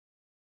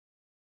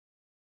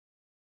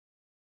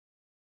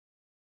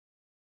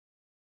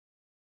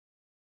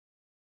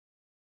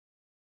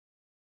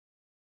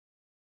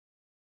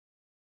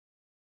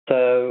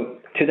So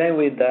today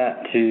we're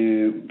there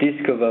to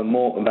discover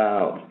more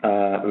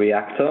about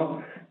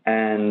Reactor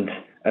and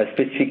a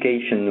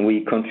specification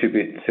we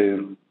contribute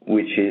to,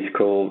 which is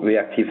called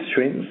reactive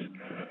streams.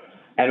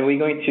 And we're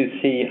going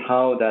to see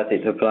how that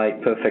is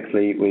applied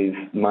perfectly with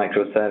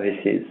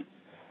microservices.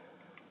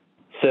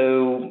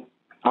 So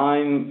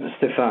I'm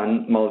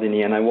Stephane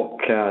Maldini, and I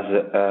work as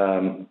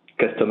a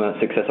customer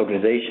success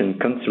organization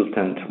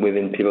consultant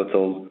within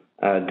Pivotal.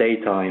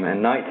 Daytime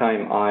and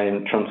nighttime,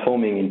 I'm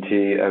transforming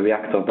into a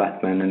Reactor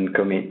Batman and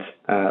commit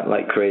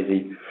like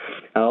crazy.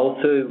 And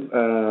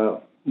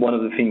also, one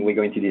of the things we're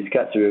going to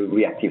discuss with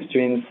reactive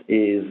streams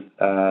is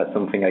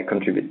something I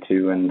contribute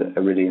to, and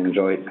I really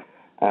enjoy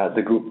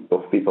the group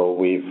of people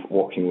we're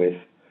working with.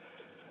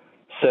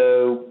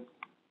 So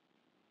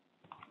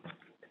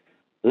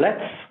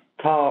let's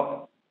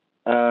start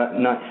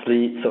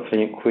nicely,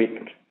 something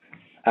quick.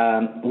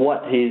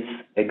 What is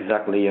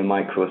exactly a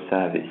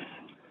microservice?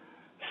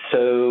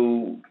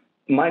 So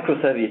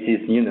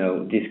microservices, you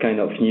know, this kind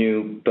of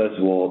new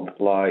buzzword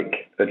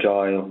like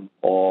agile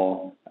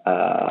or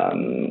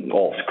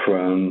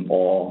Scrum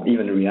or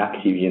even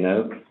reactive, you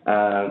know,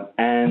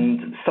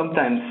 and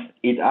sometimes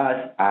it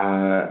has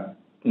a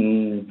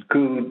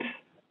good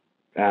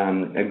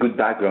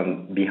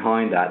background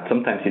behind that.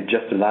 Sometimes it's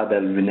just a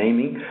label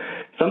renaming.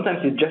 Sometimes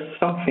it's just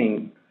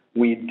something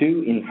we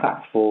do, in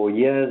fact, for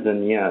years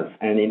and years.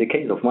 And in the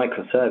case of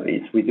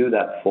microservice, we do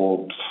that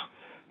for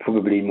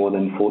probably more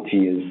than 40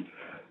 years.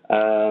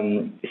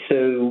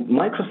 So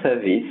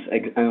microservice,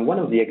 and one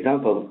of the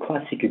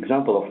classic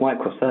example of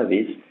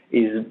microservice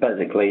is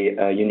basically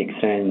a unique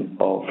chain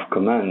of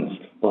commands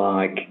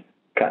like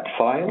cat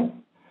file.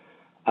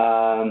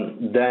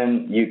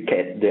 Then you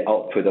get the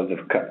output of the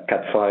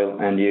cat file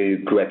and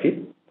you graph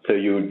it. So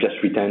you just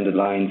return the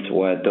lines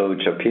where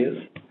Dodge appears.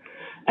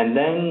 And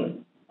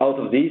then out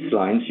of these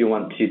lines, you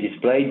want to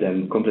display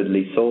them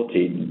completely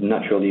sorted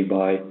naturally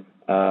by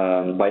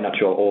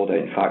natural order,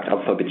 in fact,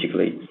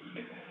 alphabetically.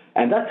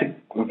 And that's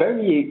a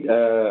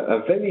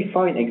very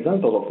fine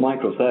example of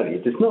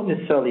microservice. It's not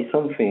necessarily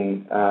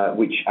something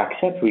which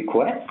accepts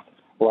requests,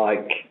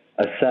 like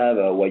a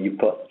server where you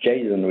post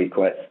JSON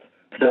requests,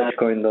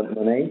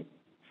 Dogecoin.money.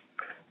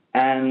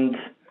 And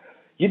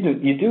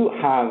you do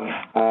have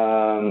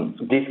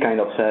this kind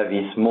of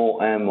service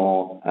more and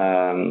more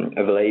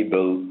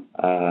available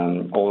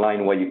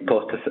online, where you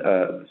post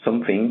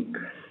something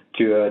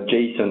to a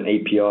JSON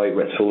API,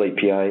 RESTful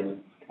API,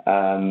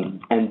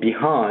 and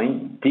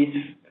behind this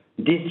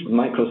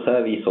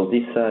microservice or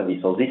this service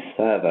or this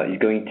server is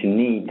going to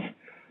need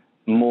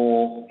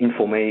more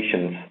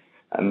information.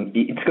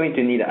 It's going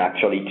to need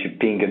actually to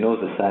ping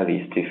another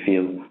service to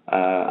feel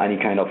any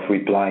kind of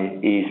reply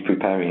is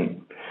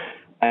preparing.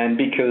 And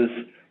because,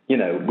 you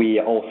know, we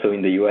are also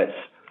in the US,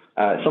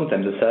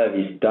 sometimes the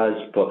service does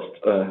post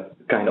a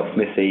kind of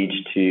message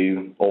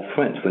to our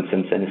friends, for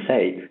instance,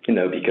 NSA, you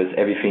know, because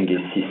everything is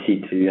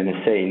CC to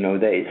NSA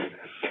nowadays.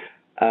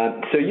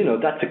 So, you know,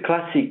 that's a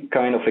classic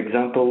kind of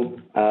example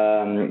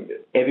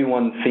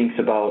everyone thinks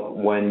about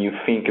when you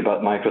think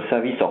about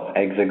microservice or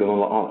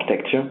hexagonal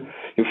architecture.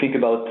 You think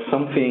about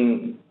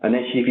something, an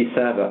HTTP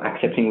server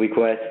accepting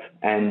requests,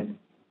 and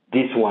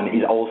this one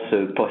is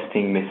also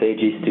posting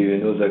messages to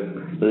another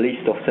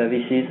list of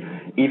services,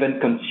 even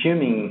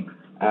consuming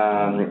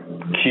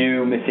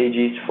queue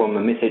messages from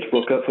a message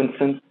broker, for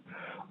instance,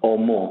 or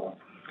more.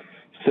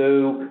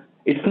 So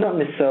it's not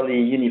necessarily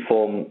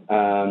uniform,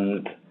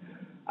 and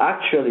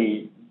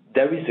actually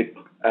there is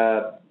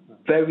a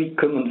very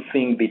common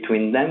thing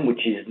between them,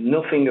 which is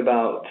nothing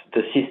about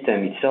the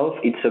system itself.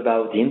 It's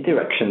about the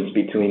interactions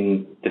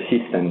between the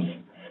systems.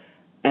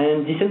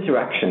 And these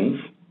interactions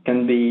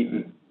can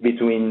be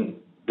between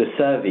the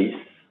service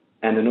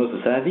and another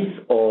service,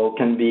 or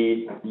can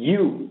be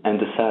you and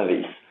the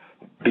service,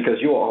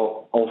 because you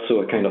are also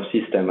a kind of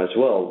system as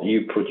well.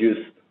 You produce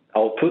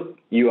output,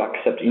 you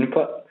accept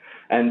input,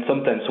 and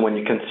sometimes when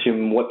you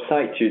consume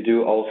website, you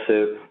do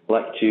also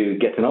like to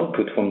get an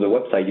output from the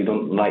website. You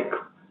don't like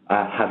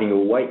having a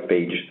white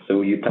page,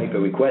 so you type a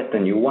request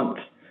and you want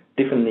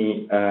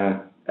definitely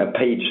a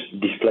page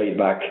displayed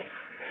back.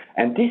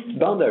 And this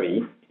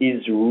boundary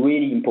is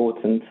really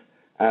important,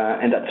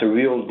 and that's a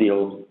real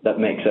deal that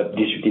makes up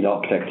distributed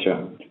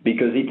architecture,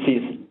 because it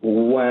is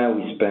where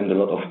we spend a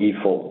lot of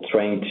effort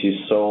trying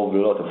to solve a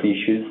lot of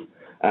issues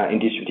in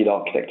distributed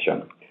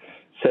architecture.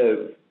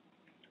 So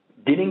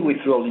dealing with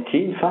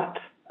reality, in fact,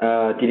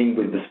 dealing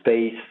with the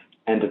space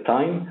and the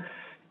time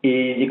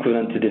is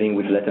equivalent to dealing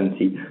with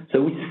latency.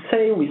 So we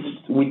say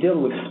we deal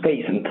with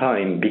space and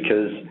time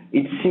because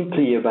it's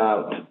simply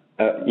about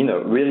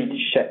reality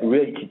check.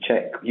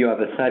 You have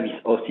a service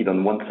hosted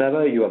on one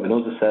server, you have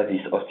another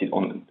service hosted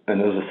on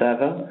another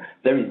server.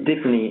 There is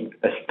definitely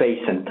a space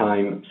and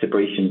time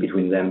separation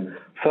between them.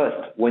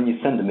 First, when you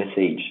send a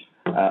message,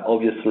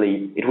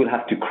 obviously it will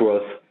have to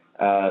cross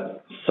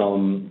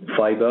some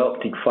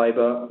optic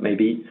fiber,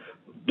 maybe,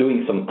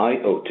 doing some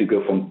I/O to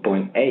go from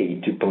point A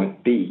to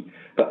point B.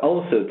 But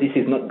also, this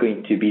is not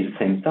going to be the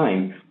same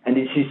time, and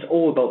this is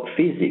all about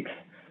physics.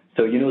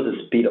 So you know the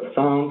speed of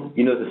sound,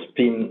 you know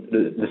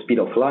the speed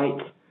of light.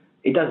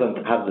 It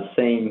doesn't have the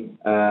same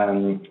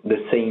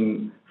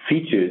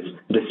features.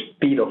 The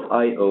speed of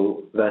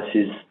I/O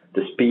versus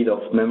the speed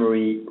of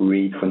memory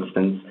read, for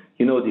instance.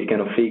 You know these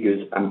kind of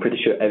figures. I'm pretty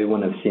sure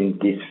everyone has seen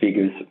these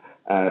figures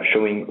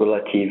showing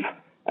relative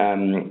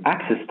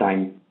access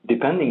time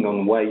depending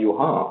on where you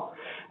are,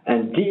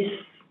 and this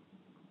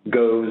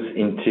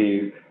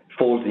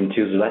falls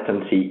into the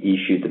latency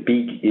issue, the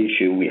big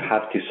issue we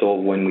have to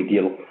solve when we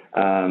deal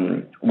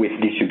with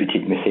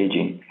distributed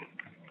messaging.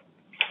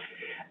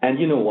 And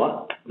you know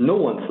what? No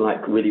one's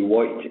like really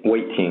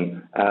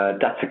waiting.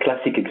 That's a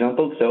classic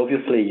example. So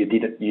obviously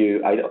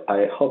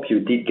I hope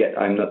you did get,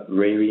 I'm not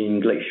very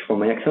English for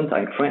my accent,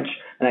 I'm French.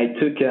 And I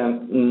took a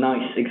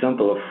nice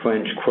example of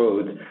French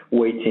crowd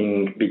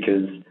waiting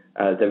because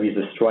there is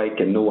a strike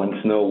and no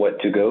one knows where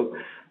to go.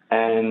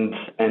 And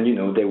you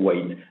know, they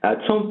wait.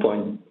 At some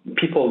point,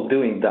 people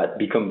doing that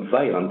become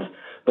violent.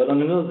 But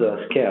on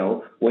another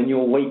scale, when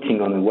you're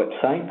waiting on a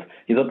website,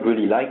 you don't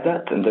really like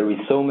that, and there is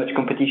so much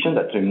competition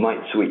that you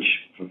might switch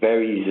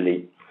very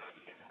easily.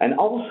 And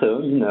also,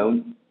 you know,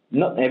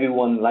 not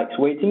everyone likes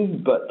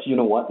waiting, but you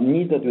know what?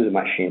 Neither do the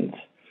machines.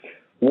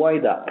 Why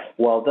that?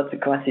 Well, that's a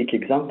classic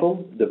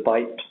example, the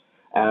pipe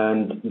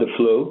and the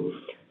flow.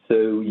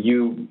 So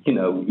you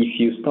know, if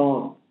you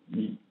start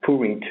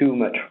pouring too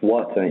much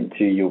water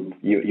into your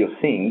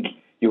sink,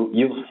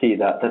 you'll see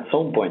that at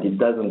some point it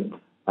doesn't.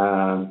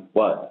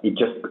 It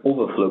just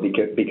overflows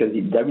because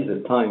there is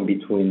a time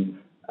between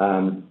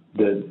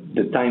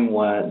the time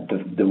where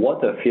the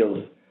water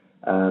fills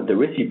the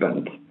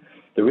recipient,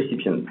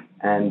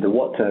 and the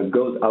water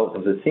goes out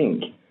of the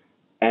sink,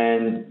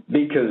 and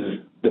because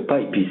the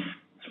pipe is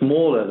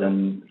smaller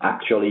than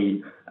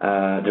actually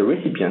the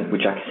recipient,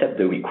 which accepts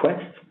the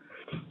request,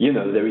 you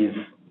know, there is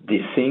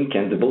this sink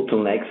and the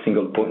bottleneck,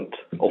 single point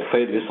of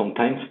failure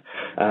sometimes.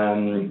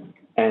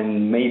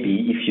 And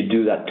maybe if you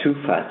do that too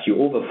fast, you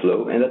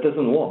overflow, and that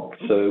doesn't work.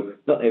 So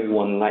not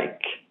everyone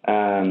likes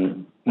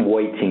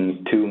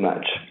waiting too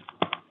much.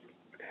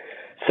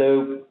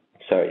 So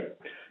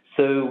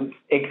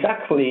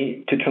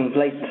exactly to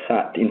translate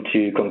that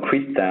into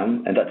concrete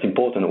terms, and that's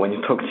important when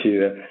you talk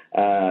to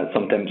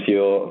sometimes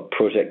your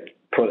product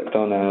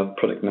owner,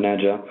 product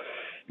manager,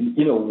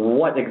 you know,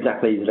 what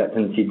exactly is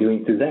latency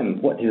doing to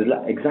them? What is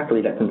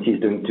exactly latency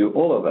is doing to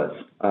all of us?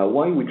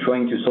 Why are we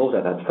trying to solve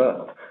that at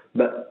first?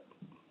 But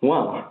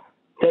well,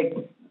 take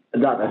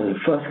that as a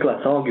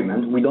first-class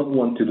argument. We don't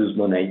want to lose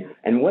money,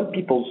 and when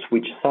people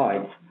switch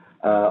sites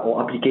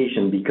or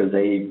application because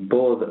they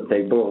bored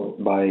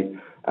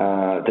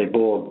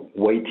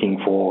waiting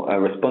for a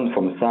response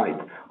from a site,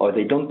 or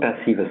they don't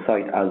perceive a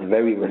site as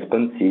very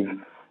responsive,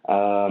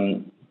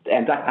 and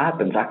that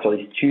happens.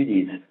 Actually,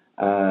 studies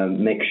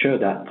make sure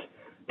that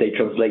they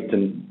translate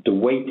the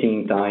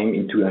waiting time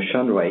into a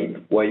churn rate,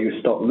 where you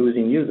start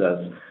losing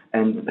users.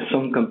 And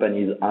some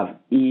companies have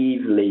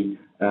do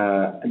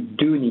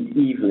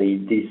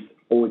need this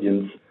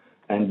audience,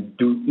 and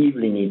do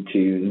easily need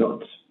to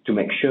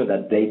make sure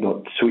that they're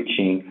not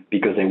switching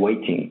because they're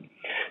waiting.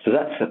 So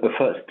that's the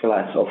first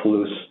class of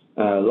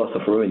loss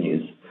of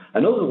revenues.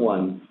 Another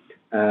one,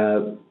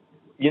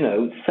 you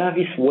know,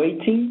 service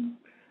waiting.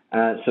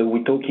 So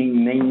we're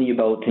talking mainly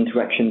about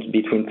interactions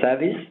between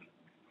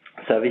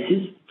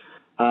services.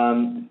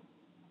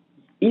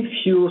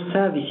 If your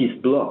service is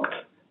blocked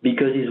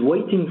because it's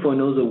waiting for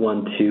another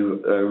one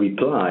to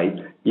reply,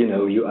 you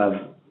know, you have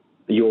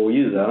your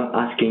user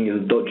asking a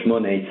Dodge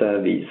Money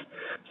service,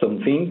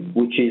 something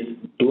which is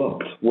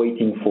blocked,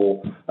 waiting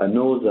for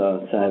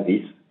another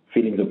service,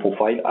 filling the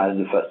profile as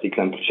the first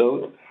example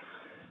showed.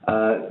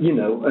 You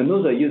know,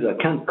 another user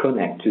can't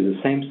connect to the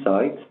same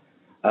site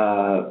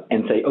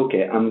and say,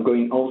 okay, I'm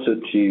going also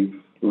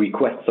to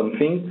request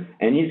something,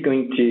 and he's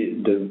going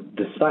to,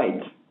 the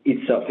site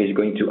itself is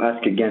going to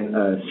ask again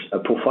a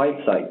profile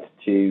site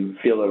to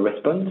fill a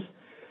response.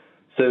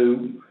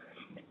 So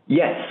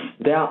yes,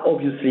 there are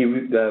obviously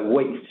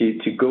ways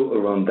to go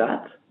around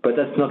that, but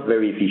that's not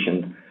very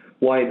efficient.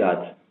 Why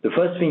that? The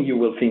first thing you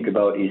will think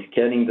about is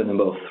scaling the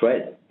number of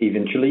threads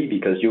eventually,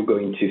 because you're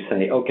going to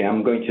say, okay,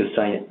 I'm going to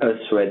assign a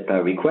thread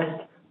per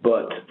request,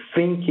 but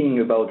thinking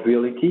about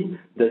reality,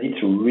 does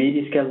it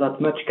really scale that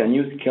much? Can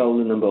you scale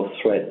the number of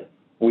threads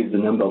with the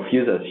number of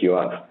users you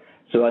have?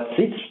 So at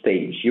this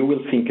stage, you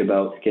will think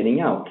about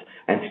scaling out.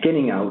 And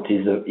scaling out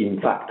is, in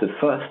fact, the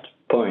first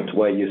point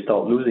where you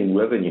start losing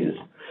revenues.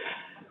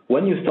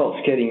 When you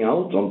start scaling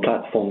out on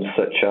platforms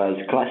such as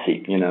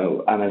classic, you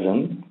know,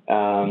 Amazon,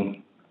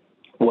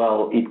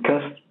 well, it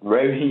costs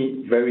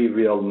very, very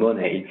real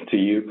money to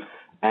you.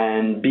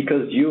 And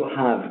because you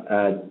have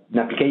an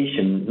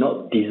application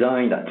not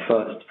designed at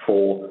first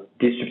for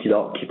distributed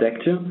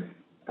architecture,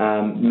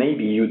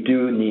 maybe you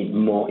do need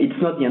more. It's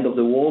not the end of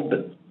the world,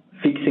 but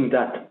fixing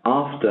that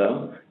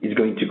after is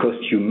going to cost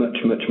you much,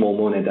 much more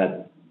money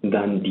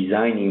than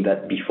designing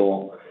that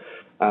before.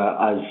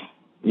 As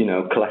you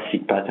know,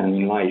 classic pattern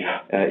in life,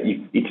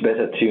 it's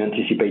better to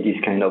anticipate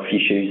these kind of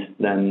issues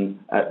than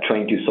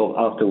trying to solve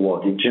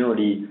afterwards. It's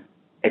generally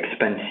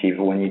expensive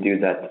when you do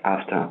that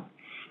after.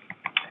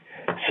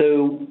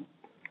 So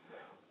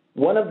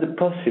one of the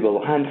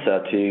possible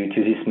answers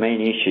to this main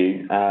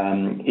issue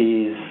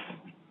is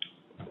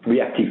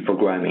reactive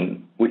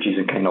programming, which is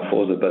a kind of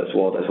other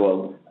buzzword as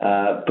well.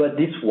 But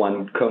this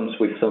one comes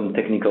with some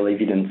technical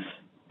evidence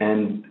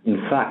and,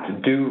 in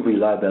fact, do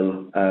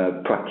reliable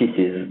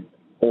practices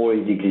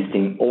already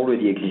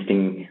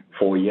existing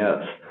for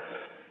years.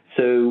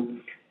 So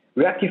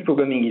reactive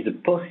programming is a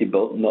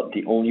possible, not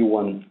the only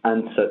one,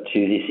 answer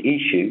to this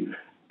issue.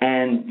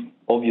 And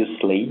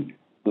obviously,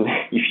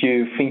 if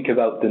you think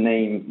about the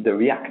name, the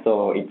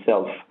Reactor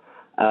itself,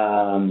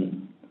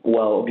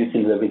 well,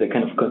 obviously there is a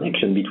kind of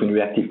connection between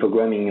reactive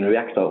programming and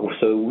Reactor.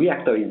 So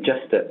Reactor is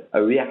just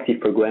a reactive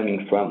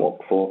programming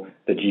framework for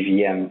the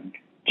JVM,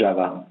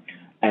 Java,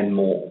 and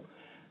more.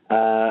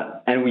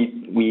 And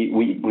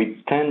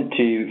we tend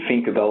to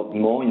think about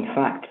more, in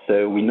fact,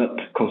 so we're not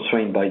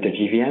constrained by the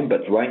JVM,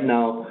 but right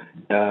now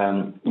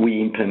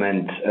we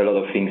implement a lot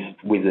of things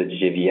with the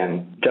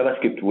JVM.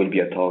 JavaScript will be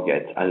a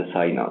target as a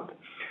side note.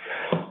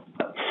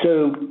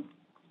 So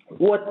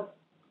what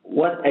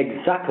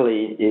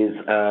exactly is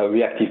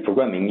reactive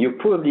programming? You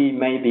probably,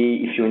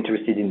 maybe, if you're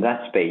interested in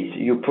that space,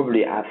 you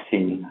probably have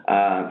seen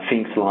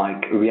things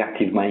like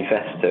reactive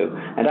manifesto,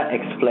 and that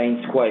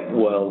explains quite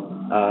well,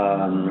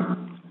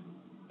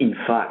 in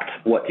fact,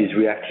 what is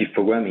reactive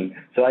programming.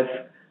 So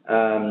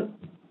I've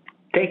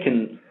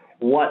taken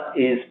what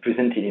is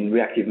presented in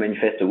reactive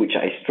manifesto, which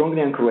I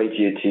strongly encourage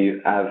you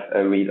to have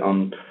a read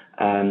on.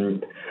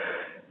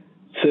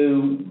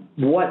 So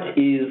what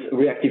is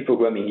reactive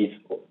programming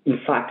is, in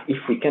fact, if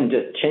we can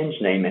just change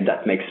name, and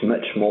that makes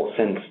much more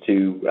sense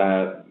to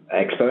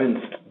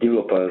experienced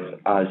developers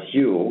as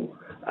you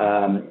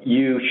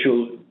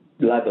should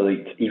label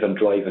it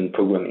event-driven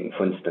programming,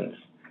 for instance.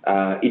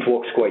 It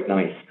works quite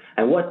nice.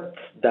 And what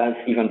does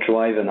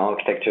event-driven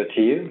architecture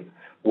to you?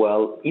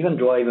 Well,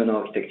 event-driven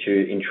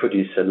architecture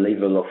introduces a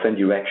level of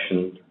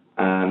indirection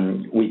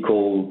we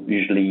call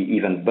usually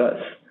event bus,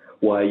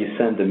 where you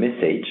send a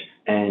message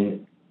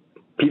and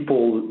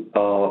people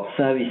or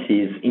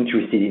services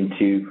interested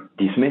into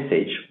this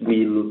message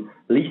will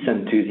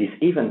listen to this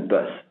event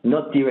bus,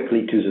 not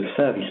directly to the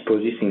service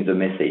producing the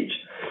message.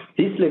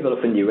 This level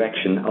of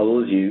indirection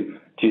allows you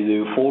to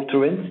do fault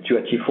tolerance, to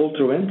achieve fault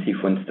tolerance,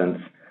 for instance.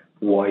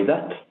 Why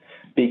that?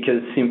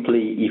 Because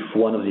simply if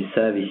one of the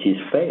services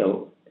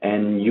fail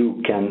and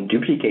you can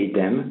duplicate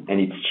them, and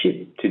it's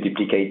cheap to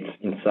duplicate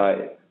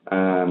inside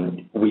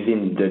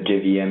within the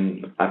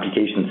JVM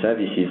application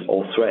services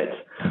or threads,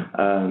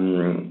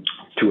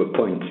 to a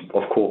point,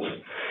 of course,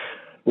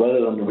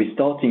 rather than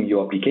restarting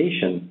your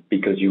application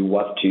because you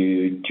have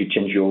to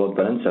change your load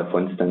balancer,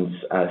 for instance,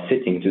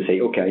 setting to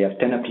say, okay, I have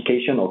 10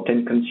 applications or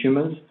 10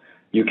 consumers,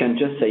 you can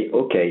just say,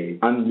 okay,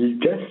 I'm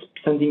just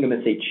sending a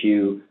message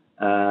to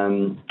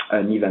an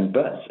event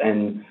bus,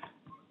 and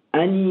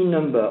any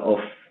number of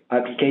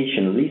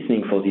applications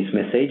listening for these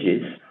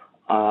messages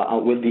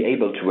will be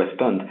able to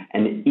respond.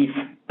 And if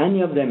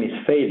any of them is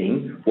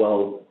failing,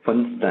 well, for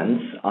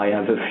instance, I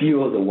have a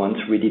few other ones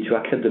ready to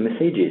accept the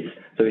messages.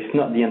 So it's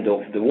not the end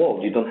of the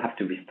world. You don't have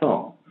to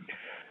restart.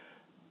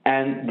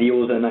 And the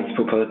other nice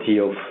property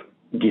of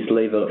this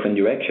level of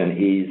indirection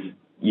is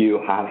you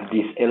have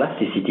this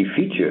elasticity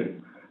feature.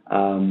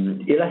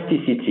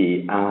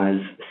 Elasticity has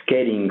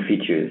scaling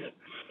features.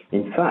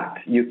 In fact,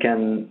 you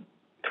can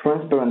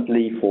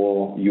transparently,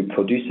 for your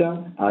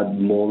producer,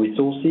 add more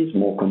resources,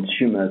 more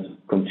consumers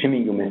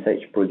consuming your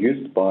message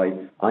produced by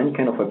any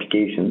kind of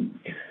application.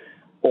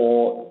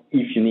 Or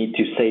if you need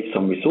to save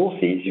some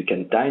resources, you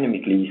can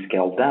dynamically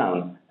scale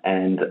down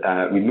and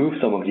remove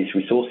some of these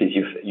resources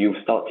you've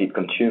started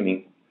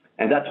consuming.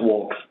 And that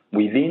works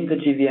within the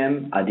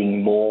JVM,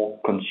 adding more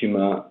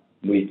consumer,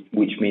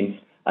 which means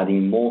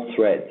adding more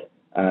threads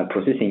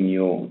processing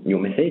your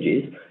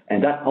messages.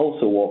 And that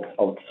also works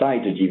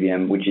outside the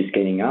JVM, which is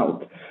scaling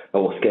out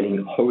or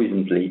scaling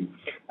horizontally.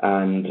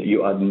 And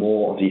you add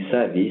more of the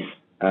service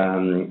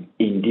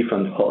in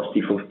different hosts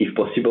if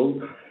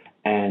possible,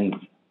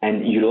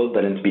 and you load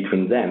balance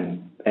between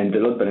them. And the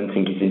load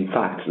balancing is, in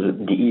fact,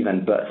 the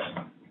event bus.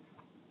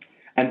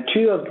 And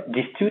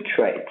these two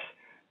traits,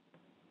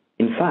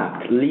 in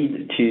fact,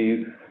 lead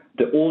to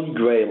the holy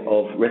grail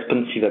of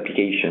responsive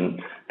application,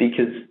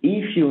 because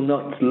if you're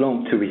not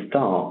long to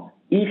restart,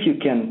 if you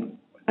can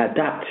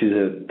adapt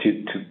to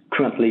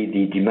currently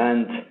the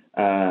demand,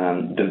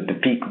 the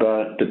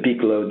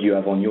peak load you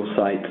have on your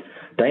site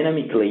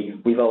dynamically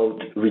without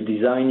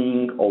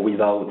redesigning or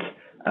without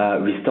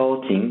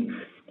restarting,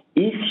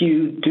 if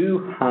you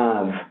do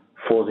have,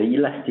 for the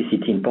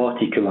elasticity in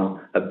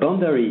particular, a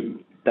boundary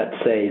that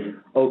says,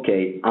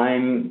 okay,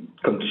 I'm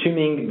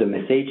consuming the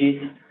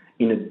messages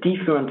in a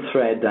different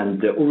thread than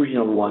the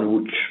original one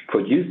which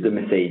produced the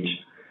message,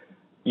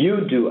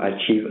 you do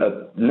achieve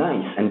a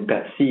nice and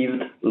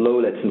perceived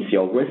low latency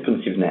or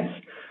responsiveness.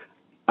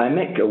 I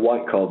make a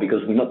white call because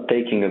we're not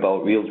talking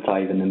about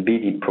real-time and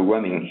embedded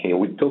programming here.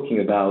 We're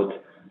talking about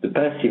the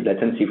perceived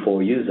latency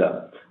for a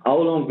user. How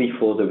long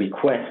before the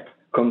request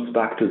comes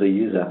back to the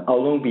user? How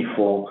long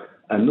before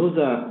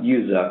another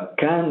user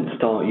can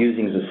start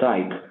using the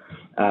site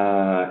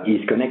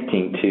is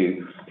connecting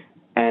to.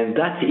 And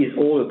that is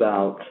all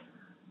about,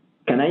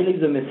 can I leave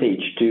the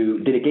message to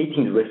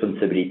delegating the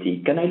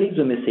responsibility? Can I leave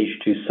the message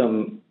to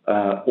some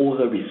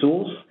other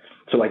resource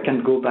so I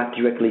can go back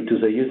directly to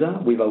the user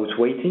without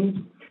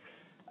waiting?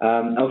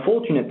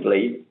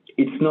 Unfortunately,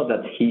 it's not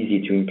that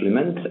easy to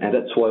implement, and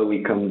that's why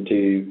we come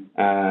to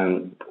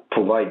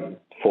provide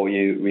for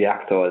you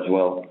Reactor as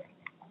well.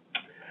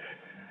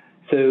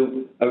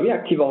 So a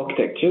reactive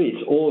architecture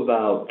is all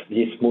about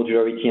this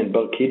modularity and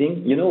bulk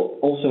heading. You know,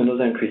 also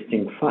another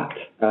interesting fact,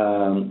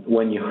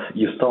 when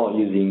you start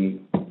using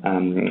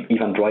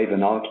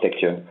event-driven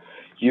architecture,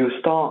 you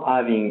start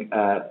having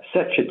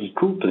such a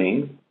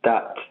decoupling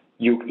that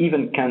you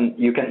can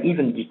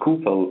even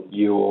decouple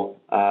your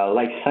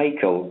life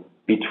cycle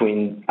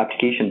between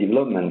application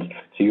development.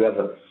 So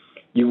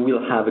you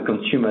will have a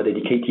consumer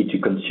dedicated to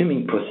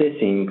consuming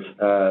processing,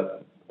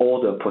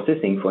 order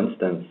processing, for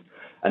instance,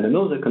 and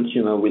another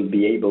consumer will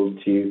be able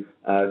to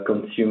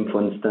consume,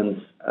 for instance,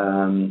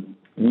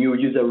 new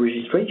user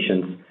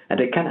registrations, and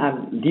they can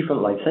have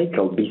different life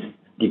cycles be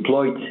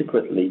deployed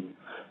separately.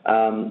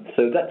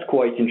 So that's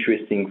quite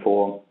interesting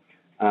for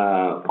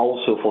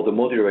also for the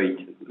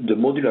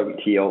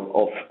modularity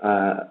of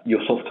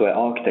your software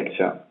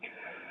architecture.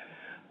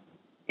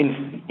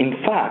 In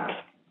fact,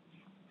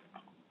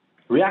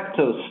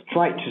 reactors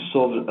try to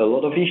solve a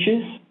lot of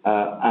issues,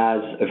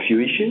 as a few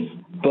issues,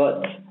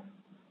 but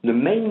the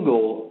main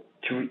goal,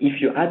 if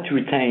you had to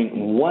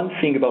retain one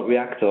thing about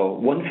Reactor,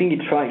 one thing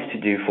it tries to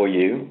do for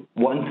you,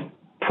 one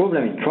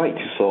problem it tries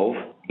to solve,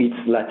 it's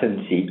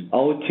latency.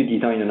 How to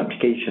design an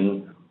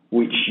application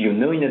which you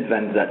know in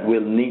advance that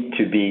will need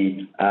to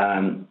be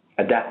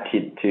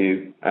adapted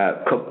to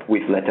cope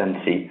with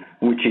latency,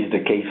 which is the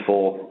case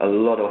for a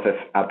lot of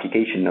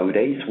applications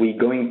nowadays. We're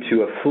going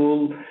to a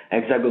full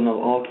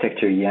hexagonal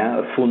architecture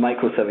a full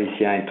microservice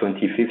in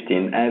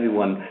 2015.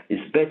 Everyone is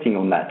betting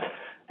on that.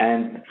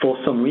 And for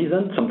some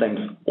reason, sometimes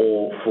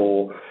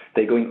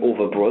they're going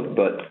overboard,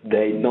 but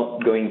they're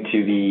not going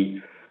to be,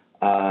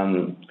 there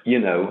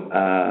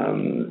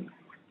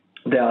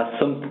are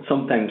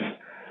sometimes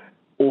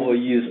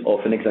overuse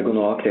of an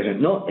hexagonal architecture.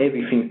 Not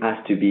everything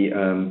has to be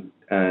an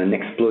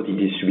exploded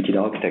distributed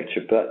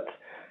architecture,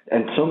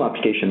 and some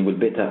application would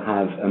better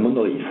have a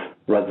monolith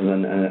rather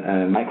than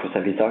a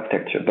microservice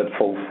architecture. But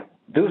for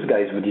those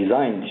guys who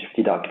design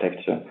distributed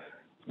architecture,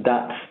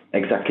 that's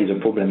exactly the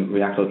problem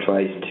Reactor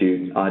tries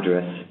to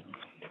address.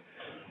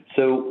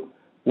 So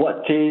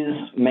what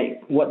does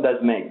make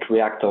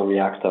Reactor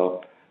Reactor?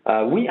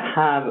 We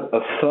have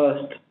a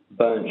first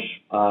bunch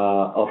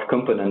of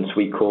components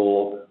we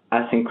call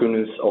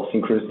asynchronous or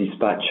synchronous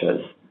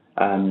dispatchers.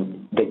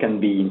 They can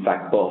be, in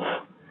fact, both.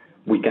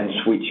 We can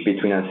switch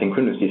between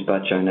asynchronous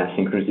dispatcher and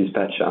asynchronous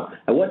dispatcher.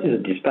 And what is a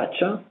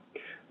dispatcher?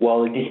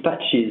 Well, it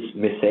dispatches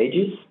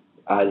messages,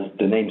 as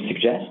the name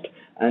suggests,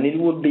 and it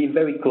would be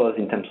very close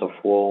in terms of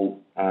role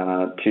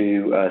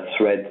to a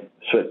thread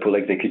pool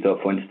executor,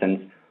 for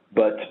instance,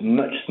 but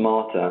much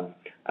smarter.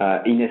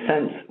 In a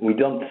sense, we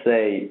don't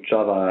say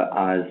Java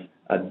as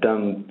a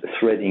dumb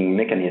threading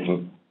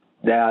mechanism.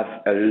 They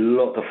have a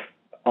lot of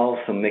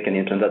awesome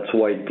mechanisms, and that's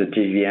why the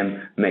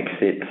JVM makes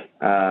it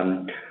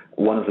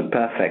one of the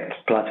perfect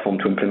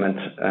platforms to implement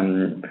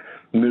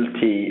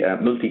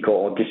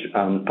multi-core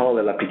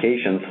parallel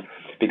applications,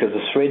 because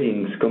the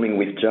threading coming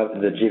with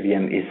the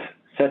JVM is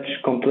such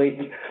complete.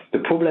 The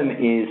problem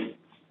is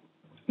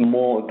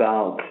more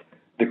about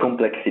the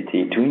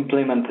complexity. To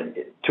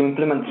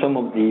implement some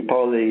of the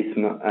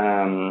parallelism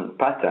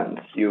patterns,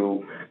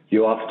 you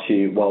have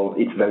to, well,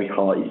 it's very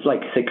hard. It's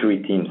like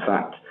security, in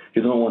fact.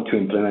 You don't want to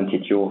implement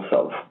it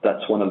yourself.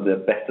 That's one of the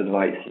best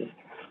advices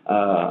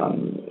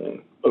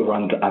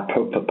around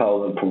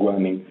parallel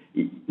programming.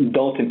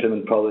 Don't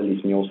implement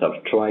parallelism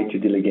yourself. Try to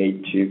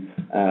delegate to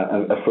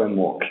a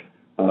framework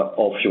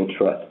of your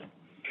trust.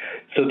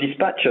 So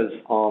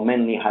dispatchers are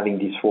mainly having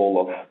this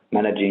role of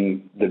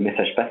managing the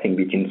message passing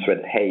between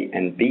thread A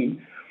and B.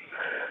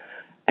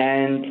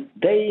 And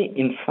they,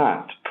 in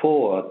fact,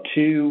 power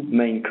two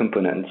main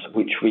components,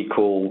 which we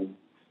call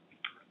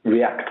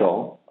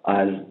Reactor,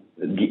 as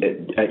the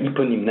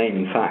eponym name,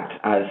 in fact,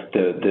 as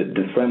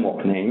the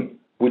framework name,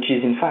 which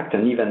is, in fact,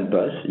 an event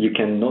bus. You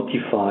can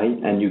notify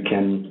and you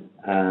can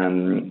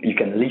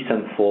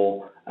listen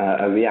for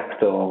a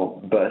Reactor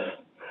bus,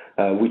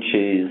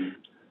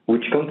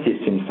 which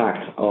consists, in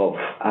fact, of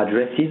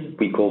addresses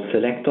we call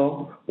selector,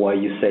 where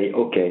you say,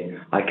 okay,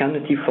 I can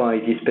notify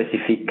this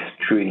specific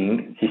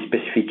string, this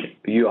specific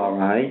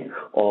URI,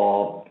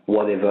 or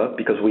whatever,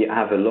 because we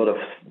have a lot of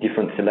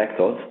different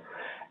selectors.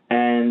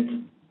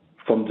 And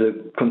from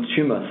the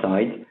consumer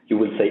side, you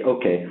will say,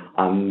 okay,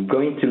 I'm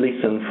going to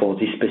listen for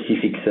this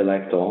specific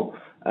selector,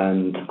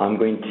 and I'm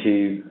going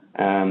to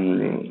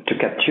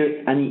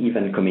capture any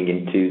event coming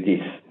into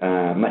this,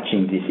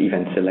 matching this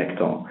event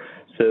selector.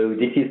 So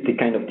this is the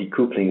kind of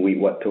decoupling we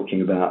were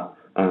talking about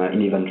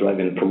in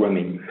event-driven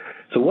programming.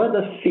 So where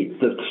does fit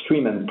the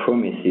stream and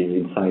promises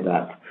inside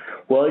that?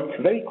 Well,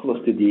 it's very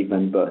close to the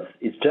event bus.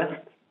 It's just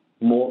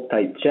more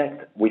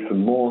type-checked with a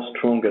more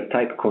stronger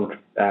type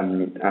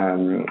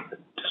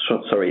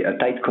a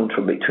tight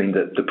control between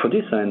the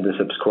producer and the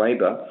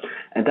subscriber,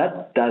 and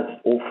that does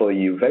offer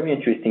you very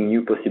interesting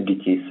new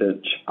possibilities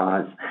such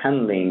as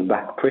handling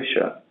back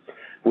pressure.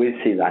 We'll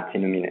see that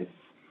in a minute.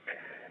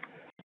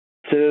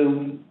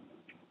 So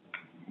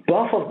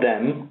both of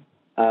them,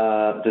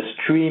 the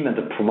stream and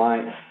the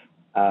promise,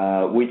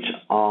 which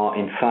are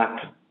in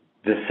fact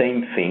the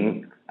same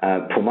thing.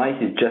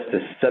 Promise is just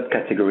a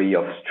subcategory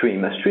of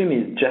stream. A stream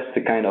is just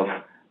a kind of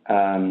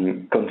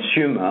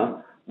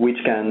consumer which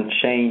can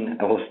chain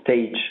or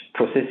stage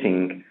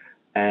processing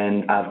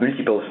and have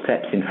multiple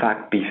steps, in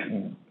fact,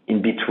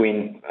 in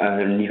between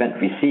an event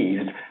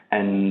received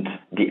and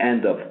the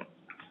end of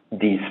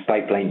this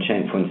pipeline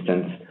chain, for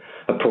instance.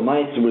 A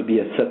promise will be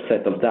a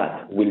subset of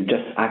that. We'll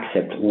just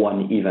accept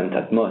one event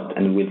at most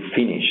and we'll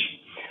finish.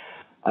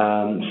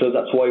 So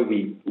that's why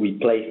we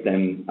place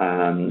them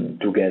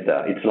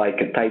together. It's like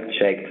a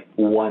type-checked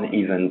one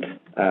event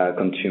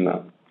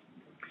consumer.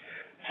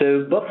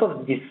 So both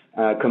of these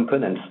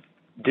components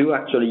do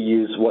actually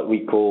use what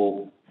we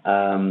call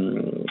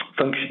the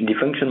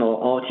functional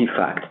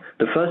artifact.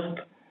 The first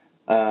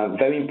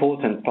very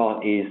important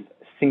part is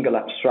single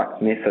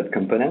abstract method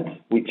components,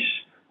 which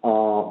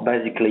are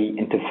basically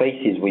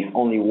interfaces with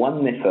only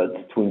one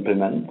method to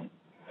implement.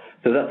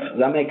 So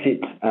that makes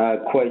it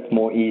quite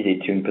more easy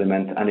to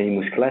implement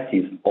anonymous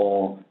classes,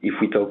 or if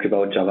we talk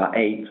about Java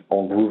 8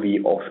 or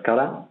Groovy or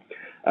Scala,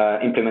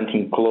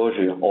 implementing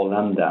Closure or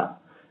Lambda,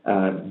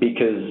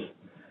 because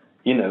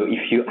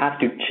if you have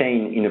to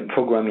chain in a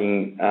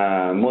programming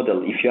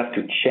model, if you have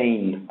to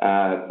chain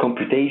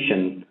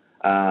computation,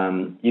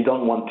 you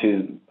don't want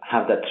to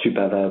have that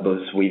super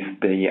verbose with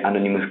the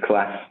anonymous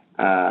class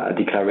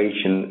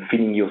declaration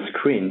filling your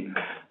screen.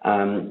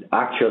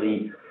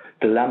 Actually,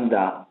 the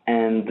Lambda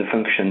and the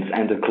functions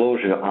and the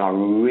closure are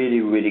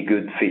really, really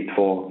good fit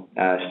for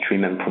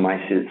stream and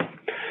promises.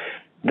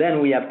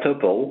 Then we have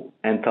tuple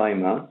and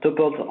timer.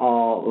 Tuples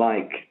are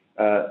like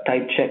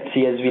type-checked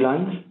CSV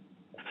lines.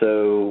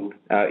 So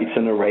it's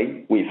an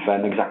array with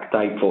an exact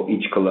type for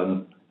each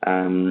column.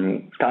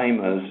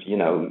 Timers,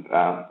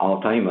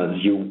 are timers.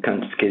 You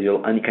can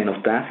schedule any kind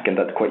of task, and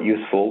that's quite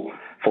useful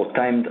for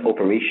timed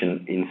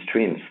operation in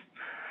streams,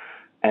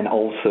 and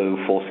also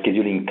for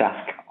scheduling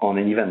tasks on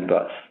an event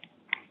bus.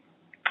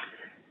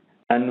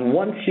 And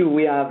once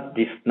we have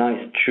this nice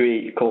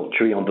code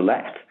tree on the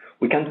left,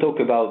 we can talk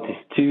about these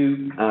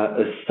two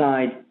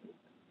aside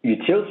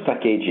utils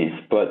packages,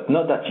 but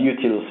not that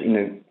utils in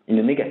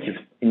a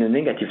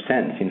negative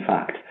sense. In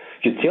fact,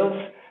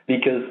 utils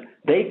because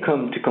they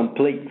come to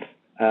complete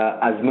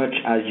as much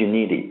as you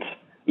need it.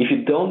 If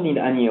you don't need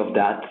any of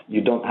that,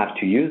 you don't have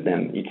to use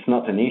them. It's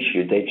not an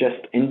issue. They're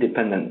just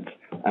independent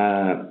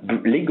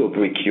Lego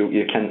brick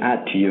you can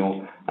add to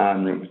your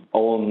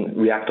own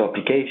Reactor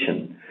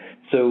application.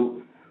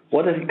 So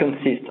what does it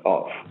consist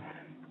of?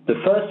 The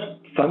first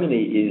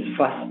family is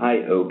fast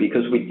I/O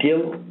because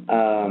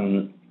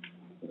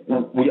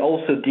we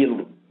also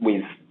deal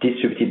with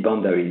distributed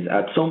boundaries.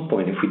 At some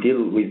point, if we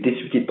deal with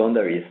distributed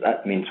boundaries,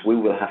 that means we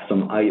will have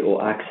some I/O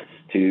access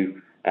to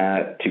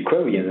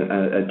query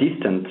a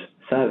distant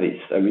service,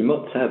 a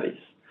remote service.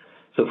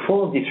 So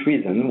for this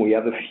reason, we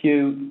have a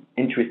few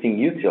interesting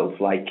utils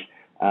like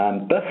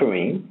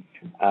buffering,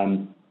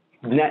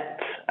 net,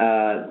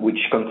 which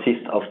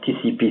consists of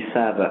TCP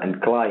server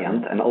and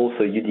client, and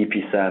also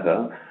UDP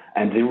server,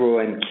 and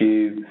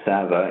 0MQ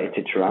server,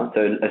 etc.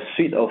 So a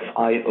suite of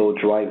I/O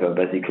driver,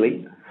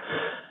 basically.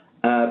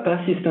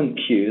 Persistent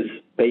queues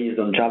based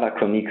on Java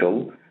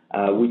Chronicle,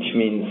 which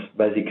means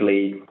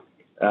basically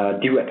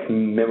direct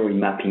memory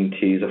mapping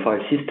to the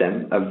file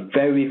system, a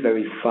very,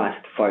 very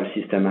fast file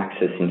system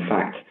access, in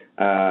fact,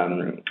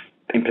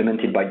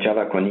 implemented by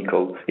Java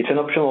Chronicle. It's an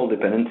optional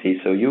dependency,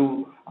 so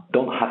you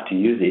don't have to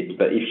use it,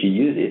 but if you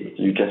use it,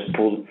 you just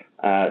pull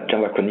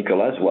Java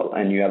Chronicle as well,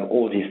 and you have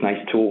all these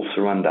nice tools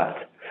around that.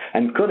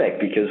 And codec,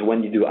 because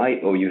when you do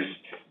I/O, you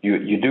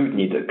do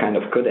need a kind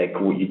of codec.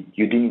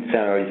 You do need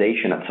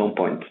serialization at some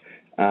point,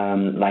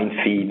 line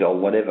feed or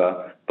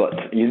whatever,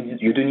 but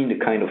you do need a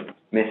kind of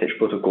message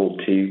protocol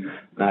to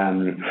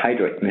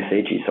hydrate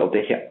messages or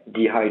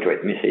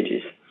dehydrate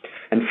messages.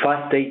 And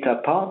fast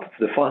data part,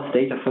 the fast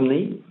data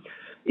family,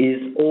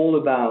 is all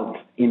about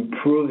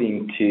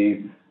improving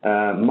to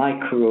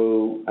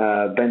micro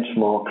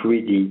benchmark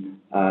ready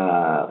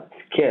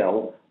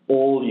scale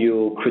all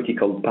your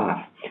critical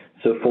paths.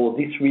 So for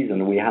this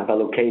reason, we have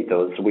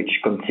allocators which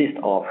consist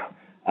of,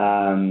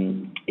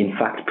 in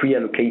fact,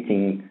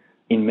 pre-allocating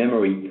in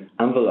memory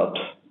envelopes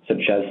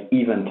such as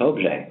event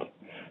object.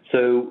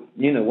 So,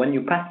 when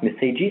you pass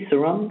messages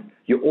around,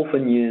 you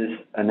often use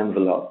an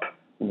envelope,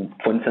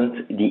 for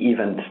instance, the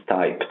event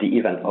type, the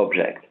event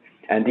object.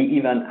 And the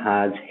event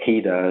has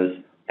headers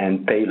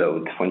and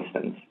payload, for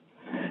instance.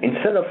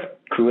 Instead of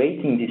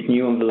creating this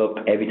new envelope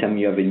every time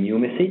you have a new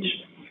message,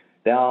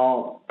 there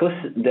are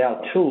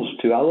tools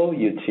to allow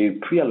you to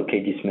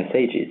pre-allocate these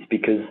messages,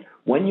 because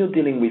when you're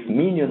dealing with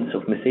millions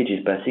of messages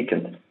per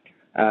second,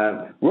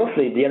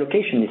 roughly the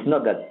allocation is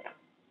not that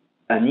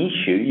an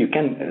issue,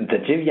 the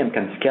JVM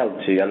can scale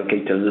to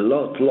allocate a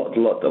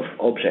lot of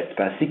objects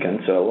per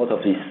second, so a lot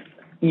of these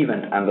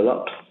event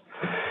envelopes.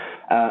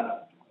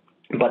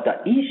 But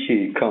the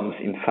issue comes,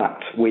 in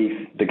fact, with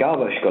the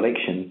garbage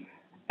collection,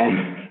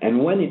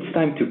 and when it's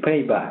time to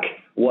pay back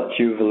what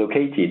you've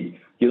allocated,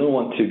 you don't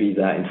want to be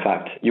there. In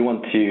fact, you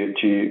want to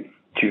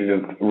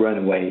run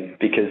away,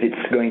 because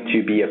it's going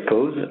to be a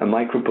pause, a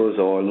micro pause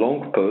or a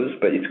long pause,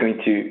 but it's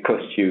going to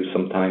cost you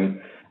some time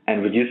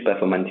and reduce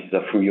performance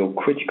through your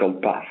critical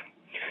path.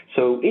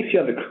 So if you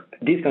have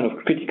this kind of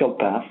critical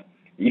path,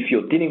 if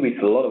you're dealing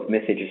with a lot of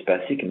messages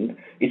per second,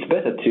 it's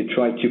better to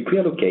try to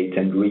pre-allocate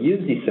and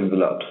reuse these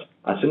envelopes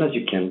as soon as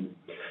you can.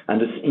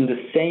 And in the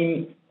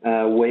same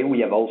way, we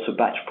have also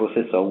batch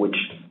processor, which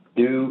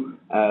do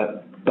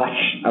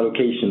batch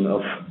allocation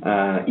of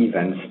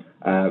events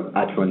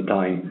at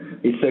runtime.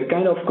 It's a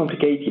kind of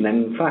complicated,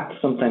 and in fact,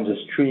 sometimes the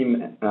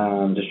Stream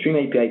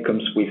API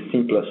comes with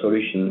simpler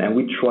solution, and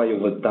we try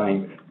over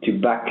time to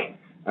back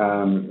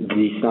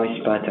these nice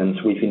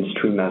patterns within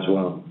Stream as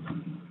well.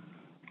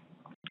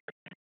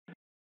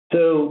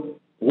 So,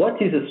 what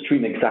is a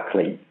stream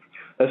exactly?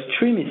 A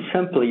stream is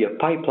simply a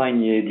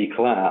pipeline you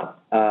declare.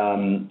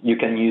 You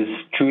can use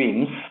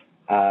streams.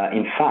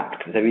 In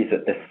fact, there is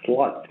a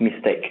slight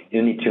mistake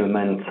you need to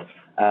amend.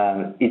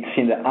 It's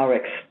in the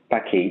Rx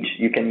package.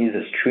 You can use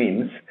the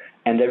streams,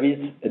 and there is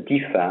a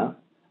differ,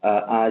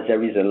 as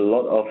there is a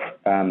lot of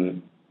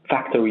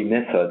factory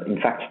method, in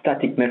fact,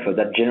 static method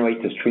that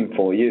generates a stream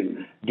for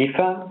you.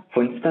 Differ,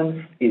 for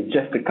instance, is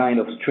just a kind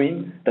of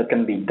stream that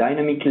can be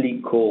dynamically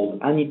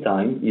called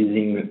anytime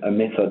using a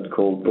method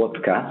called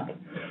broadcast.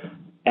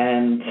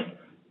 And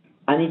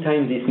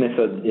anytime this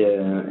method,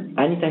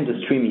 anytime the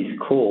stream is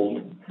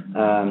called,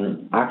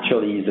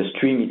 actually the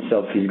stream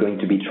itself is going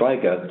to be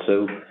triggered.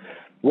 So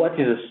what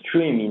is a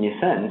stream in a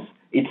sense?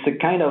 It's a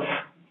kind of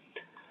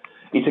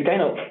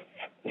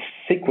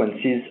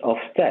sequences of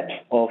steps,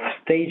 of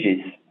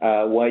stages,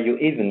 where your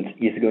event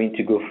is going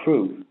to go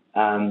through.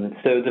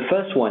 So the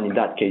first one in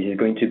that case is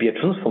going to be a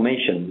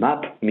transformation.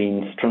 Map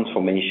means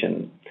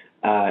transformation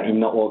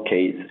in our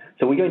case.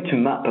 So we're going to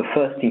map a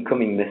first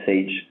incoming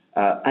message,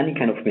 any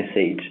kind of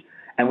message,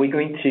 and we're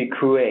going to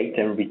create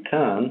and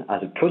return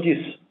as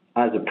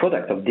a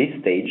product of this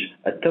stage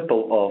a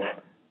tuple of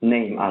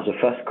name as the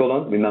first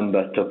column.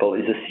 Remember, tuple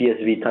is a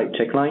CSV type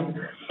checkline,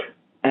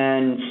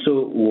 and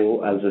so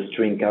wo as a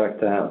string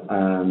character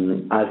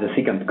as a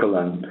second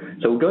column.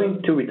 So we're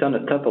going to return a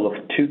tuple of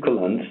 2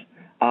 columns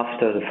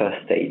after the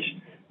first stage.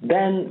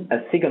 Then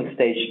a second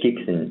stage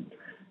kicks in,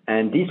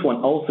 and this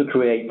one also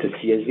creates a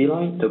CSV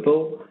line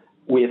tuple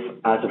with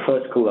as a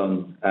first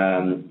column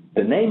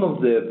the name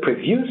of the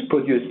previous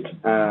produced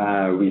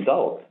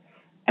result,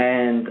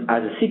 and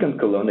as a second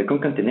column a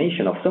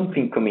concatenation of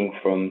something coming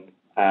from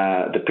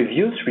the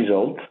previous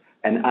result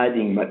and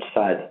adding much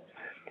size.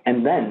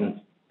 And then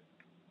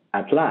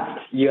at last,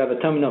 you have a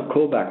terminal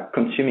callback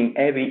consuming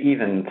every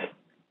event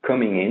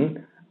coming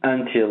in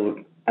until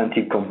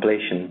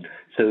completion.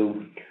 So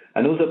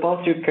another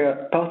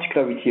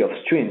particularity of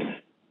streams,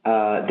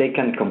 they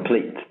can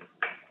complete.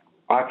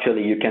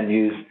 Actually, you can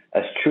use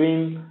a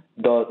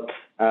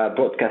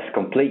stream.broadcast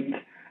complete,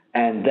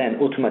 and then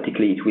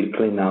automatically it will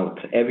clean out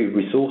every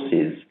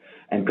resources,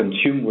 and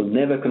will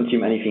never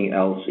consume anything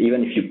else,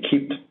 even if you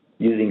keep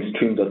using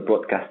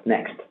stream.broadcast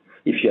next.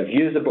 If you have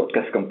used the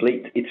broadcast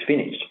complete, it's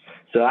finished.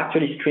 So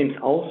actually, streams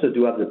also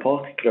do have the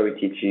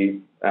particularity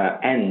to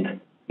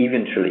end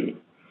eventually.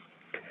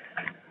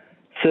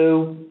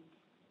 So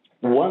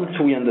once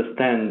we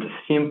understand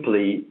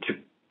simply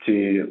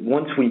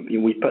once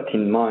we put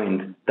in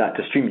mind that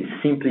the stream is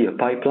simply a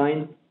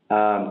pipeline,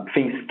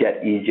 things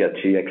get easier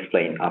to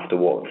explain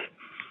afterwards.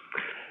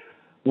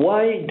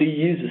 Why do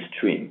you use a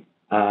stream?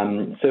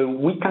 So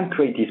we can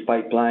create this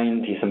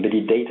pipeline, this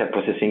embedded data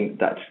processing,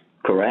 that's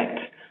correct.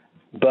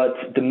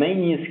 But the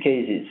main use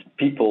cases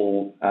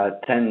people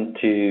tend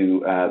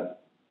to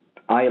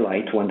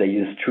highlight when they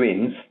use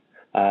streams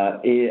are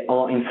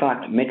in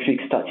fact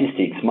metric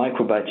statistics,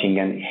 micro-batching,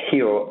 and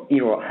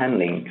error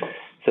handling.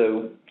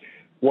 So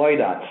why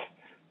that?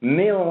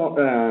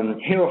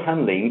 Error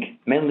handling,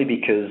 mainly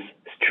because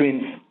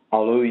streams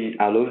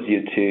allows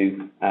you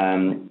to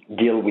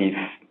deal with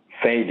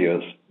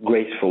failures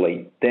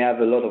gracefully. They have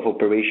a lot of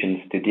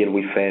operations to deal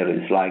with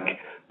failures, like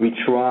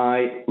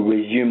retry,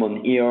 resume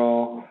on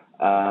error,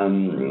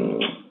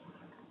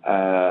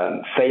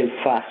 fail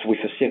fast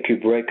with a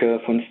circuit breaker,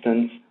 for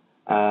instance,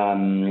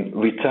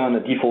 return a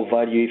default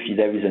value if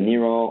there is an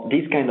error.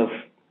 This kind of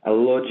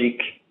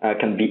logic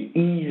can be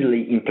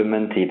easily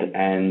implemented,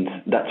 and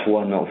that's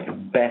one of the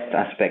best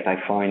aspects I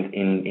find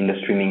in the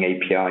streaming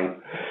API.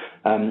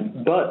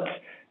 But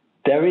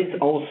there is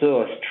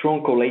also a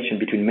strong correlation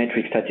between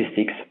metric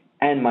statistics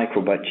and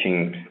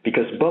micro-batching,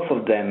 because both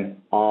of them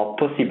are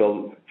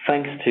possible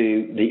thanks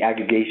to the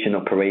aggregation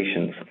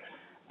operations.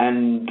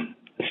 And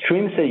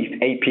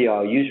stream-safe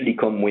API usually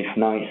come with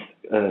nice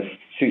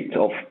suite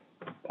of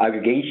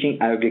aggregating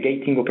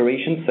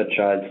operations, such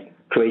as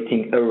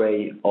creating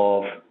array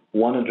of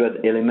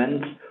 100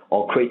 elements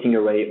or creating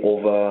array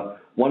over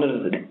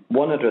 100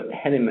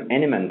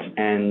 elements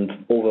and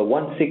over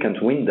 1 second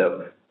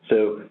window.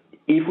 So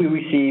if we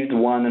received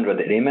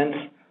 100 elements,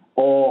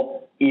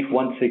 or if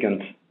 1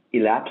 second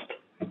elapsed,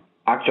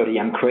 actually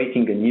I'm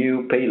creating a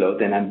new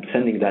payload and I'm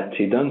sending that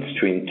to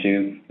downstream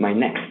to my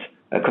next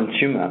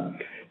consumer.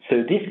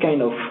 So these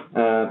kind of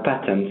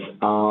patterns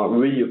are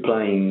really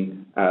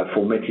applying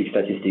for metric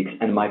statistics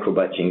and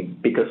micro-batching,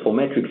 because for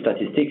metric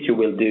statistics you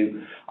will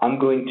do, I'm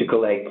going to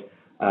collect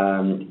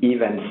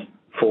events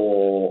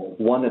for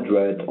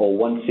 100 or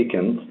 1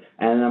 second,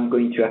 and I'm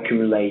going to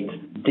accumulate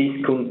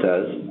these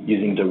counters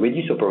using the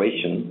reduce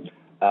operation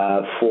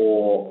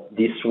for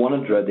this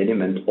 100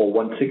 element or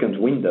 1 second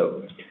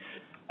window.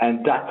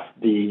 And that's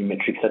the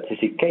metric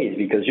statistic case,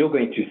 because you're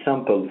going to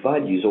sample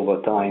values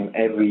over time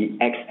every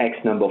x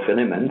number of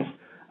elements,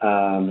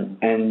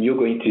 and you're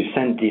going to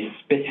send this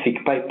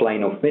specific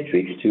pipeline of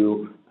metrics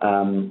to,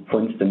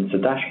 for instance, a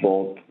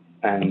dashboard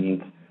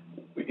and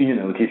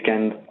this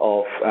kind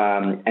of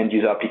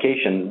end-user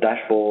application,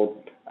 dashboard,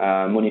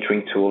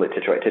 monitoring tool,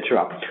 etc.,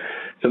 etc.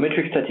 So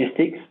metric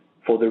statistics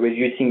for the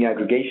reducing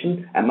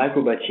aggregation, and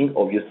micro-batching,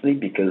 obviously,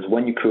 because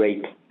when you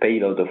create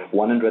payload of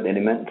 100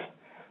 elements,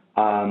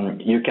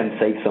 you can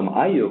save some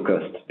I/O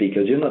cost,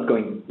 because you're not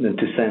going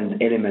to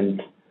send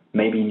element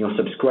maybe in your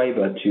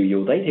subscriber to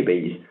your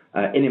database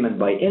element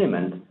by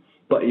element,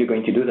 but you're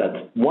going to do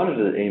that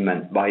 100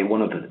 element by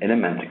 100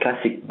 element,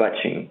 classic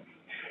batching.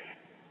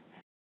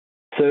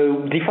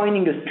 So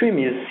defining a stream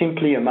is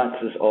simply a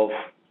matter of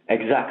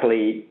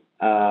exactly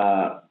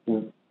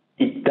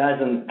it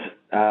doesn't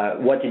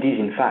what it is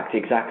in fact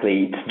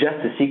exactly. It's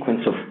just a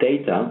sequence of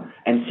data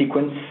and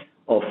sequence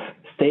of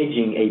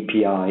staging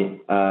API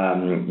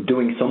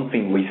doing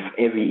something with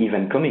every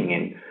event coming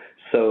in.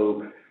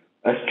 So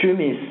a stream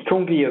is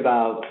strongly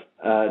about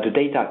the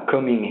data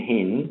coming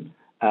in,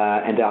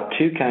 and there are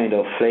two kind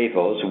of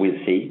flavors we'll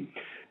see.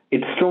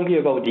 It's strongly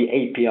about the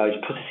API's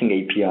processing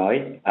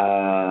API,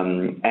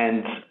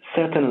 and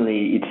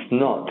certainly it's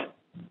not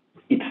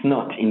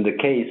in the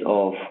case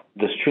of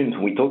the streams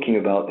we're talking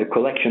about a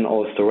collection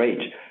or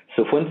storage.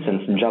 So for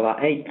instance, in Java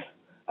 8,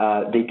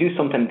 they do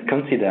sometimes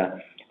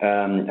consider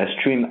a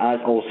stream as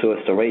also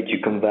a storage. You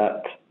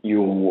convert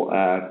your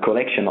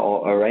collection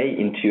or array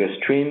into a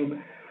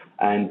stream,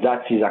 and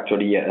that is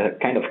actually a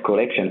kind of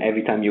collection.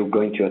 Every time you're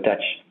going to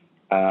attach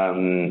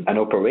an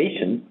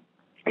operation,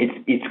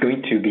 it's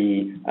going to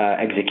be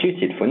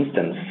executed, for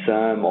instance,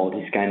 sum or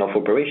this kind of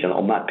operation,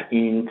 or map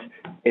int,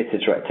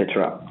 etc.,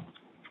 etc.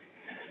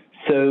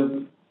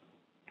 So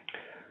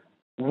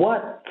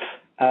what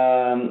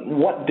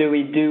do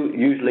we do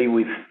usually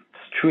with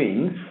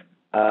streams?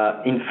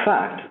 In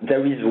fact,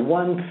 there is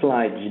one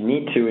slide you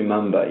need to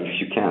remember if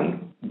you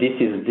can. This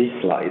is this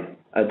slide.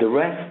 The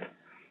rest,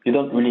 you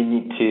don't really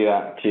need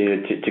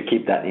to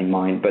keep that in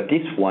mind. But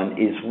this one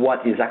is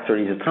what is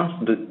actually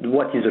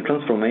what is the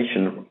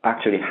transformation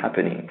actually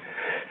happening.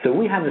 So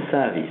we have a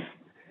service,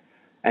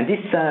 and this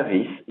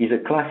service is a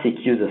classic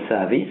user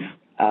service.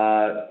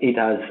 It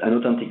has an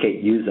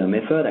authenticate user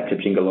method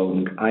accepting a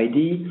long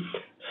ID,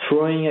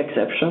 throwing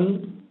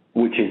exception,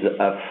 which is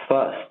a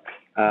first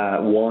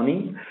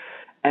warning,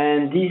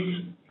 and this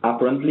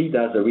apparently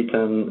does a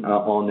return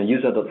on a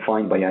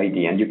user.find by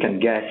ID, and you can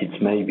guess it's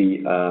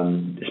maybe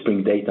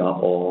Spring Data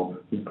or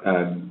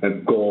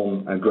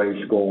a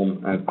Grace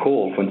Gorm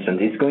call, for instance.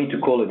 It's going to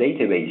call a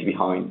database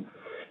behind.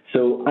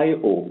 So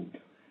I/O.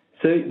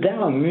 So there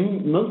are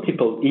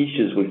multiple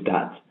issues with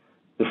that.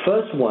 The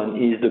first one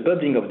is the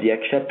bubbling of the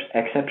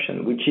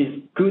exception, which is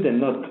good and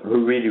not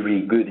really,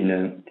 really good in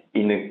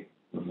a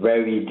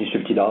very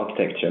distributed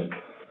architecture.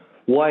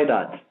 Why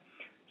that?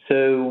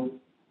 So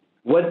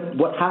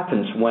what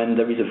happens when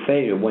there is a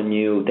failure, when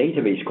your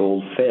database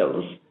call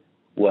fails?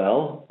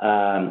 Well,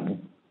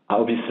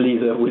 obviously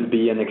there will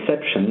be an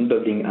exception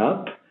bubbling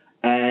up,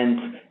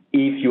 and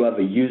if you have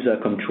a user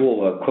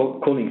controller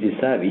calling this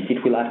service,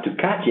 it will have to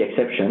catch the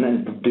exception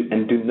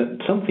and do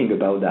something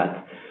about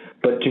that.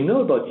 But to know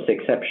about this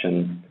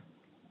exception,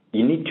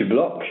 you need to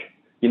block.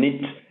 You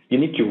need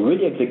to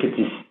really execute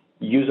this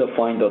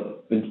user.find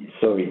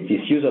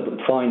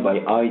by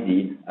ID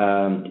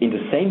in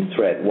the same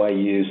thread where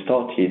you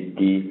started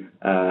the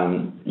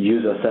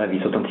user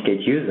service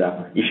authenticate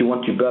user if you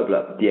want to bubble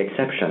up the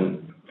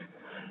exception.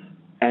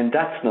 And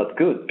that's not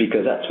good,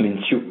 because that means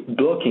you're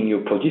blocking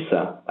your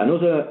producer.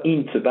 Another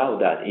hint about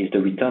that is the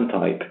return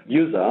type.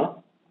 User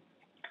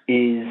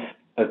is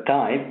a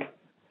type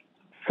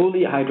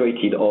fully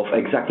hydrated of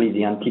exactly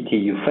the entity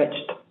you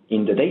fetched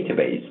in the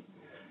database.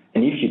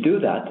 And if you do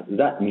that,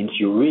 that means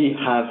you really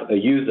have a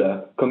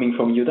user coming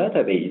from your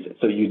database.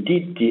 So you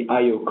did the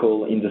I/O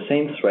call in the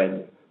same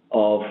thread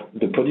of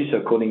the producer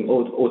calling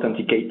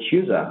authenticate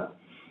user.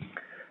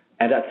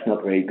 And that's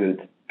not very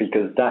good,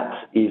 because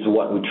that is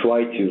what we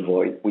try to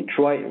avoid. We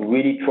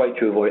really try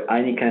to avoid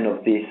any kind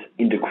of this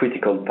in the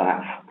critical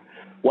path.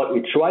 What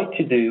we try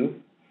to do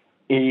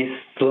is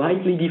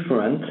slightly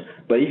different,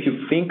 but if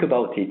you think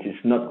about it,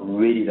 it's not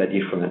really that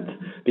different.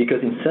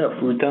 Because instead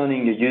of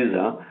returning a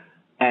user,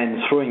 and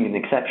throwing an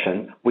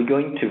exception, we're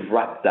going to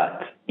wrap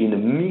that in a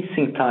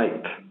missing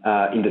type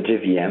in the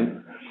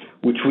JVM,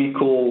 which we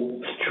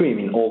call stream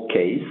in all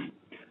case.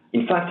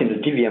 In fact, in the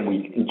JVM,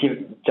 in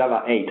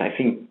Java 8, I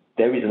think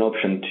there is an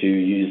option to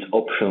use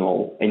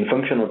optional. In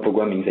functional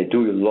programming, they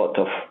do a lot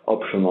of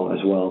optional as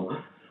well.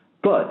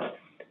 But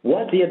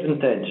what's the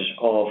advantage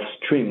of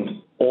streams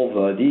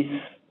over this,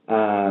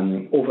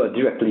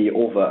 directly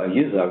over a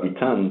user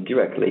return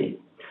directly?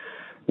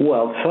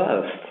 Well,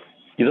 first,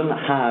 you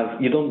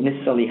don't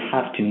necessarily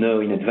have to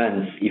know in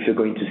advance if you're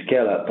going to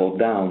scale up or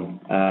down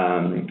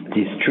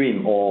the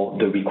stream or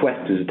the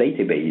request to the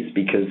database,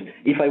 because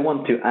if I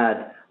want to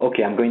add,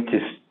 okay, I'm going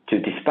to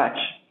dispatch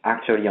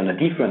actually on a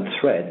different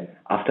thread,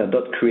 after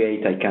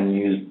 .create I can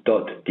use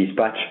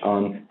 .dispatch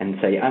on and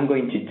say I'm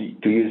going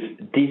to use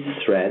this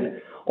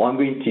thread, or I'm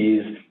going to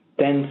use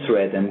 10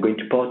 threads, I'm going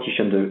to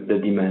partition the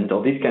demand,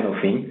 or this kind of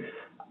thing.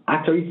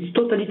 Actually, it's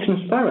totally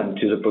transparent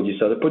to the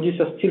producer. The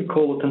producer still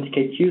call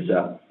authenticate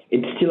user.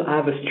 It still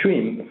have a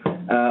stream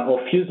of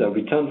user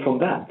returned from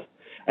that.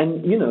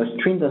 And a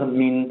stream doesn't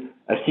mean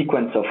a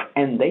sequence of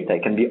n data.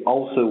 It can be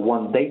also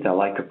one data,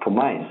 like a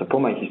promise. A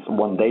promise is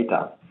one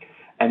data.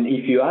 And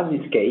if you have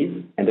this case,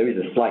 and there is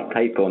a slight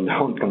typo on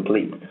don't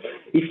complete,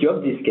 if you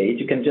have this case,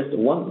 you can just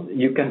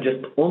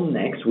on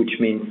next, which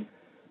means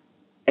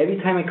every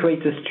time I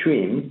create a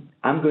stream,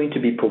 I'm going to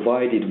be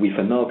provided with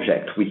an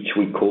object which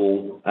we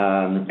call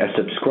a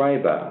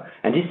subscriber.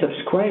 And this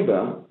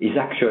subscriber is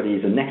actually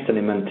the next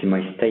element in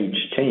my stage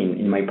chain,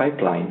 in my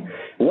pipeline.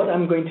 What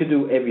I'm going to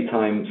do every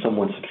time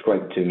someone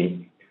subscribes to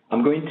me,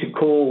 I'm going to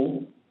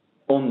call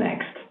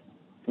onNext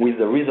with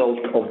the result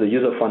of the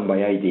user find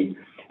by ID.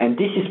 And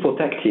this is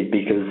protected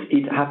because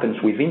it happens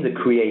within the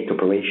create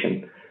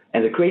operation.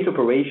 And the create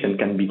operation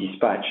can be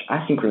dispatched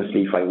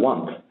asynchronously if I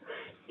want.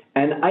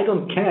 And I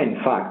don't care, in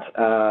fact,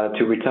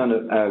 to return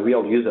a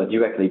real user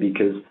directly,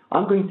 because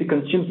I'm going to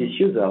consume this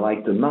user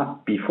like the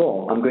map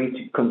before. I'm going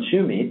to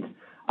consume it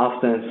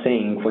after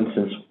saying, for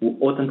instance,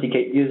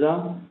 authenticate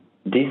user,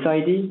 this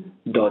ID,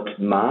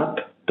 .map,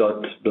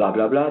 .blah,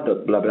 blah, blah,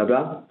 .blah, blah,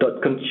 blah,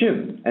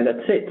 .consume, and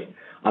that's it.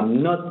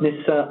 I'm not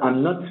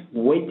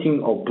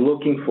waiting or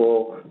blocking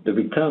for the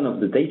return of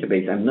the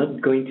database. I'm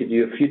not going to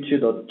do a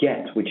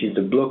future.get, which is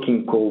the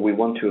blocking call we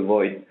want to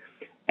avoid.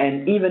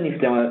 And even if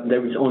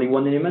there is only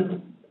one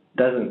element,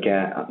 doesn't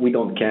care. We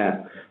don't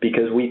care,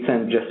 because we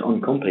send just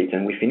onComplete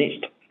and we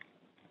finished.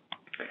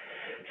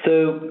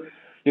 So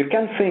you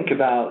can think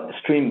about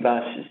stream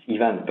versus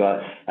event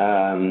bus.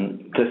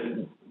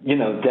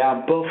 There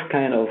are both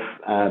kind of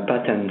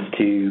patterns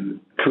to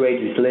create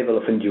this level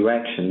of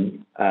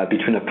indirection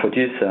between a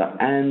producer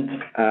and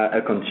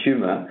a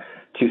consumer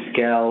to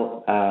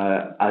scale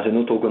as an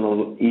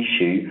orthogonal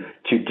issue,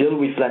 to deal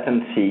with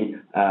latency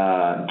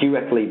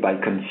directly by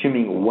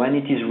consuming when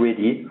it is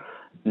ready,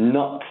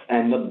 not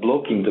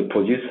blocking the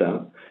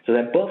producer. So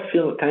they both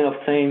feel kind of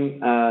same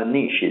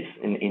niches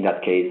in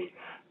that case.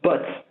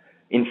 But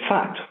in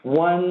fact,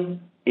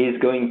 one is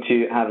going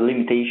to have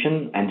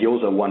limitation and the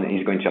other one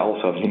is going to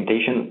also have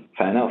limitation,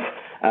 fair enough.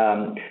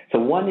 So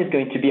one is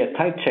going to be a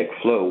type check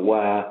flow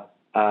where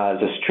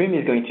the stream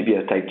is going to be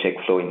a type check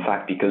flow, in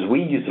fact, because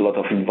we use a lot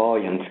of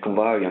invariants,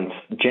 covariants,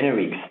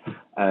 generics,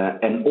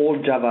 and all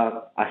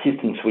Java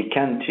assistance we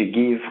can to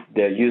give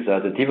the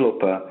user, the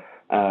developer,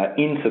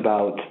 hints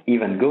about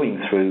even going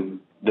through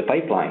the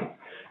pipeline.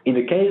 In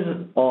the case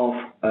of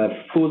a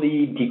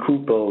fully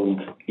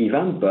decoupled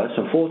event bus,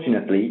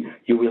 unfortunately,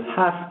 you will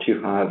have to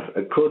have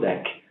a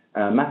codec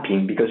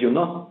mapping, because you're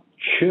not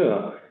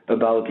sure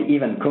about the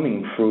event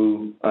coming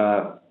through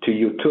to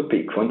your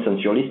topic, for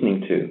instance, you're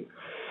listening to.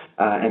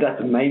 And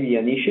that may be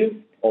an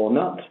issue or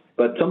not,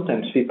 but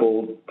sometimes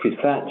people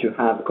prefer to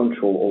have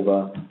control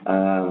over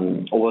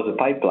the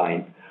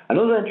pipeline.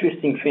 Another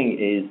interesting thing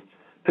is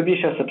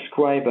publisher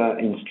subscriber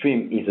in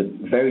stream is a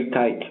very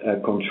tight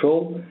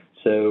control.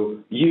 So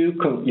you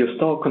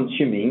start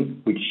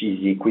consuming, which is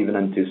the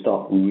equivalent to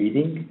start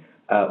reading,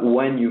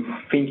 when you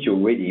think you're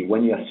ready,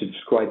 when you have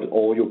subscribed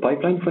all your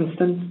pipeline, for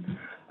instance,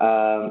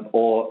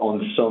 or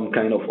on some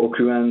kind of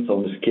occurrence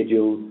on the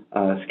scheduled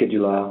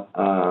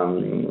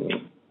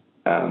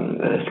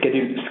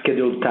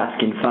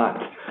task, in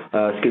fact,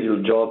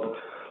 scheduled job,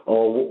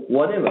 or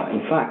whatever.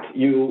 In fact,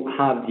 you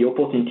have the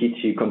opportunity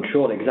to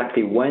control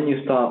exactly when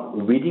you start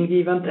reading the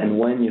event and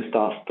when you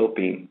start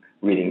stopping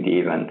reading the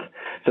event.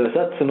 So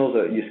that's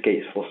another use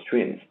case for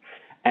streams.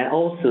 And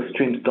also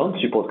streams don't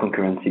support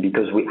concurrency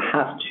because we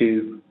have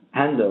to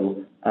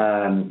handle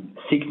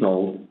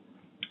signal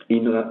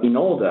in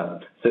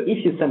order. So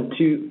if you send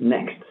two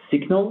next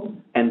signal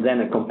and then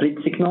a complete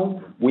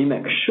signal, we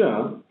make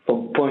sure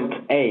from point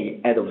A,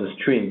 head of the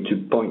stream, to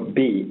point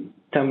B,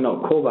 terminal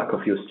callback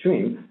of your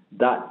stream,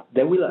 that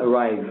they will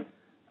arrive,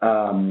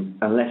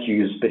 unless you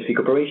use specific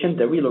operation,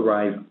 they will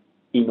arrive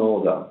in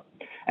order.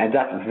 And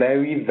that's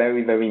very,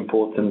 very, very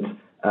important.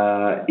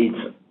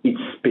 It's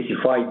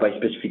specified by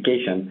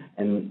specification,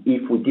 and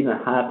if we didn't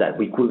have that,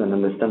 we couldn't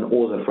understand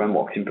all the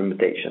framework's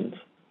implementations.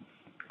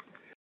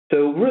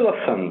 So rule of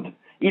thumb,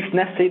 If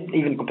nested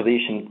even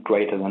composition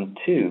greater than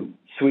 2,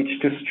 switch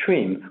to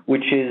stream,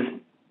 which is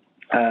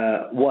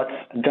what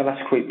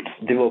JavaScript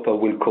developer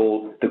will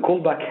call the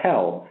callback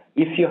hell.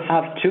 If you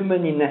have too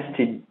many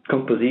nested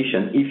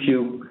composition, if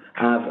you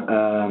have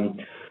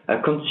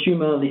a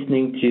consumer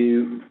listening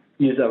to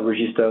user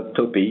register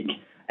topic,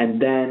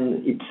 and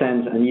then it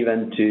sends an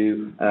event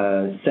to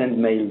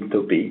send mail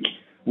topic,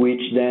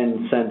 which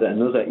then sends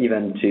another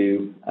event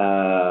to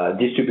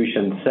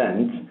distribution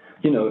sent.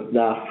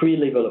 There are 3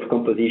 levels of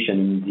composition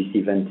in this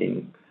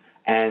eventing.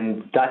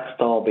 And that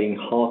starts being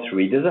hard to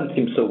read. It doesn't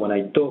seem so when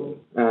I talk,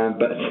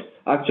 but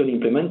actually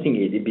implementing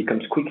it, it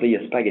becomes quickly a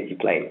spaghetti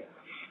play.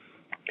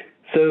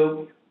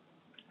 So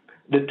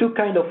the 2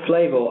 kind of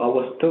flavor I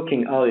was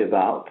talking earlier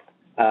about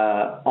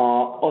are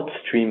hot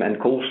stream and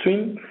cold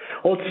stream.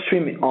 Hot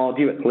stream are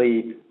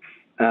directly,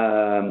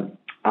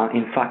 are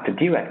in fact a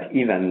direct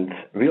event,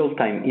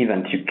 real-time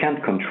event you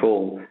can't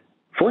control.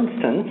 For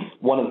instance,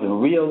 one of the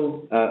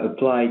real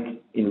applied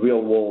in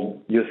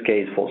real-world use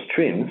case for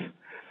streams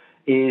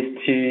is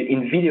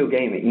in video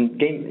gaming.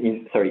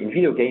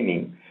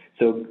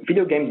 So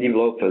video game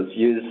developers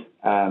use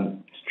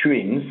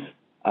streams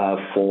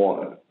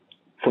for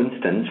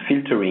instance,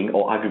 filtering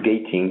or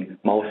aggregating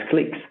mouse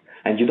clicks,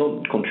 and you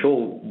don't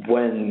control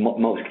when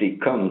mouse click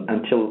come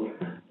until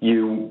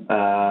you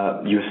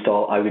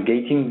start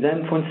aggregating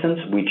them, for instance,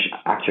 which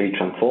actually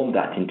transform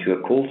that into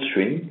a cold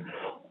stream.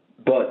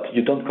 But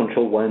you don't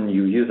control when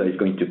your user is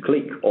going to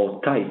click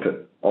or type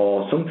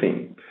or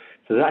something.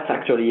 So that's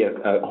actually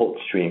a hot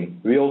stream,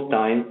 real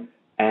time,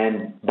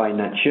 and by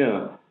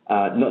nature,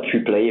 not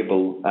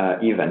replayable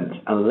event,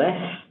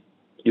 unless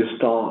you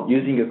start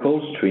using a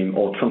cold stream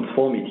or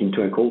transform it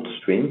into a cold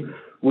stream,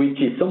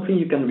 which is something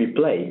you can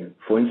replay.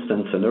 For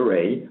instance, an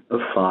array, a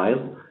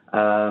file.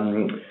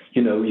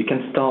 You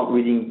can start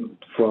reading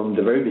from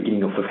the very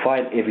beginning of a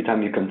file every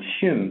time you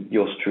consume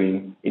your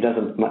stream.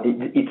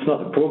 It's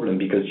not a problem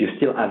because you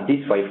still have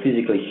this file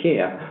physically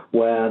here,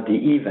 where the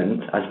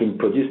event has been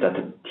produced at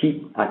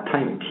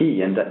time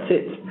t, and that's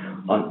it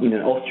in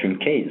an hot stream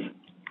case.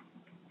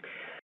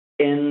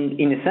 In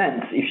a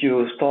sense, if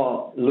you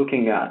start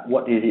looking at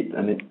what is it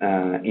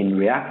in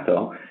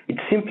Reactor,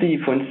 it's simply,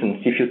 for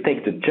instance, if you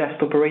take the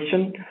just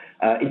operation,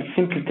 it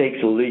simply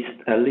takes a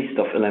list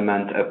of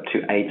elements up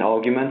to 8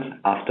 arguments.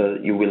 After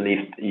you will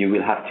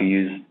have to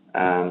use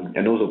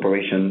another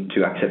operation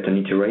to accept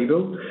an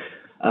iterable.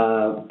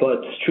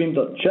 But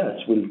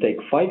stream.just will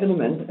take 5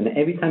 elements, and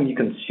every time you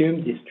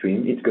consume this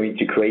stream, it's going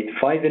to create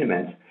 5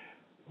 elements.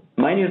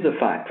 Minus the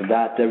fact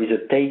that there is a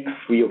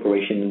take3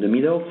 operation in the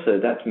middle, so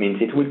that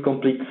means it will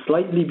complete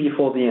slightly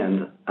before the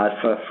end at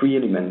 3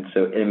 elements,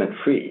 so element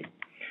 3.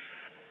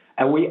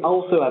 And we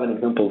also have an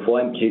example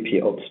for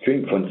MQP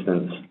upstream, for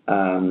instance,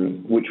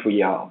 which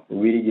we are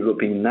really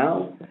developing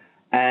now.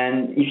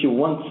 And if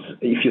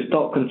you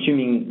start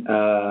consuming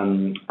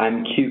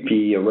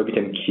MQP or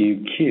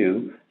RabbitMQ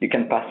queue, you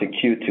can pass a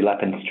queue to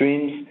latent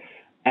streams,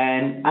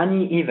 and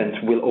any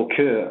event will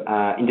occur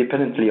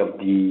independently of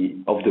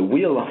the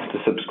will of the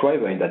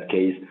subscriber in that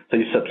case. So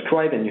you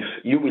subscribe and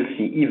you will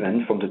see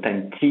events from the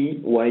time t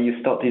where you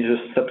start to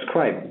just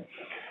subscribe.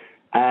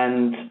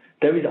 And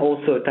there is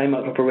also a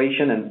timeout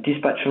operation and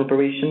dispatcher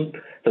operation.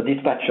 So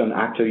dispatcher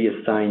actually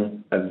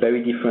assign a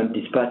very different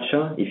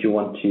dispatcher. If you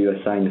want to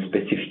assign a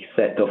specific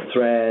set of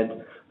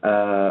thread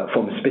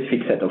from a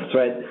specific set of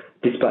thread,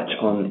 dispatch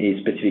on is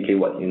specifically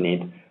what you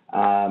need.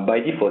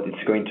 By default,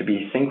 it's going to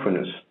be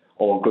synchronous,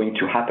 or going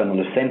to happen on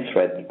the same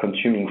thread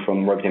consuming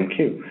from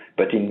RabbitMQ.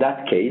 But in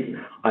that case,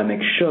 I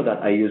make sure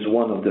that I use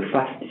one of the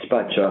fast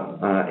dispatcher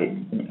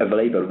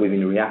available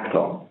within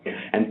Reactor.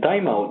 And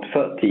timeout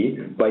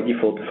 30, by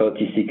default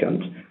 30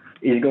 seconds,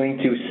 is going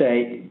to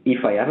say,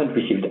 if I haven't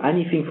received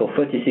anything for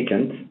 30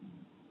 seconds,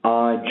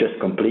 I just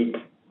complete.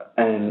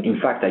 And in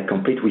fact, I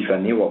complete with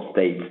an error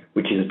state,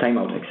 which is a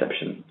timeout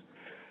exception.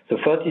 So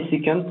 30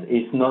 seconds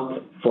is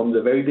not from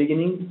the very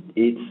beginning,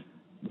 it's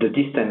the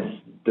distance,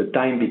 the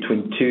time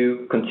between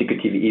 2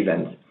 consecutive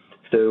events.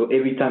 So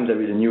every time there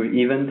is a new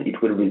event,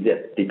 it will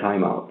reset the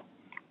timeout.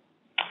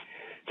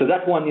 So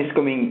that one is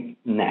coming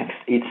next.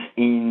 It's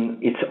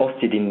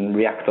hosted in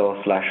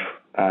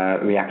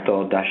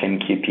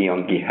Reactor/Reactor-MQP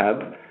on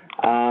GitHub.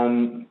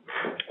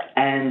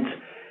 And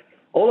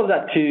all of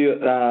that to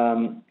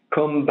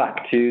come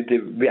back to the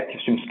reactive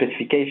stream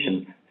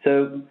specification.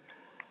 So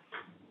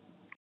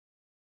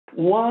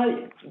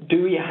why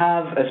do we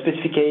have a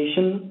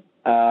specification?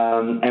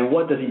 And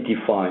what does it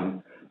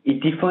define? It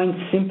defines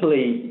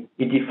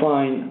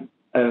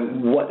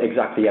what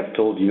exactly I've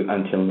told you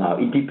until now.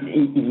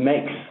 It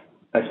makes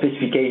a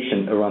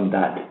specification around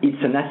that.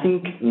 It's an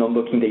async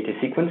non-blocking data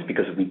sequence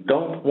because we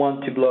don't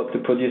want to block the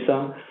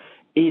producer.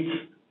 It's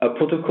a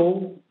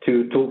protocol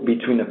to talk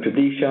between a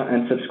publisher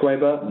and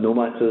subscriber, no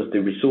matter the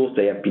resource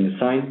they have been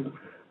assigned.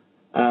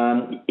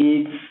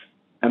 It's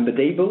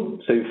embeddable.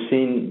 So you've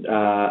seen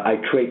I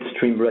create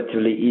stream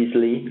relatively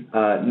easily,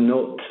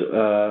 not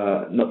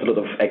a lot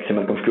of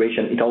XML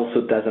configuration. It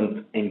also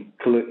doesn't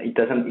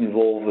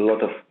involve a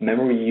lot of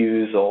memory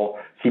use or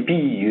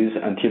CPU use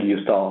until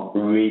you start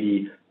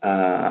really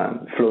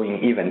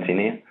flowing events in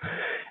it.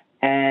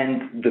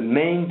 And the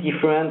main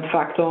different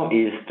factor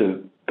is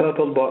the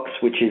purple box,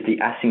 which is the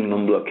async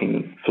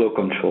non-blocking flow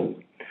control.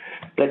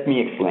 Let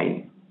me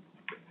explain.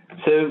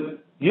 So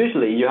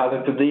usually you have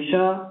a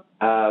publisher,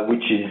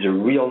 which is a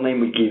real name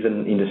we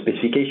given in the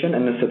specification,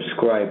 and a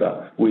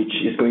subscriber, which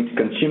is going to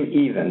consume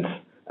events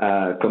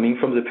coming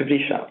from the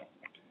publisher.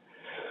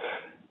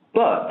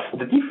 But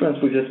the difference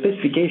with the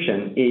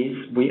specification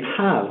is we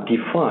have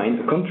defined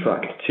a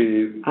contract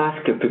to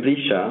ask a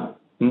publisher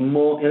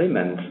more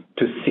elements,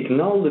 to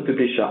signal the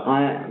publisher,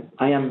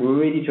 I am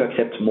ready to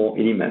accept more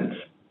elements.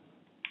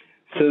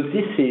 So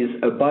this is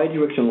a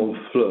bidirectional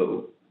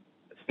flow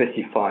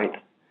specified,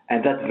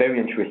 and that's very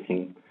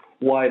interesting.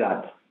 Why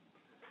that?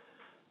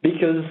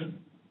 Because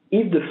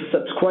if the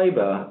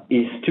subscriber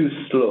is too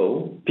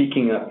slow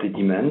picking up the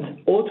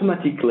demand,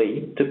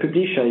 automatically the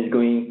publisher is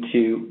going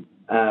to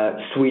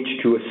switch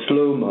to a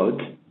slow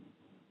mode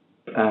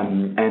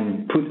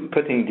and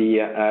putting the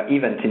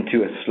event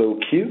into a slow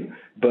queue,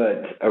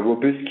 but a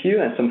robust queue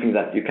and something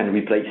that you can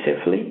replace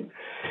safely.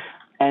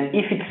 And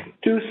if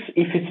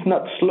it's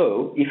not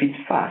slow, if it's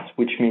fast,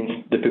 which means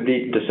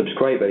the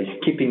subscriber is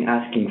keeping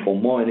asking for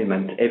more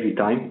elements every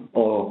time,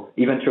 or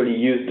eventually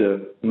use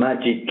the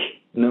magic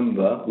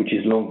number, which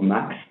is long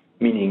max,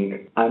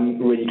 meaning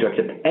I'm ready to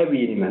accept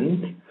every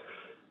element.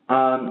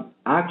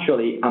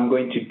 Actually, I'm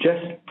going to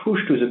just push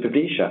to the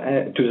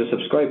publisher, to the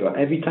subscriber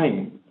every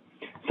time.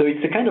 So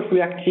it's a kind of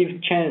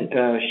reactive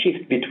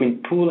shift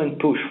between pull and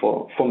push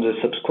from the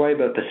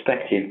subscriber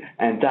perspective,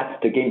 and that's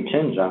the game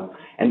changer.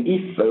 And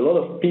if a lot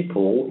of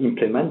people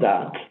implement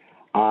that,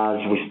 as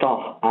we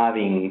start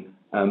having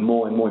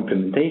more and more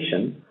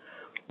implementation,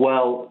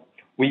 well,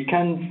 we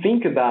can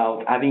think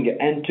about having an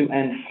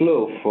end-to-end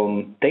flow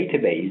from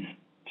database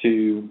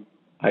to,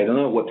 I don't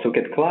know,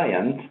 WebSocket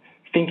client,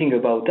 thinking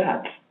about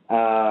that.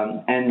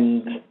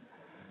 And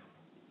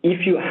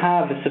if you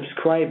have a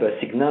subscriber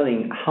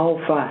signaling how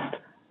fast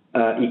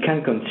it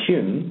can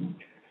consume,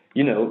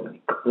 you know,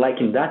 like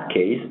in that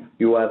case,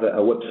 you have a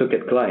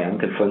WebSocket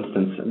client, and for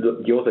instance,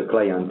 the other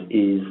client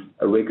is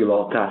a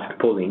regular task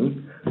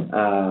pulling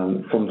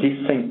from this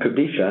same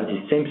publisher,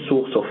 this same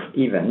source of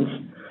events.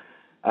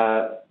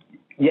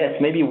 Yes,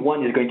 maybe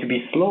one is going to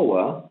be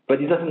slower,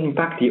 but it doesn't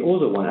impact the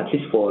other one, at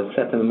least for a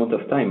certain amount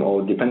of time,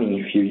 or depending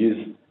if you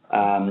use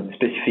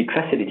specific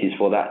facilities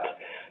for that.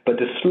 But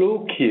the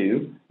slow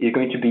queue is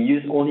going to be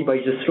used only by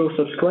the slow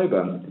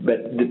subscriber.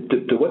 But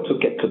the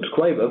WebSocket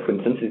subscriber, for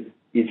instance,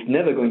 is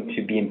never going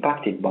to be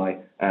impacted by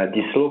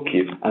this slow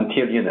queue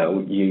until, you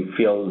know, you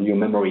fill your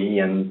memory,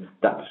 and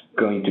that's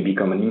going to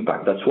become an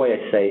impact. That's why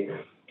I say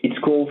it's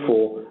cool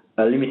for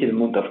a limited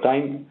amount of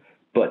time,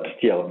 but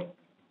still.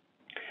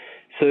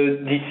 So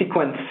the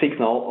sequence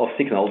of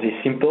signals is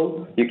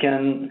simple. You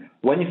can,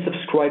 when you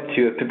subscribe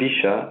to a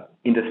publisher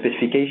in the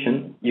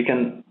specification, you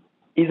can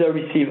either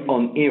receive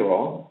on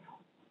error,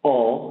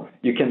 or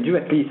you can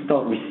directly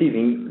start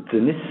receiving the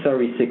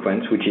necessary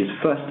sequence, which is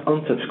first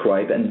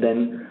unsubscribe and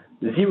then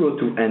 0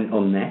 to end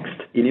on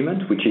next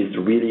element, which is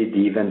really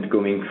the event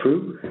going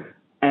through,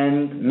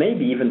 and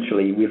maybe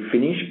eventually we'll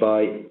finish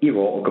by error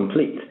or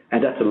complete,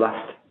 and that's the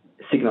last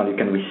signal you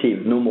can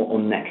receive, no more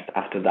on next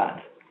after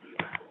that.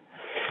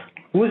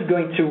 Who's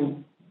going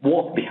to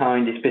walk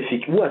behind the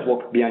who has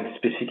walked behind the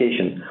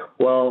specification?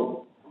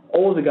 Well,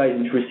 all the guys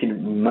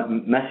interested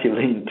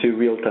massively into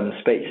real-time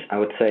space, I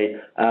would say,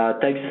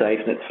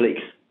 TypeSafe, Netflix,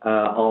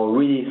 are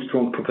really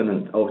strong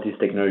proponents of these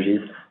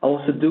technologies.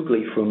 Also,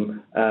 Douglas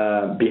from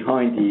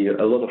behind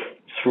a lot of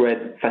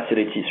threading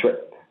facilities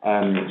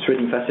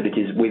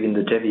within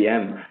the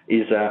JVM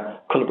is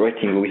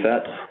collaborating with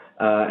us,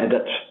 and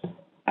that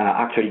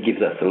actually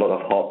gives us a lot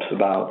of hopes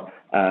about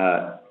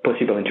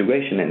possible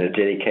integration in the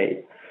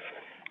JDK.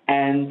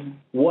 And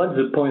what's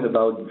the point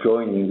about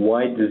joining?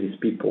 Why do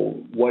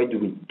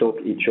we talk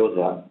each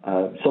other,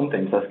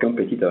 sometimes as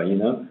competitor, you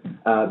know?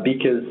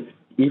 Because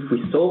if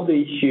we solve the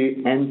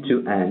issue end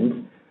to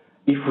end,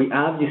 if we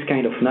have this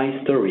kind of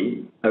nice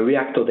story, a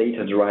Reactor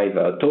data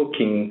driver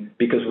talking,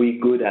 because we're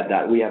good at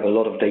that, we have a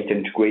lot of data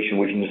integration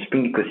within the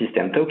Spring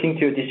ecosystem, talking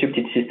to a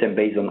distributed system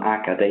based on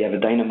Akka, they have a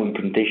Dynamo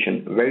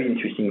implementation, very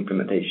interesting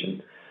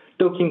implementation.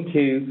 Talking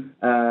to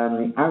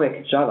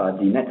rect-Java,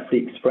 the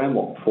Netflix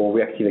framework for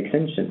reactive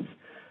extensions,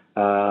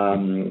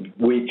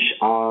 which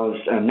has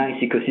a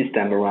nice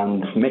ecosystem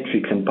around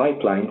metrics and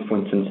pipelines, for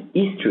instance,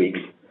 Eastrix.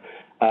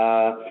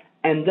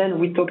 And then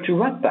we talk to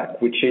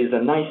Ratpack, which is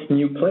a nice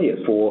new player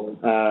for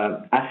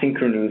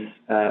asynchronous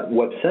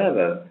web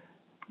server,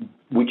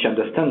 which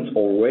understands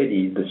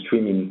already the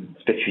streaming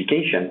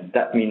specification.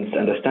 That means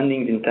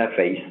understanding the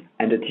interface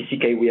and the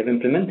TCK we have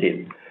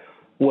implemented.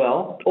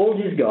 Well, all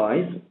these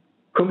guys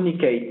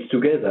communicate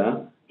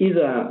together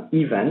either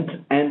event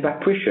and back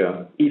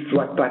pressure. If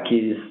Ratpack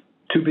is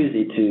too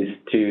busy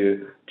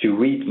to to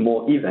read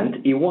more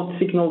event, it won't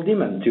signal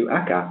daemon to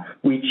Akka,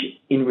 which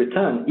in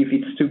return, if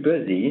it's too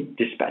busy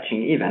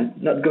dispatching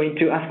event, not going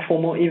to ask for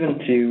more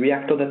event to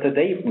Reactor data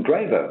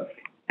driver,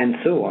 and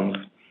so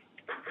on.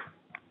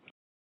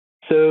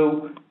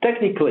 So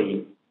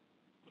technically,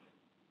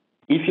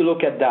 if you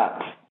look at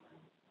that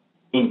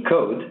in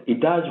code, it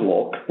does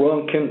work.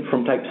 Ron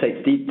from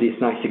TypeSites did this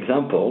nice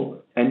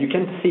example, and you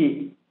can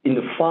see in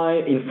the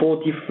file in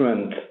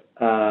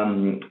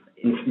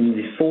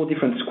these 4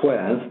 different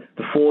squares,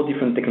 the 4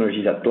 different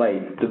technologies at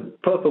play. The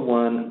purple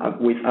one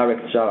with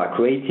RxJava,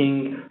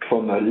 creating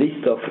from a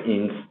list of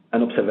ints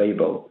an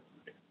observable,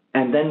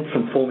 and then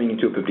transforming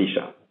into a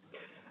publisher.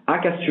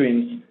 Akka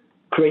streams,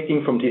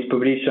 creating from this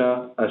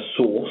publisher a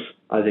source,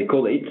 as they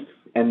call it,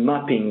 and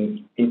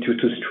mapping into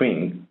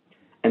toString,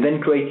 and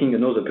then creating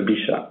another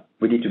publisher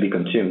ready to be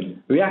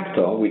consumed.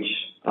 Reactor, which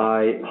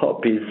I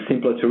hope is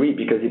simpler to read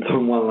because it's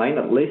on one line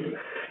at least,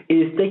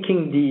 is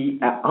taking the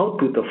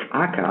output of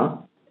Akka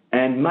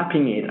and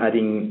mapping it,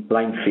 adding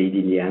line feed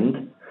in the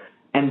end,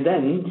 and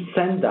then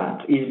send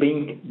that.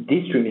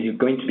 This stream is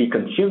going to be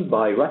consumed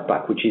by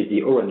Ratpack, which is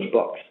the orange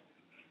box.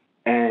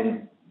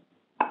 And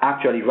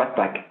actually,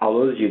 Ratpack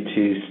allows you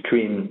to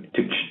stream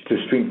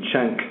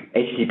chunk,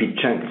 HTTP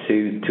chunk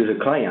to the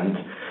client.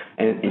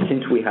 And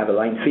since we have a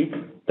line feed,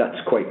 that's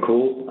quite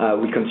cool.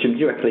 We consume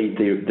directly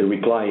the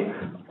reply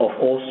of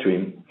all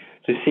stream.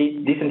 So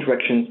see, this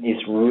interaction is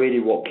really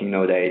working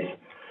nowadays,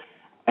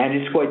 and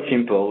it's quite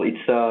simple. It's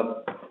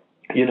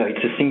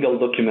it's a single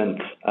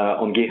document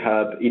on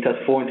GitHub. It has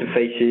 4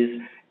 interfaces,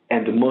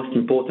 and the most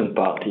important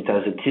part, it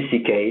has a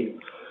TCK.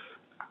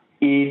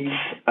 It's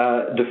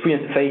the 3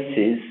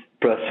 interfaces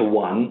plus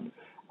 1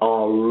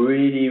 are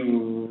really,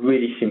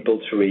 really simple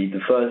to read. The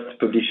first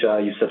publisher,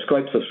 you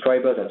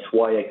subscriber. That's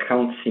why I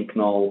can't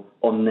signal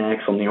on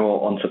next, on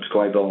your, on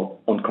subscriber,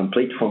 on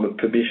complete from a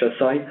publisher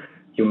side.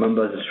 You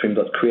remember the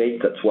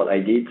stream.create, that's what I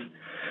did.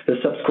 The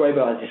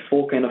subscriber has these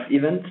 4 kind of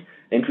events.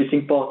 The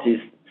interesting part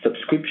is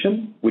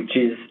subscription, which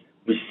is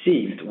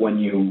received when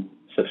you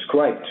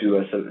subscribe to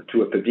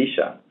a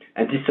publisher.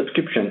 And this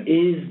subscription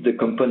is the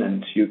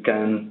component you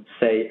can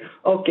say,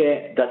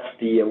 okay, that's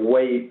the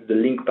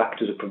link back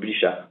to the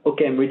publisher.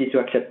 Okay, I'm ready to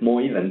accept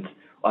more events.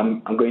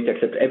 I'm going to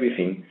accept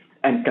everything,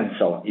 and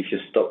cancel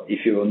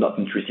if you're not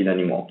interested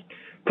anymore.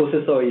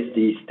 Processor is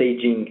the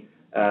staging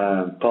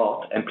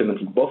part,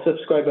 implementing both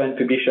subscriber and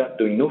publisher,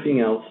 doing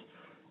nothing else,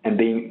 and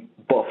being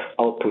both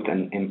output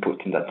and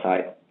input in that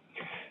side.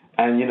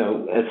 And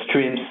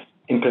streams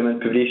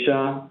implement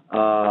publisher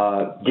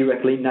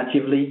directly,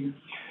 natively.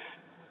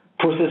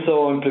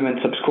 Processor implement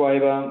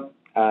subscriber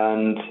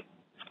and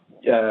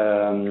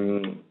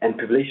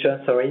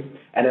publisher,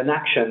 and an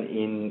action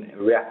in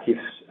Reactor,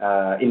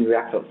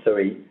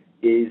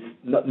 is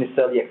not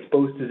necessarily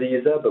exposed to the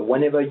user, but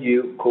whenever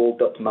you call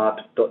 .map,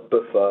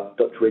 .buffer,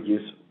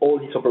 .reduce, all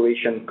this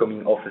operation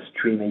coming off a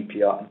stream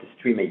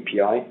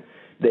API,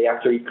 they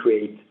actually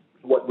create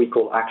what we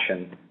call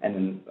action,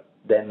 and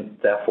then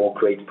therefore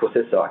create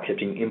processor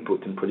accepting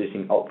input and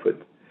producing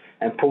output.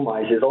 And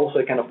Promise is also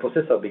a kind of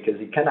processor because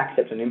it can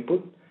accept an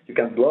input. You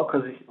can block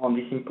on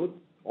this input,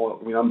 or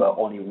remember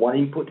only one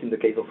input in the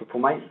case of a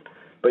Promise.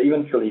 But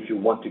eventually, if you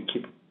want to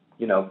keep,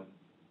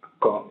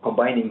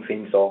 combining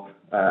things or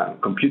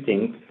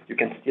computing, you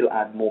can still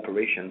add more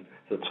operation.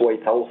 So that's why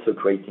it's also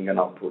creating an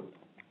output.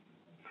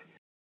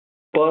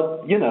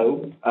 But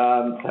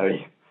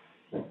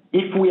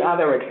if we add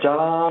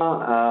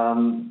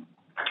rxJava,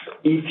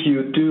 if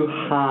you do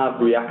have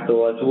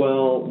Reactor as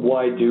well,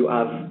 why do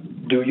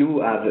you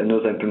have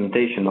another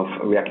implementation of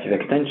reactive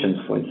extensions,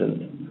 for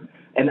instance?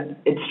 And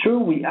it's true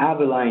we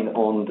have a line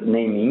on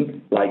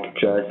naming, like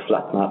just,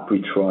 flat map,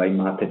 retry,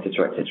 map,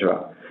 etc.,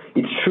 etc.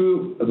 It's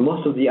true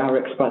most of the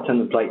Rx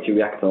pattern apply to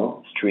Reactor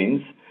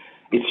streams.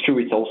 It's true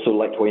it's also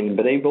lightweight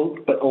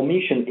embeddable, but our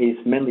mission is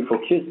mainly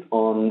focused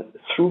on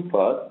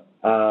throughput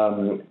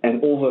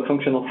and over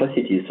functional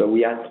facilities. So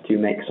we have to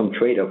make some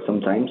trade-offs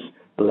sometimes,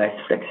 less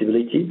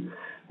flexibility.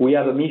 We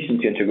have a mission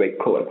to integrate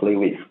correctly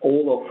with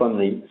all our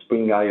family,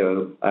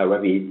 Spring.io,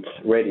 Rabbit,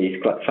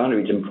 Redis, Cloud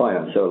Foundry,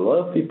 Gemfire. So a lot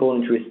of people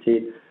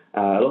interested,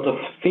 a lot of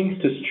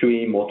things to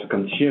stream or to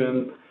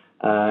consume.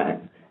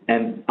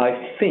 And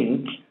I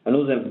think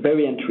another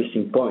very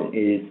interesting point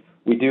is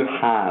we do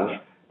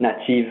have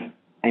native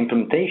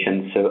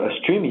implementation. So a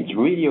stream is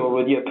really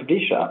already a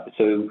publisher.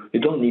 So you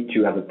don't need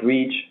to have a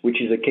bridge,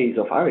 which is the case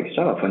of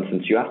RxJava, for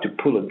instance. You have to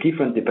pull a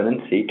different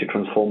dependency to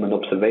transform an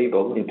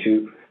observable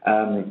into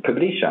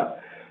publisher.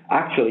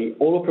 Actually,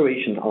 all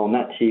operations are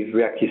native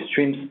reactive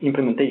streams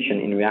implementation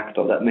in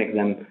Reactor that make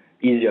them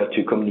easier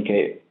to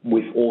communicate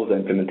with all the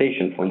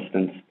implementation, for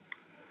instance.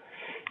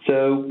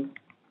 So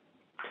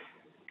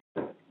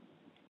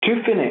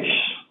to finish,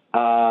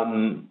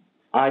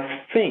 I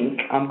think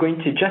I'm going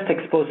to just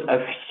expose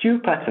a few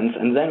patterns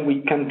and then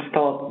we can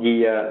start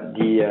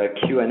the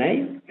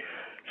Q&A.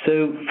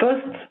 So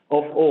first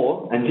of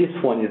all, and this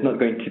one is not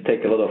going to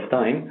take a lot of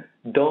time,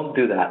 don't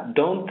do that.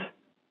 Don't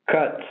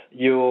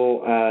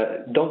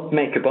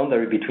make a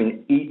boundary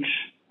between each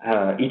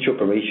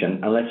operation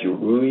unless you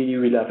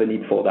really have a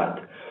need for that.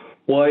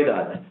 Why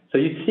that? So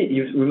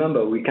you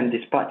remember we can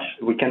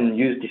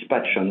use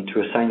dispatch-on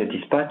to assign a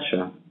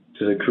dispatcher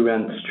to the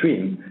current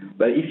stream.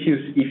 But if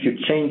you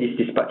change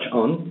this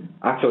dispatch-on,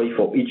 actually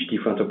for each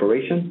different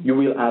operation, you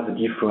will have a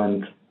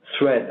different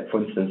thread,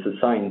 for instance,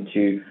 assigned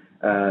to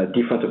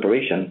different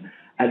operation.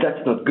 And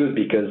that's not good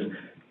because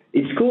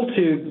it's cool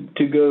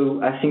to go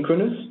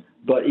asynchronous,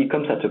 but it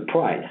comes at a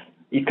price.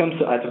 It comes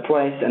at a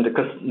price, and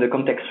the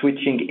context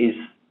switching is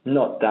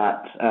not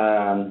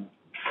that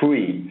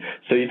free.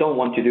 So you don't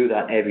want to do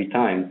that every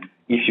time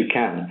if you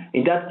can.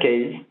 In that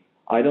case,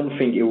 I don't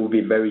think it will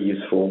be very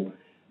useful.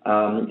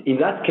 In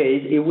that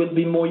case, it will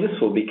be more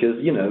useful because,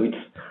 it's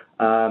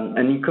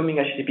an incoming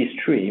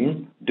HTTP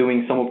stream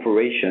doing some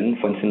operation,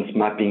 for instance,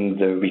 mapping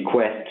the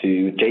request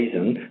to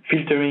JSON,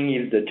 filtering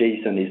if the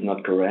JSON is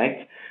not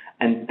correct,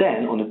 and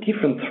then on a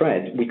different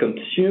thread, we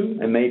consume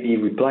and maybe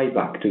reply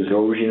back to the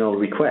original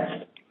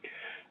request.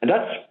 And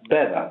that's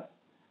better.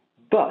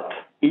 But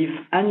if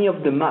any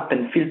of the map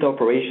and filter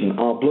operations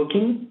are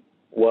blocking,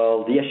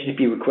 well, the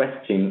HTTP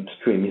request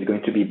stream is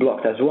going to be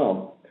blocked as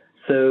well.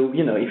 So,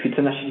 if it's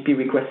an HTTP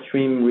request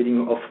stream reading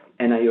off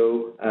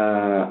NIO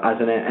as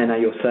an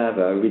NIO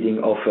server, reading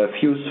off a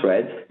few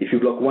threads, if you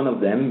block one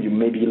of them, you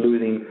may be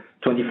losing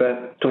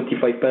 25%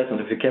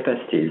 of your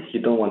capacities.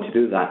 You don't want to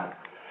do that.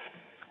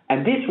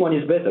 And this one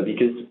is better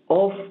because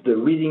of the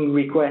reading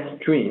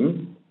request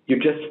stream, you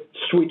just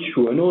switch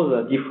to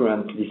another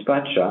different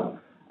dispatcher,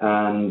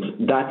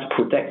 and that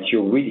protects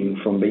your reading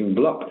from being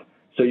blocked.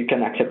 So you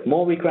can accept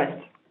more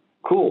requests.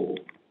 Cool.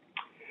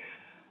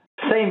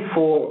 Same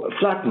for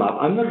flat map.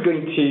 I'm not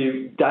going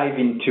to dive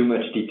in too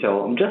much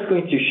detail. I'm just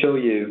going to show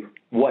you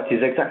what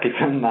is exactly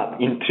flat map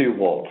in 2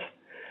 words.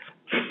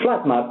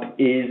 Flat map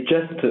is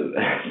just a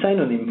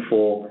synonym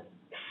for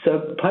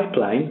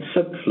sub-pipeline,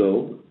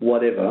 sub-flow,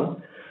 whatever.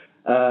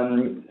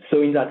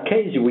 So in that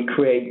case, we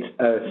create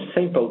a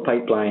simple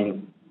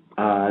pipeline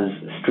as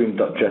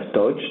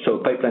stream.justDoge, so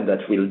a pipeline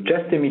that will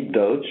just emit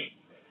Doge,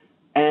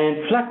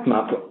 and flat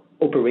map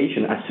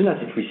operation, as soon as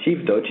it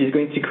receives Doge, is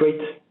going to create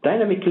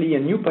dynamically a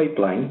new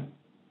pipeline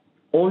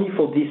only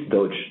for this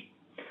Doge.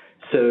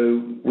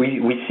 So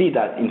we see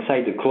that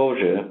inside the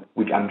closure,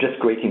 I'm just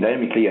creating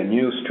dynamically a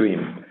new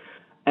stream.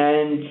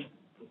 And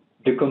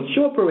the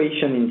consume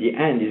operation in the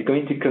end is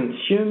going to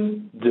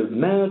consume the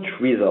merge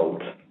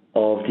result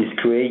of this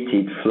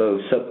created flow,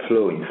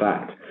 subflow, in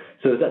fact.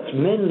 So that's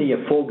mainly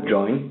a fork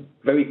join,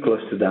 very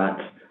close to that,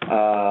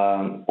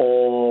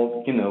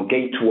 or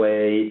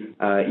gateway,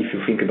 if you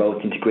think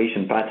about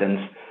integration patterns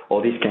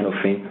or this kind of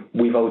thing,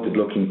 without the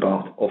blocking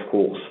part, of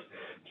course.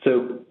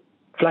 So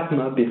flat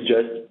map is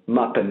just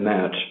map and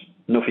merge,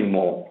 nothing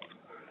more.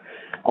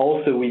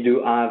 Also, we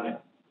do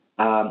have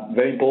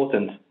very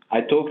important.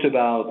 I talked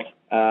about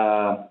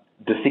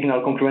the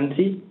signal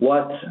concurrency.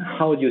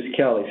 How do you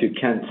scale if you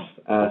can't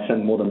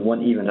send more than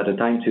one event at a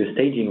time to a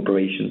staging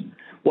operation?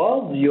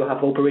 Well, you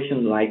have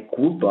operations like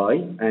group by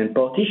and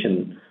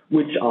partition,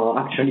 which are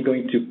actually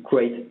going to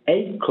create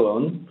a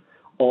clone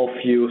of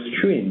your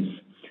streams.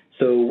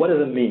 So what does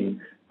it mean?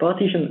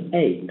 Partition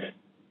 8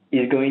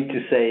 is going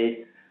to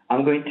say,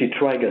 I'm going to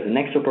trigger the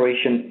next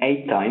operation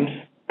 8 times,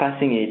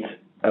 passing it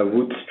a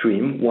root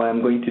stream where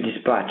I'm going to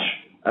dispatch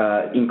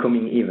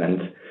incoming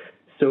event.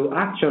 So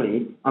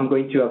actually, I'm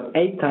going to have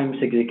 8 times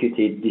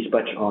executed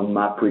dispatch on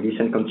map, release,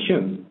 and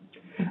consume.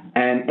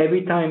 And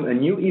every time a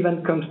new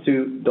event comes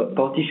to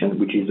partition,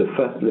 which is the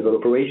first level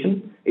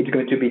operation, it's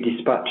going to be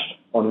dispatched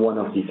on one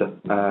of these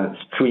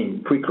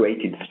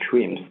pre-created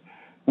streams,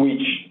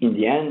 which in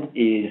the end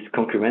is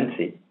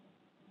concurrency.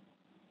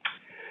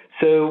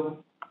 So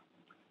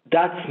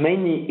that's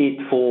mainly it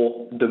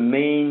for the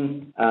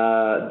main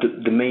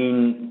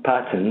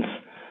patterns.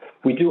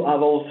 We do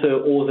have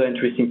also other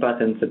interesting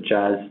patterns such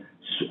as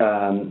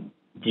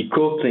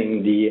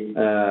decoupling the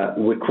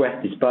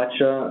request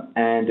dispatcher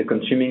and the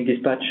consuming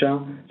dispatcher.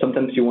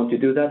 Sometimes you want to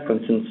do that. For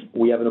instance,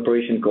 we have an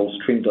operation called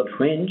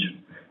stream.range,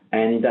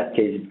 and in that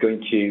case, it's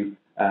going to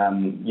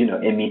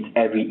emit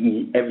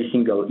every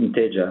single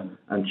integer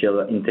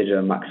until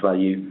integer max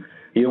value.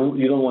 You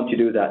don't want to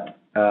do that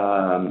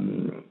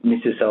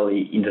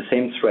necessarily in the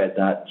same thread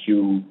that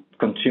you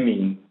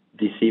consuming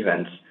these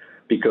events,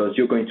 because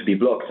you're going to be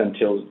blocked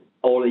until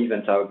all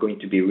events are going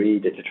to be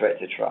read, etc.,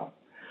 etc.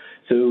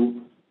 So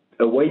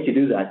a way to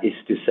do that is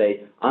to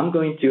say, I'm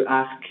going to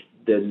ask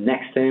the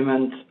next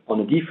element on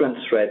a different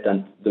thread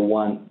than the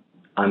one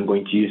I'm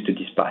going to use to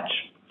dispatch.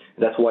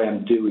 That's why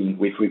I'm doing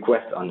with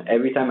request on.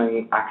 Every time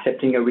I'm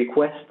accepting a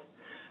request,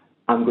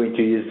 I'm going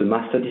to use the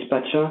master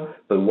dispatcher,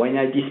 but when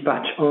I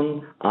dispatch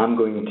on, I'm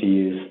going to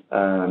use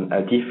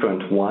a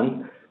different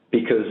one,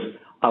 because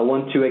I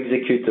want to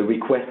execute a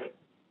request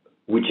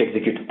which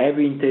executes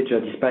every integer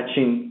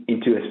dispatching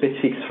into a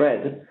specific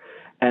thread,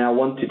 and I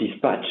want to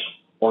dispatch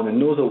on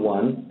another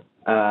one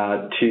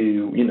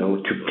to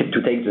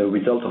take the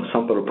result of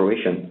sample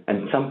operation.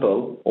 And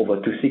sample over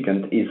 2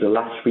 seconds is the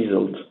last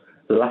result,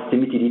 the last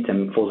emitted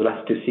item for the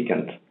last 2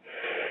 seconds.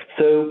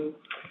 So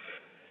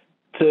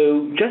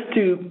just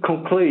to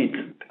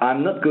conclude,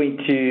 I'm not going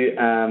to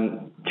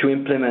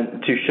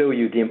to show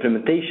you the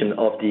implementation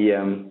of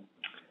the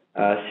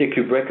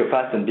circuit breaker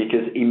pattern,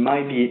 because it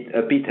might be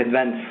a bit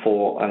advanced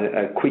for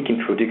a quick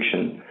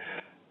introduction.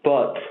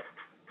 But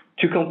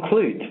to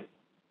conclude,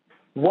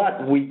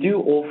 what we do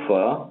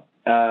offer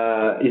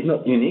is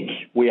not unique.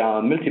 We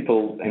are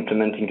multiple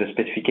implementing the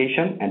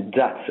specification, and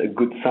that's a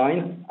good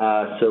sign.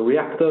 So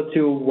Reactor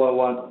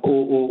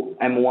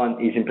 2.1.00M1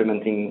 is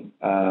implementing,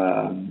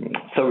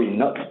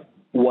 not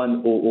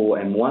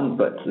 1.00M1,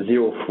 but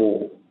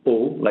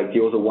 0.4.0, like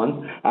the other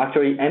one.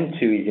 Actually,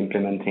 M2 is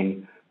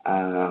implementing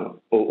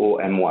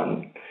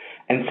 0.0M1.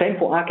 And same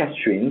for Arca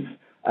streams,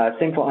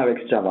 same for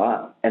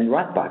RxJava and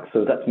Ratpack.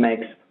 So that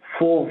makes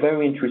 4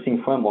 very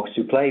interesting frameworks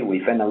to play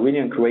with, and I really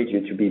encourage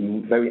you to be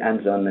very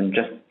hands-on and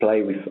just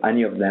play with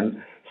any of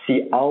them.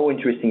 See how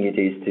interesting it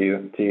is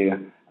to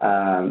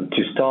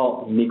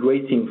start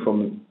migrating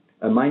from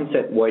a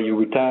mindset where you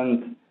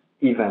return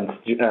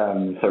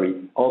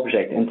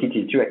object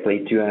entities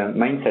directly to a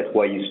mindset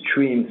where you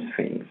stream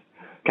things.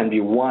 Can be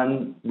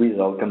 1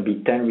 result, can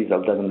be 10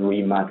 results, doesn't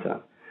really matter.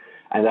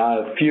 And there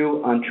are a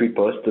few entry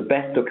posts. The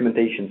best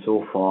documentation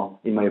so far,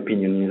 in my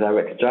opinion, is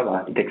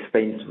RxJava. It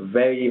explains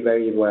very,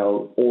 very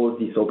well all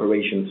these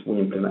operations we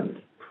implement.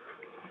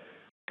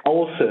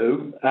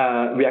 Also,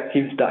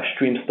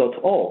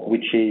 reactive-streams.org,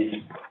 which is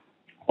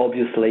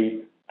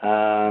obviously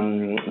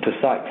the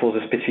site for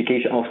the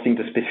specification, hosting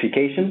the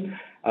specification,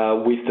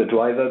 with the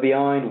driver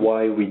behind,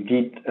 why we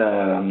did,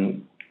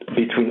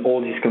 between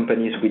all these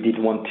companies, we did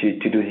want to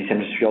do this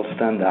industrial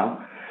standard.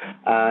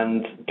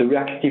 And the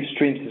reactive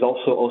streams is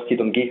also hosted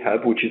on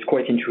GitHub, which is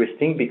quite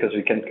interesting because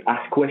you can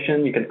ask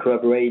questions, you can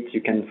collaborate, you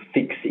can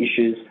fix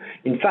issues.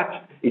 In fact,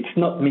 it's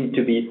not meant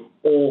to be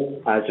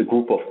all as a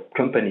group of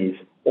companies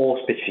or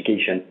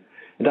specification.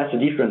 And that's the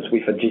difference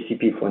with a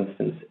GCP, for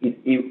instance.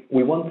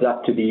 We want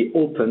that to be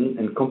open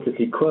and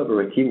completely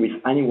collaborative with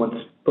anyone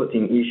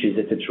spotting issues,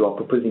 etc.,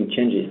 proposing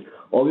changes.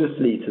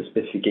 Obviously, it's a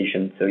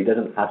specification, so it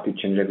doesn't have to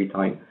change every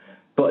time.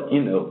 But,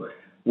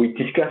 we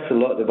discuss a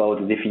lot about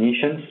the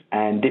definitions,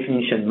 and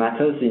definition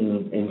matters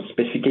in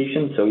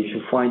specification. So if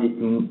you find it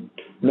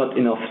not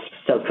enough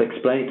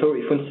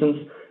self-explanatory, for instance,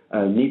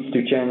 needs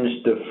to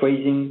change the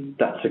phrasing,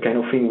 that's the kind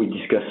of thing we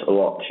discuss a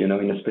lot, in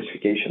a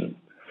specification.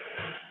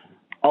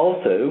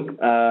 Also,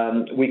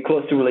 we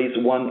close to release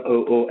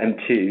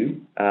 1.00M2.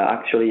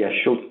 Actually, I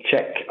should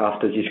check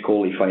after this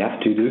call if I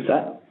have to do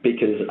that,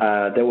 because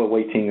they were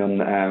waiting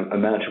on a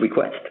merge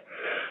request.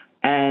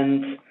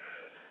 And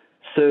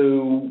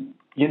so,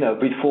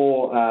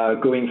 before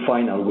going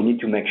final, we need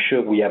to make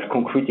sure we have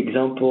concrete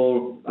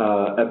example,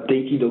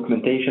 updated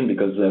documentation,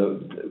 because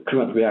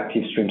current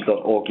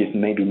reactive-streams.org is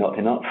maybe not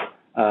enough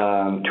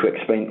to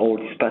explain all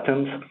these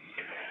patterns.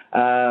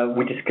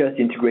 We discussed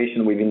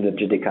integration within the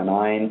JDK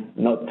 9,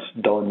 not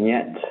done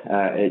yet.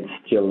 It's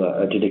still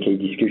a JDK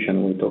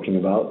discussion we're talking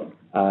about.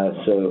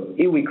 So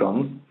here we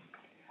come.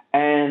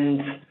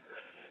 And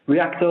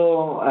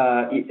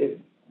Reactor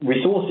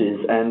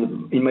resources,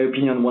 and in my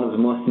opinion, one of the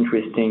most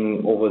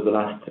interesting over the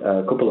last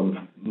couple of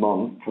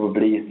months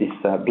probably is this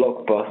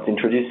blog post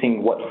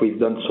introducing what we've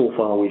done so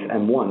far with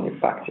M1. In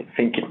fact, I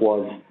think it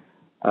was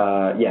 2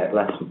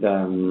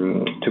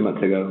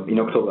 months ago in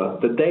October,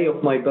 the day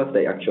of my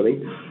birthday actually.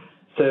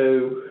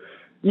 So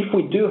if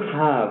we do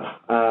have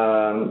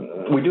some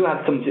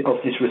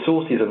of these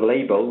resources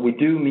available, we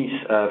do miss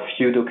a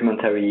few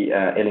documentary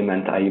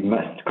elements, I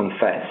must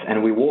confess,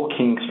 and we're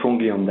working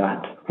strongly on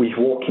that. We're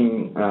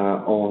working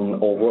on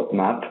our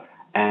roadmap,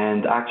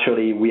 and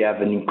actually we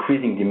have an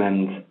increasing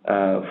demand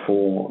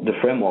for the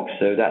framework,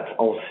 so that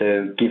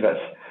also gives us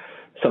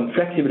some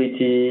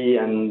flexibility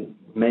and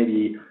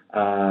maybe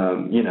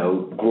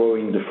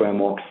growing the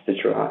framework,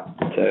 etc.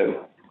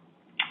 So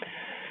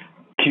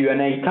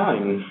Q&A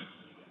time.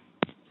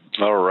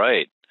 All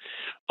right.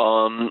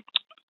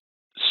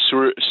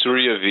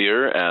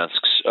 Suryavir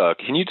asks,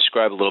 can you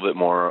describe a little bit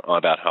more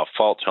about how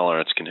fault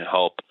tolerance can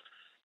help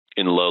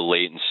in low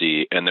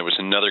latency? And there was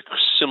another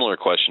similar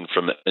question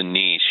from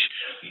Anish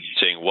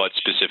saying, what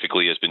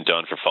specifically has been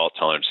done for fault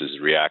tolerances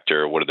in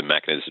Reactor? What are the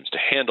mechanisms to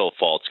handle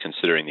faults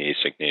considering the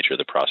async nature of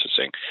the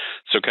processing?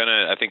 So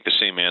I think the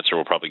same answer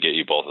will probably get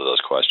you both of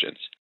those questions.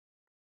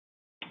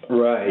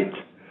 Right.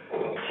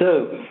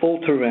 So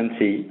fault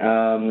tolerancy,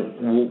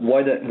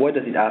 why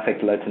does it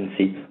affect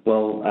latency?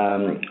 Well,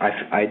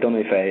 I don't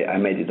know if I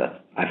made it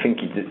up. I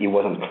think it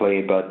wasn't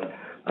clear, but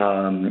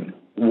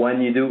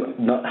when you do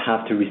not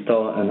have to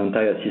restore an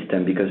entire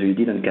system because you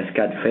didn't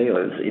cascade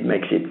failures, it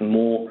makes it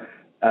more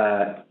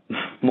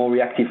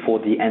reactive for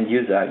the end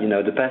user.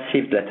 The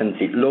passive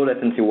latency, low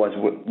latency was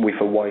with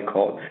a while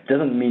call.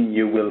 Doesn't mean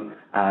we will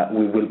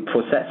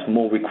process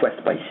more requests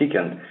by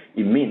second.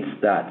 It means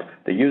that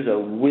the user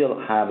will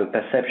have a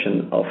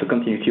perception of a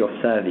continuity of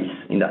service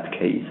in that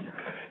case.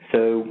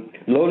 So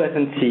low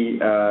latency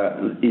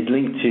is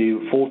linked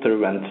to fault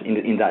tolerance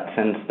in that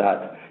sense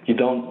that you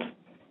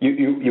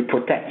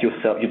protect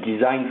yourself, you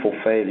design for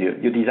failure,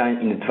 you design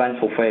in advance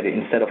for failure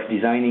instead of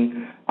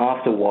designing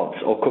afterwards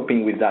or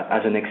coping with that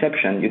as an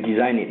exception. You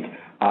design it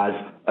as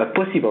a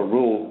possible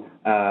rule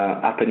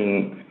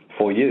happening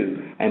for you.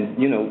 And,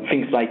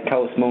 things like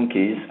Chaos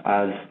Monkeys,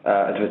 as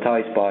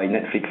advertised by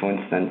Netflix, for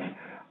instance,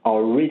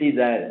 are really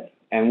there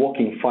and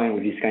working fine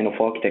with this kind of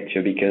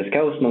architecture, because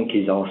Chaos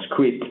Monkeys are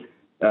script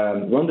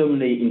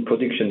randomly in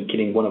production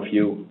killing one of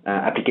your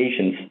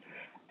applications.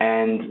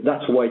 And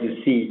that's why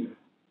you see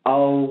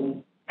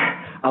how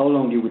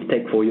long it would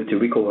take for you to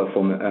recover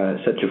from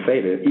such a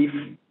failure. If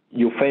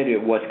your failure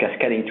was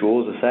cascading to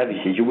all the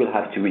services, you will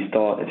have to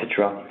restart,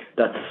 etc.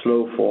 That's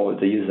slow for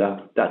the user.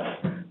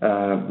 That's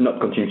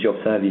not continuity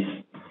of service.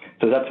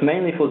 So that's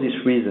mainly for this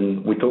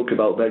reason we talk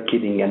about bulk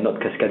killing and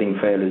not cascading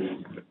failures.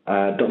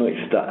 Don't know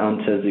if that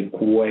answers the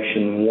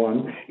question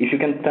 1. If you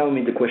can tell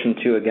me the question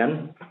 2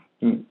 again.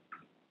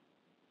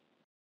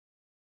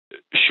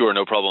 Sure,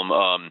 no problem.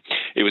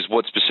 It was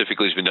what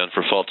specifically has been done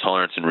for fault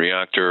tolerance in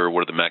Reactor?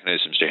 What are the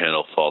mechanisms to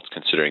handle faults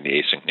considering the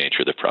async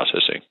nature of the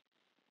processing?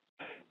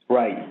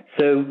 Right.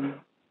 So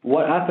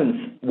what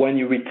happens when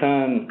you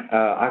return,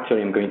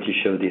 actually I'm going to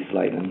show this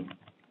slide.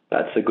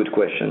 That's a good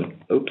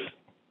question. Oops.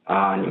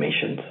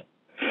 Animations.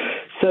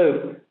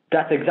 So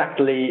that's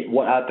exactly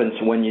what happens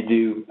when you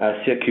do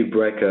a circuit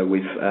breaker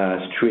with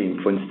stream,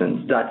 for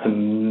instance. That's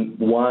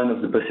one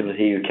of the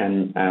possibilities you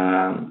can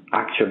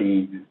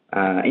actually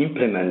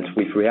implement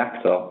with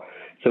Reactor.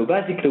 So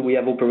basically, we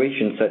have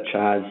operations such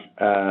as,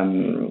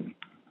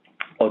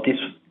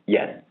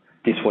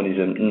 this one is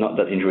not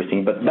that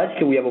interesting, but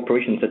basically we have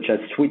operations such as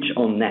switch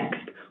on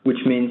next,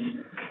 which means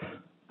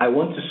I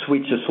want to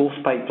switch a source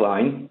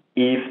pipeline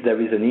if there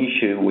is an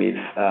issue with,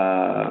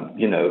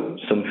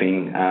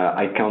 something,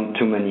 I count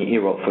too many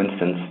errors, for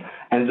instance.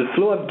 And the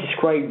flow I've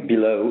described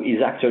below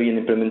is actually an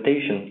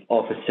implementation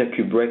of a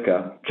circuit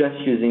breaker just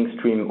using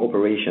stream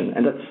operation.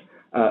 And that's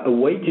a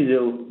way to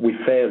deal with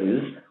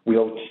failures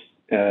without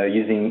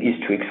using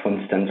historics, for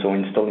instance, or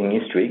installing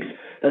historics.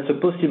 That's a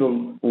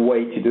possible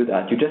way to do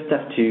that. You just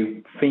have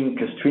to think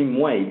a stream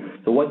way.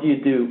 So what do you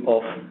do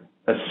of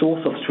a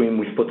source of stream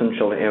with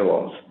potential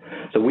errors?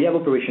 So we have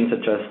operations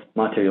such as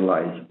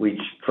materialize, which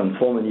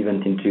transform an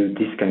event into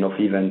this kind of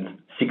event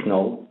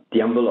signal,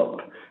 the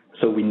envelope.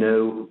 So we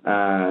know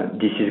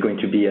this is going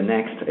to be a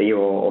next error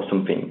or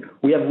something.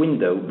 We have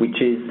window,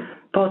 which is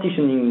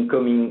partitioning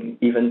incoming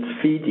event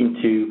feed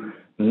into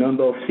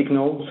number of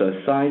signals, so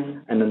size,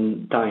 and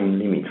then time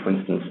limit, for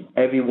instance.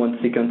 Every 1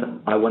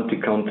 second, I want to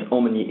count how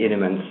many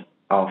elements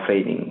are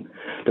fading.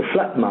 The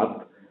flat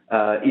map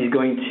is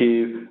going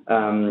to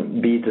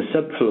be the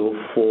subflow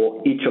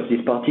for each of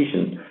these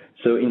partitions.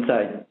 So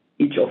inside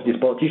each of these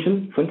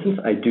partitions, for instance,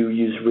 I do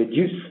use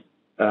reduce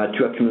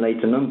to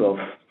accumulate a number of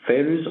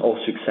failures or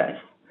success.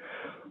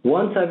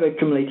 Once I've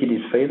accumulated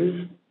these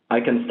failures,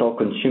 I can start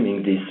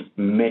consuming this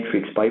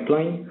matrix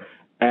pipeline,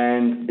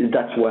 and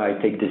that's where I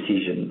take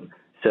decision.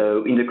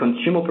 So in the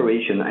consume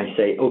operation, I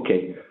say,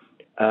 okay,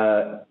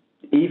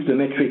 if the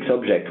matrix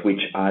object,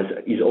 which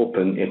is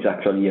open, is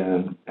actually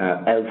an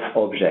else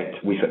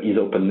object with an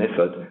isOpen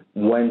method.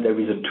 When there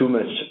is too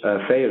much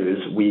failures,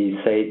 we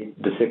say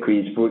the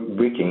circuit is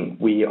breaking.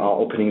 We are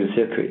opening the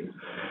circuit.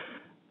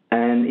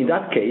 And in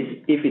that case,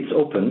 if it's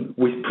open,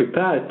 we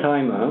prepare a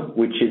timer,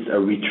 which is a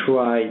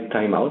retry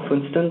timeout, for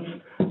instance,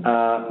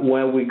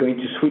 where we're going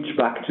to switch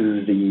back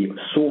to the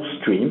source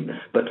stream.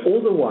 But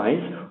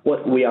otherwise,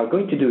 what we are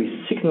going to do is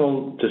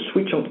signal the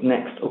switch on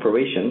next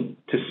operation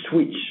to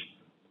switch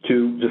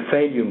to the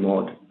failure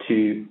mode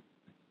to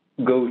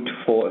go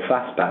for a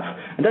fast path.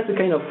 And that's the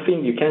kind of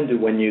thing you can do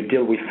when you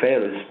deal with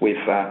failures with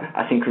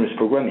asynchronous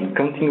programming.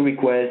 Counting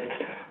requests,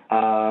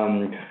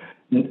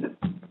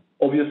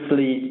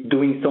 obviously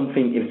doing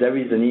something if there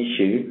is an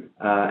issue,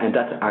 and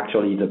that's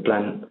actually the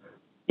plan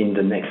in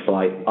the next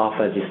slide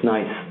after this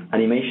nice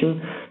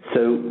animation.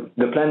 So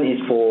the plan is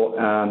for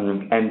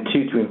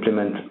M2 to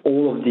implement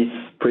all of this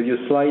previous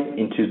slide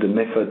into the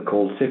method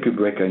called circuit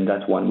breaker in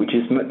that one, which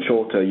is much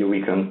shorter, you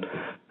reckon.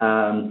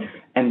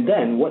 And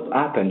then what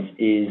happens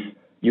is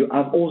you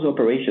have all the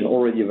operation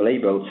already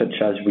available,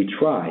 such as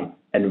retry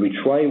and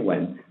retry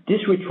when.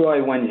 This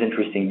retry when is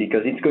interesting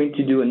because it's going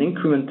to do an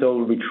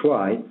incremental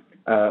retry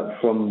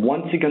from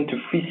 1 second to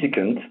 3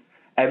 seconds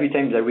every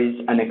time there is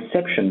an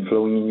exception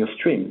flowing in your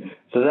stream.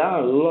 So there are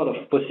a lot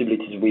of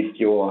possibilities with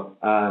your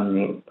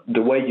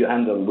the way you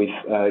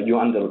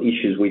handle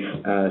issues with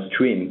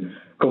stream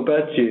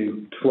compared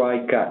to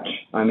try catch.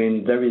 I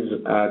mean, there is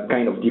a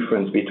kind of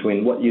difference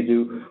between what you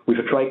do with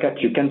a try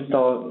catch. You can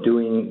start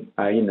doing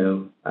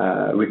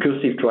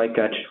recursive try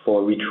catch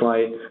for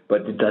retry,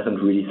 but it doesn't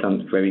really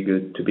sound very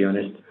good, to be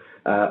honest.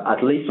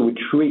 At least we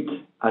treat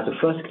as a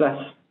first class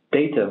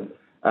data,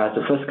 as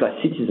a first class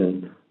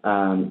citizen,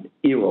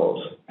 errors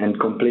and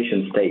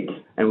completion states,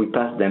 and we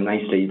pass them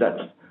nicely.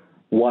 That's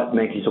what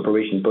makes this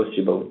operation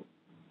possible.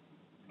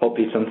 Hope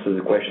this answers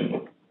the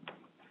question.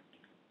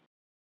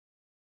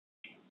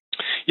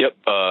 Yep,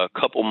 a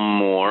couple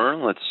more.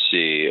 Let's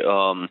see.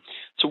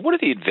 So, what are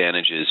the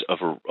advantages of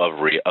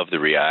the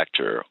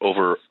Reactor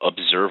over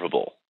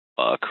Observable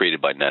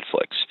created by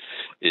Netflix?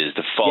 Is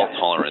the fault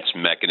tolerance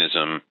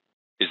mechanism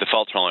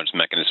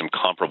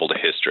comparable to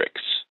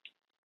Hystrix?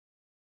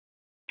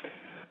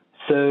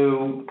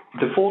 So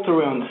the fault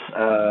tolerance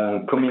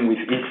coming with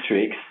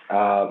Hystrix,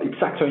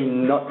 it's actually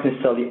not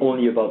necessarily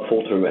only about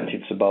fault tolerance.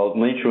 It's about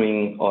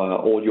monitoring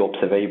all your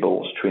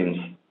observable streams.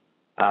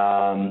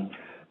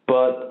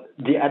 But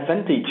the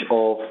advantage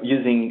of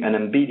using an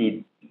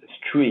embedded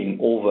stream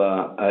over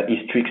a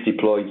Hystrix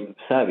deployed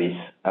service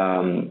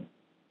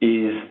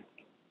is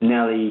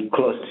nearly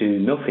close to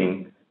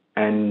nothing.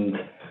 And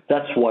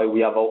that's why we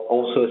have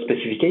also a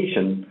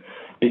specification,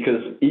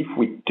 because if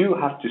we do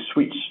have to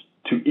switch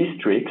to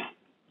Hystrix,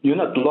 you're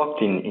not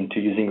locked into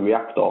using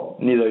Reactor.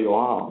 Neither you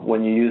are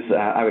when you use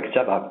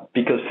RxJava,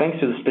 because thanks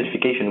to the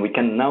specification, we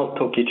can now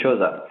talk each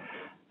other.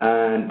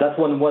 And that's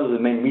one of the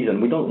main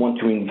reasons. We don't want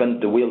to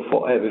invent the wheel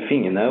for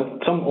everything, you know.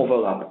 Some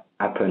overlap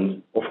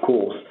happens, of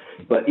course,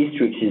 but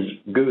Hystrix is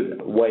good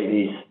the way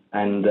it is,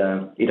 and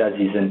it has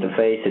its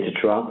interface,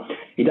 etc.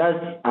 It does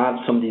have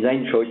some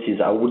design choices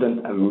I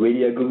wouldn't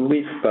really agree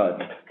with, but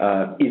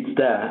it's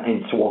there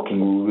and it's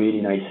working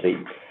really nicely.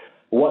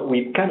 What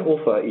we can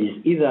offer is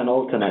either an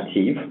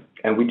alternative,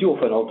 and we do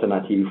offer an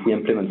alternative if we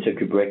implement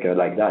circuit breaker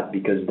like that,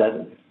 because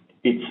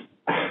it's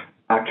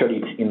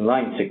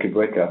inline circuit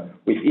breaker.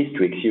 With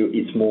Hystrix,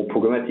 it's more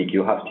programmatic.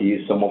 You have to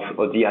use some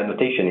of the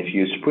annotation if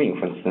you use Spring,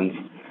 for instance.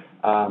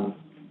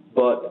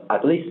 But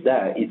at least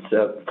there, it's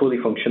fully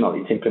functional.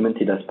 It's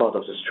implemented as part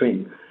of the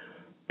stream.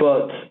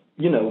 But,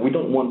 you know, we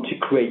don't want to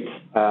create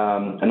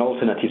an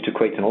alternative to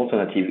create an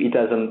alternative. It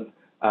doesn't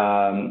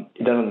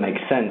make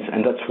sense,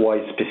 and that's why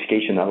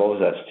specification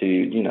allows us to,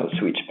 you know,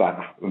 switch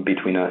back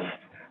between us.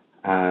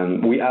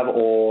 We have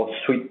our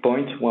sweet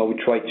point where we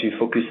try to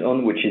focus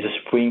on, which is a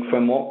Spring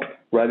framework,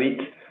 Rabbit.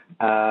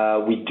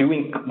 We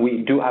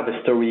do have a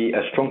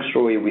strong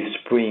story with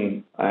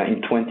Spring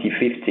in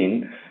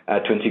 2015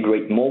 to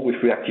integrate more with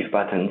reactive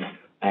patterns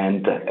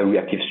and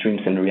reactive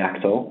streams and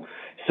Reactor.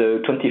 So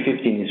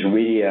 2015 is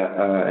really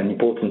an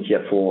important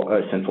year for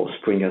us and for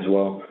Spring as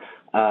well.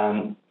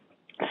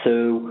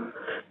 So,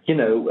 you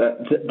know,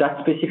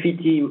 that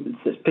specificity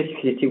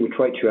we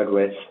try to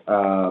address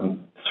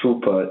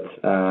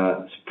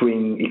throughput,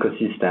 Spring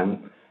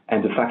ecosystem,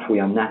 and the fact we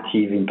are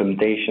native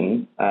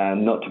implementation,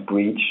 not a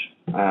breach.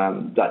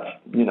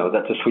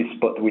 That's a sweet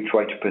spot we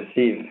try to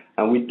perceive,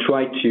 and we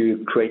try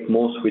to create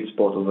more sweet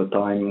spots over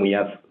time. We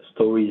have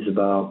stories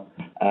about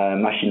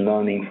machine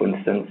learning, for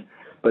instance,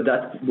 but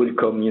that will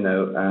come, you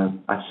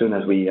know, as soon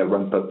as we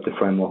ramp up the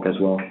framework as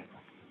well.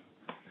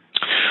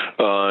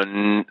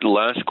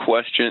 Last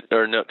question,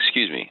 or no,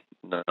 excuse me,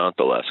 not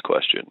the last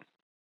question.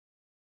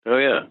 Oh,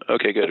 yeah.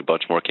 Okay, good. A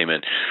bunch more came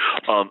in.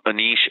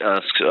 Anish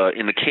asks,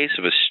 in the case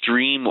of a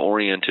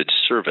stream-oriented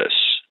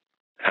service,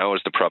 how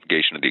is the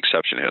propagation of the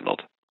exception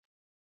handled?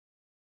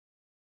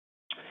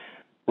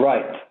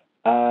 Right.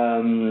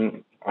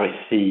 I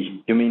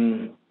see. You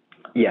mean,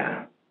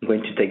 yeah, I'm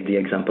going to take the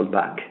example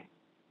back.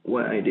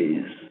 Where it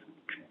is.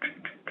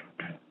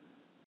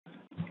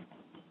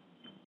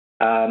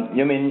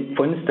 You mean,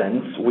 for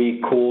instance,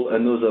 we call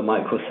another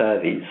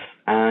microservice,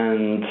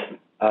 and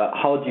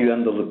how do you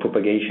handle the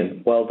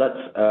propagation? Well, that's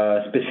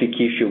a specific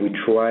issue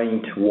we're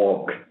trying to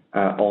work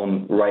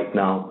on right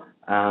now,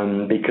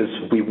 because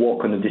we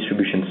work on the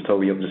distribution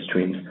story of the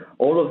streams.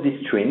 All of these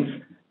streams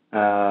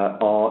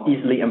are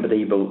easily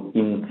embeddable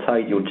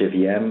inside your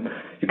JVM.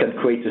 You can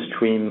create a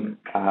stream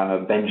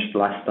benched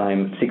last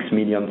time 6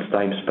 million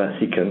times per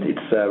second.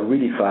 It's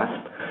really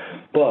fast.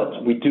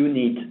 But we do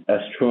need a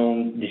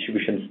strong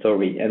distribution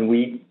story, and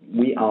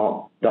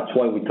that's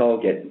why we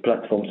target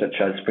platforms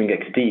such as Spring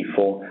XT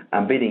for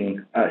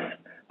embedding us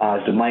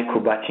as the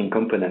micro-batching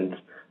component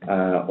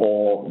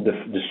or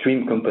the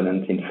stream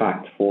component, in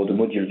fact, for the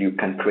module you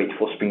can create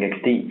for Spring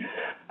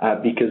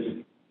XT, because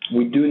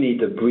we do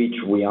need a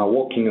bridge we are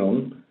working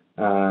on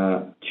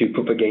to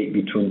propagate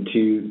between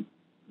two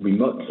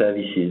remote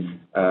services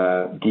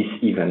this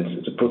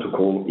event. The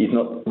protocol is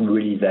not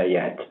really there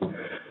yet.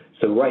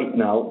 So right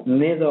now,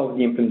 neither of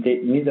the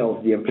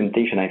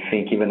implementation, I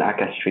think, even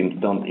Akka streams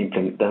don't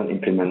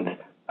implement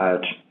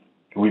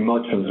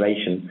remote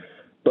translation.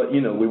 But,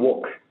 you know, we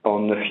work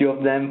on a few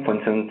of them. For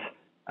instance,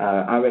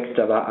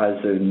 RxJava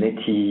has a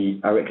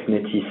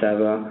RxNeti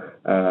server.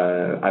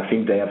 I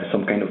think they have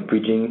some kind of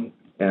bridging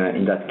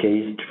in that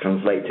case to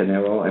translate an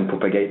error and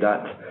propagate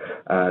that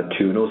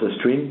to another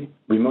stream,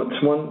 remote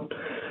one.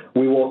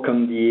 We work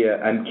on the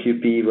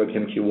MQP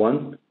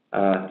RubMQ1.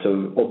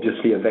 So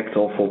obviously a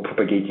vector for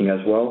propagating as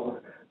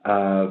well,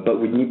 but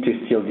we need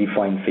to still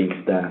define things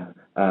there.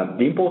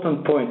 The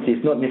important point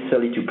is not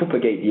necessarily to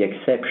propagate the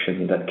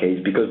exception in that case,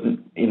 because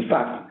in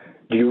fact,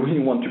 do you really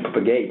want to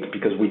propagate?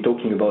 Because we're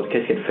talking about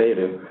cascade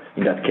failure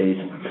in that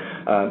case.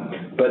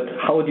 But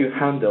how do you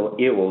handle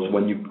errors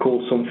when you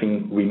call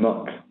something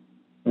remote?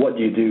 What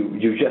do?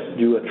 You just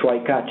do a try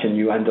catch and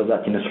you handle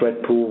that in a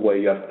thread pool where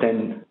you have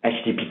 10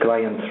 HTTP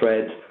client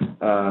threads,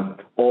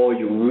 or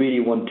you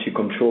really want to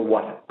control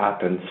what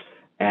happens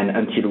and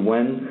until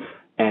when,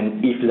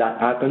 and if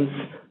that happens,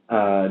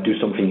 do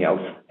something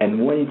else.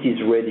 And when it is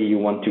ready, you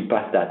want to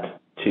pass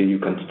that to your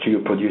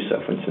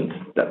producer, for instance.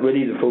 That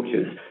really is the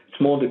focus.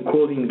 It's more the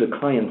calling the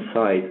client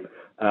side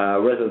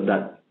rather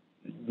than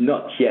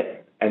not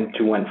yet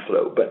end-to-end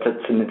flow? But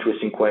that's an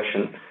interesting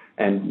question,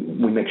 and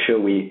we make sure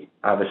we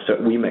have a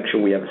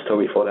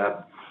story for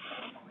that.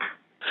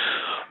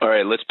 All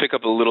right, let's pick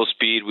up a little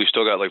speed. We've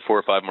still got like 4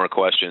 or 5 more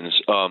questions.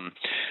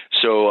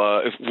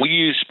 If we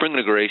use Spring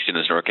Integration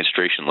as an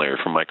orchestration layer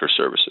for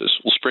microservices,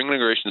 will Spring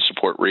Integration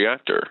support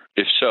Reactor?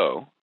 If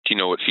so, do you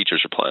know what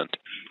features are planned?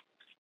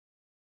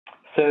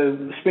 So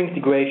Spring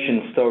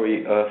Integration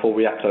story for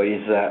Reactor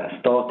is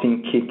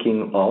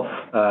kicking off.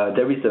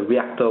 There is a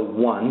Reactor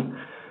 1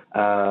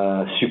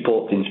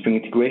 support in Spring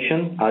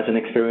Integration as an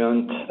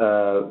experiment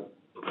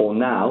for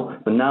now,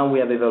 but now we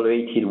have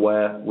evaluated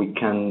where we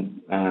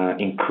can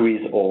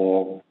increase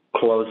or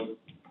close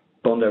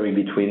boundary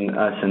between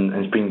us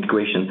and Spring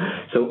Integration.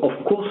 So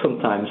of course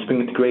sometimes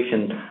Spring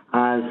Integration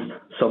has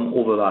some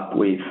overlap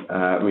with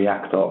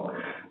Reactor,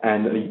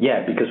 and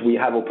because we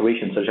have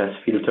operations such as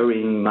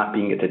filtering,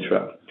 mapping,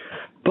 etc.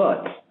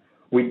 But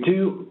we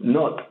do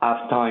not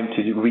have time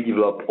to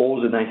redevelop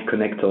all the nice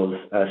connectors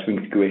Spring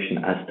Integration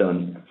has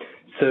done.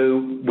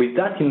 So with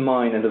that in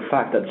mind, and the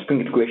fact that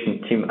Spring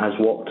Integration team has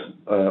worked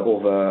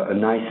over a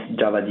nice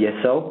Java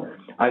DSL,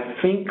 I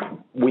think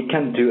we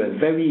can do a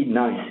very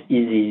nice,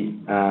 easy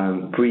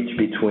bridge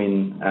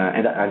between,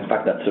 and in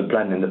fact that's a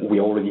plan, and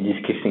we're already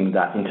discussing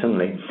that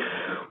internally.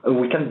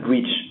 We can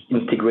bridge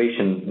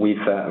integration with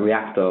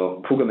Reactor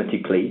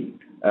programmatically.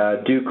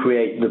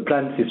 The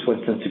plan is, for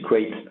instance, to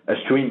create a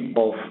stream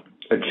of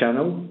a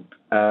channel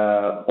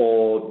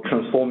or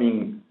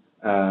transforming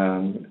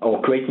or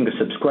creating a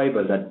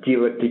subscriber that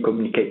directly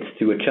communicates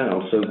to a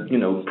channel. So,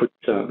 put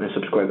a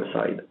subscriber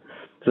side.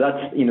 So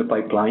that's in a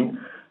pipeline.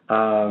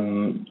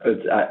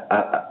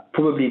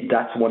 Probably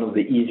that's one of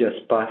the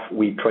easiest paths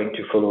we're trying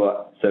to follow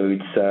up. So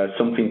it's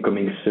something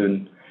coming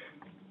soon.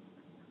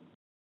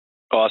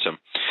 Awesome.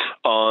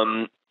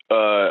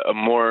 A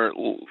more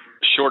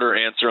shorter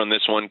answer on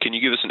this one. Can you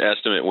give us an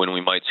estimate when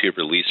we might see a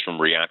release from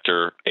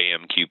Reactor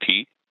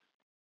AMQP?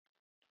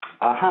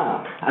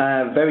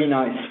 Very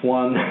nice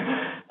one.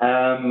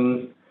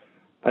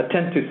 I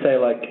tend to say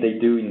like they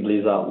do in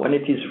Blizzard, when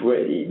it is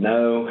ready.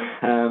 No,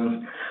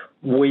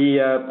 we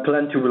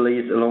plan to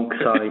release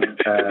alongside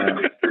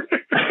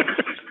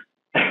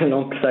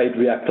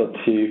Reactor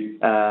 2,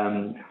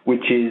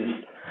 which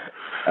is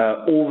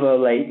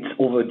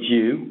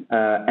overdue.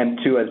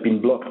 M2 has been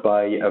blocked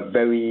by a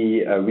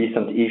very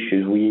recent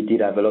issues. We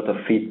did have a lot of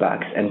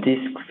feedbacks, and these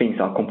things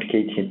are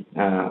complicated.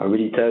 I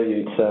really tell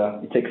you,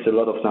 it takes a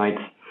lot of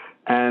nights.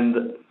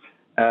 And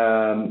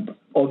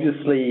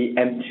obviously,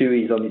 M2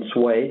 is on its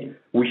way.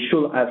 We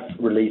should have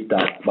released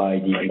that by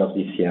the end of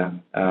this year.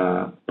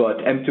 But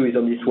M2 is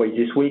on its way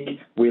this week.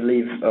 We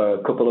leave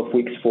a couple of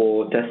weeks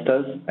for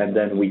testers, and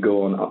then we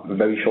go on a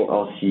very short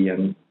RC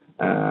and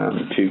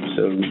 2.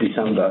 So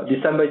December.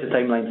 December is the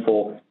timeline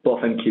for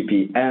both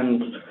MQP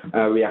and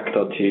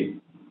Reactor 2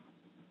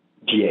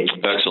 GA.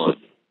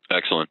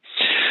 Excellent.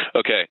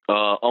 Okay,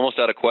 almost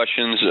out of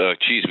questions.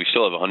 We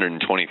still have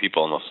 120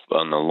 people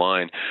on the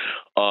line.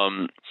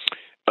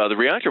 The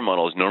Reactor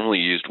model is normally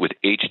used with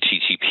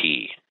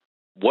HTTP.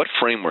 What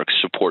frameworks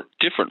support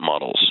different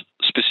models,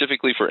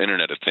 specifically for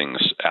Internet of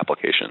Things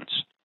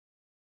applications?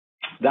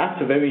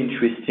 That's a very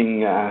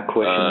interesting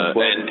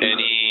question. And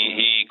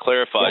he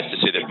clarifies to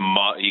say that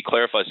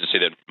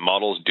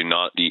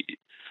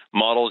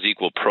models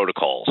equal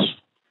protocols,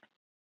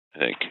 I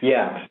think.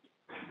 Yeah.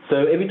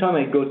 So every time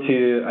I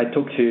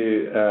talk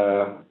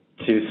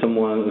to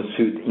someone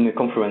in a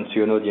conference,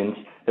 to an audience,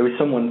 there is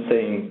someone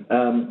saying,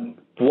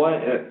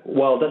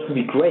 well, that would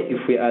be great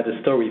if we had a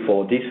story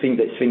for this thing,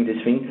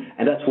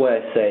 and that's why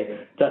I say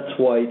that's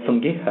why it's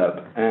on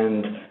GitHub,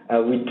 and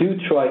we do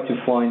try to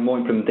find more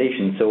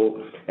implementation.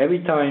 So every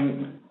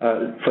time,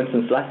 for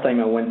instance, last time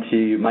I went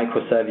to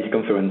Microservice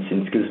conference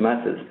in Skills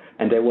Matters,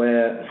 and there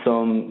were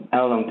some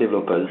Erlang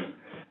developers,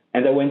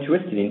 and they were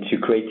interested into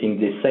creating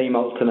the same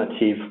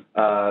alternative,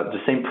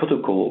 the same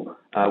protocol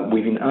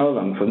within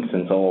Erlang, for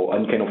instance, or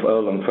any kind of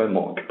Erlang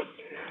framework.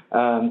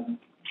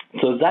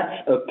 So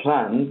that's a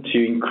plan to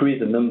increase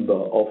the number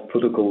of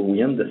protocols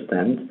we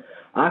understand.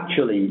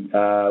 Actually,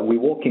 we're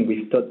working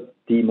with Todd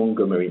D.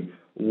 Montgomery,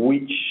 who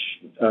is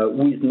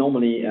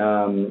normally,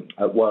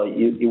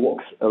 he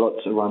works a lot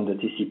around the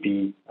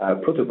TCP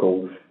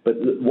protocol. But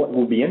what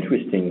would be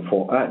interesting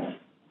for us,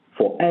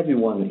 for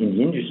everyone in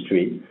the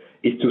industry,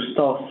 is to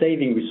start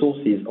saving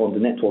resources on the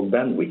network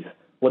bandwidth.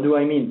 What do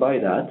I mean by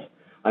that?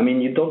 I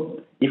mean,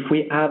 if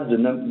we have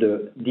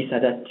this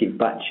adaptive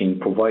batching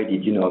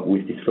provided,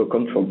 with this flow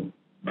control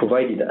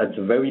provided at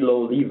a very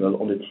low level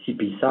on the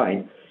TCP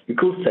side, you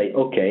could say,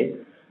 okay,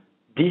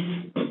 this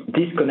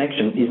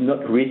connection is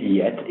not ready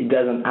yet. It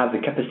doesn't have the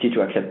capacity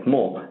to accept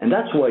more, and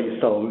that's why you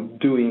start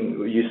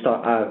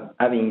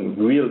having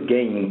real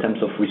gain in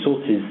terms of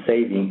resources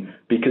saving,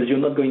 because you're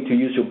not going to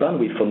use your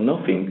bandwidth for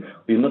nothing.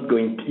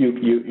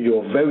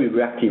 You're very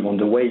reactive on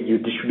the way you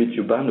distribute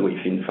your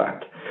bandwidth, in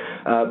fact.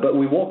 But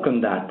we work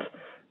on that.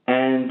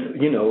 And,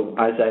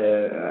 as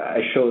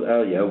I showed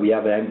earlier, we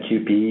have an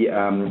MQP.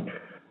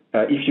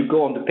 If you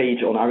go on the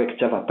page, on RX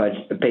Java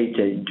page,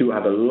 they do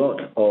have a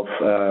lot of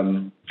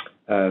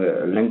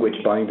language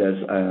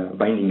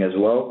binding as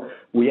well.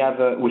 We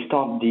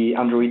start the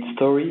Android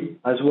story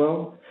as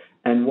well.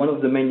 And one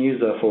of the main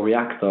users for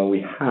Reactor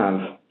we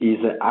have is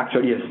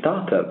actually a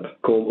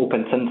startup called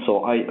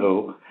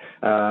OpenSensor.io,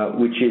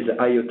 which is an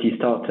IoT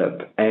startup.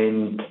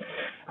 And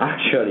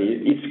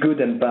actually, it's good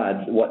and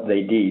bad what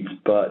they did,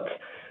 but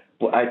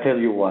I tell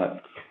you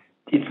what,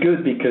 it's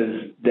good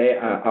because they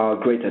are a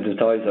great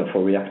advertiser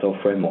for Reactor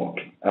framework,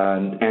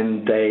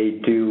 and they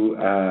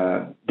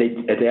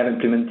have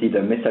implemented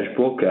a message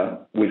broker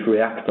with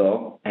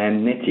Reactor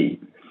and Netty.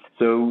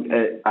 So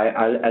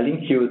I'll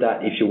link you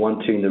that if you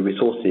want to in the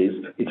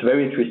resources. It's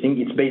very interesting.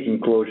 It's based in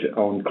Clojure,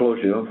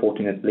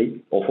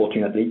 unfortunately, or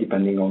fortunately,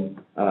 depending on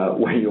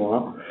where you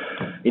are,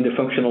 in the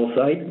functional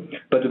side.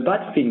 But the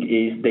bad thing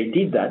is they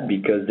did that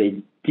because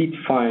they did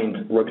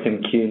find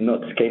RocMQ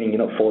not scaling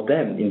enough for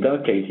them, in their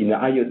case, in the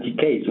IoT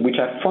case, which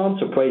I found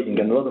surprising,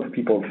 and a lot of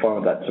people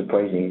found that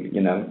surprising,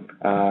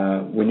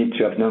 We need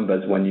to have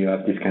numbers when you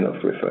have this kind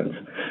of reference.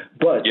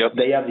 But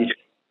They have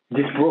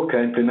this broker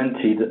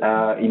implemented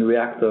in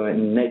Reactor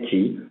and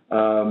Netty.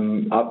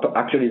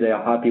 Actually, they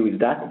are happy with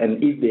that,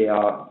 and if they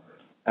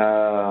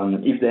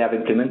have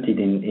implemented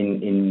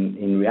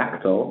in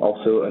Reactor,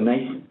 also a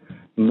nice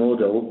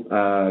model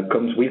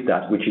comes with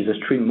that, which is a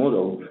stream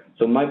model.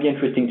 So it might be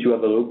interesting to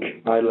have a look.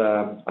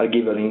 I'll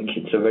give a link.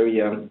 It's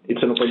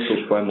it's an open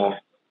source framework.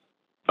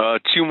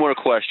 Two more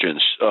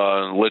questions.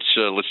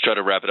 Let's try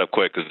to wrap it up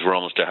quick because we're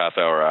almost a half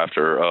hour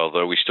after,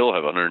 although we still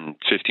have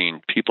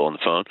 115 people on the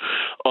phone.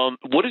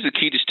 What is the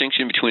key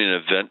distinction between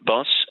an event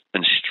bus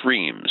and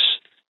streams?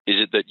 Is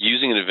it that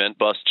using an event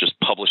bus just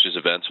publishes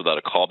events without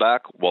a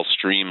callback, while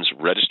streams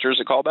registers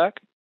a callback?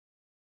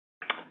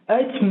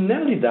 It's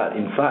nearly that,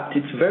 in fact.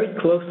 It's very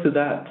close to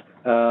that.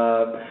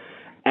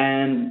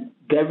 And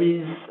there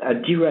is a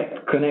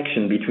direct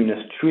connection between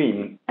a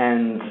stream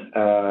and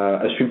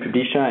a stream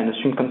publisher and a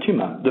stream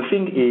consumer. The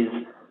thing is,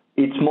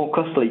 it's more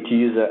costly to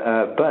use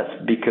a bus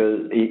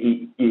because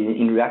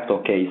in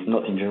Reactor case,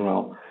 not in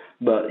general,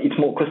 but it's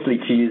more costly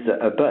to use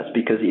a bus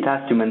because it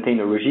has to maintain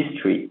a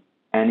registry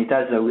and it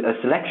has a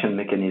selection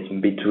mechanism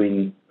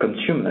between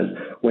consumers.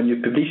 When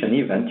you publish an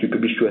event, you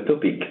publish to a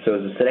topic. So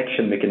the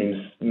selection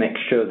mechanism makes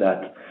sure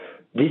that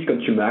this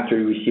consumer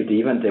actually received the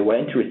event they were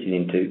interested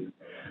into.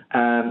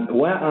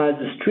 Whereas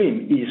the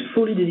stream is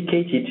fully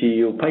dedicated to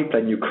your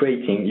pipeline you're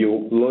creating,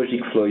 your logic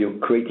flow you're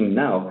creating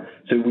now.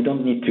 So we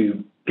don't need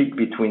to pick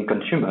between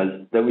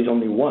consumers. There is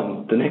only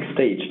one, the next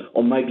stage,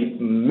 or might be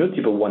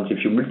multiple ones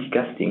if you're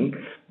multicasting,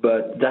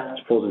 but that's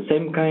for the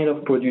same kind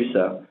of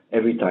producer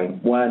every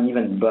time. One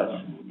event bus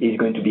is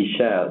going to be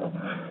shared.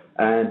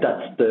 And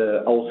that's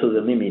also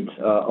the limit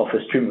of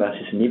a stream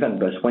versus an event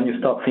bus. When you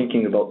start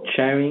thinking about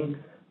sharing,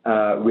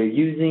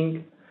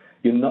 reusing,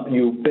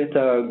 you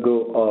better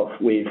go off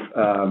with,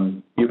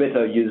 you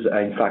better use,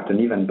 in fact, an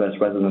event bus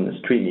rather than a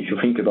stream. If you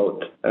think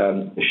about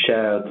a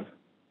shared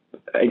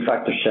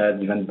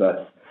event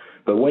bus.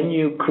 But when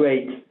you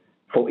create,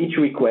 for each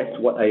request,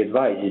 what I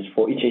advise is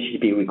for each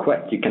HTTP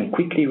request, you can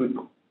quickly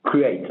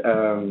create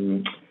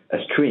a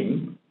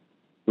stream.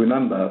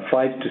 Remember,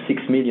 5 to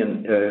 6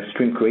 million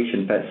stream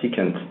creation per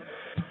second.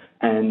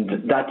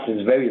 And that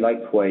is very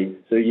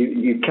lightweight. So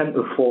you can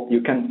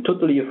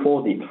totally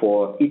afford it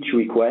for each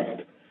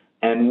request.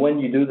 And when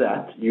you do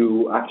that,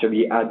 you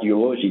actually add your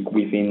logic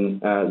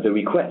within the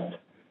request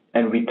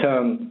and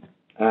return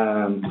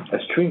a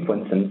stream, for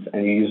instance,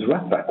 and you use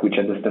Ratback, which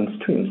understands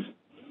streams.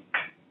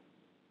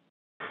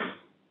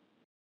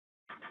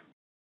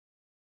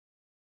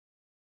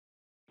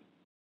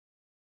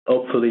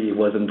 Hopefully, it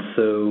wasn't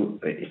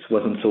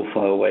so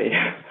far away.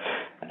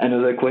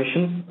 Another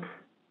question?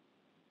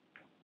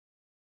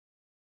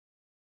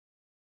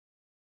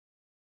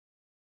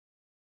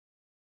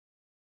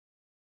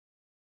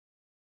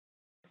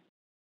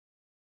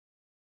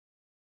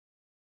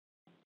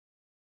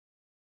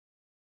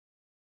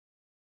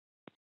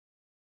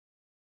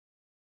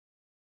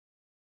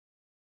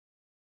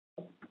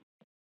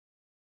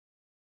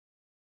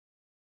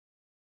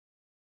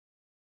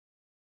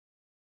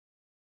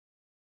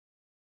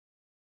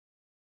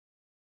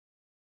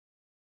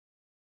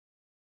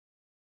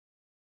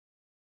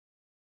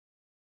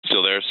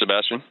 Still there,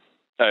 Sebastian?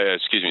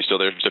 Excuse me, still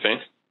there, Stephane?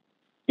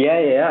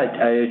 Yeah.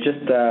 I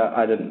just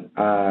added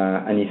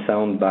any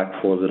sound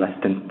back for the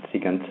last 10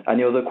 seconds.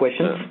 Any other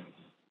questions?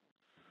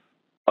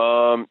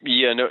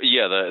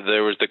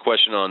 There was the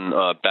question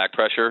on back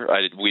pressure.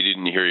 We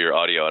didn't hear your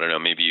audio. I don't know.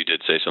 Maybe you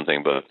did say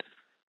something, but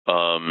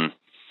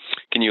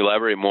can you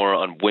elaborate more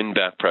on when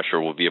back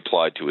pressure will be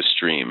applied to a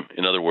stream?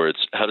 In other words,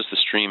 how does the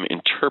stream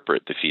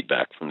interpret the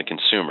feedback from the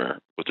consumer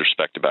with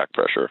respect to back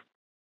pressure?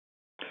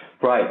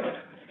 Right.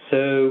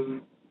 So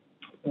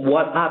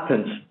what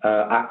happens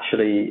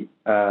actually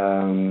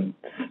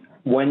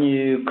when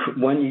you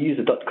use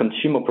a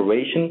 .consume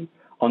operation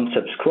on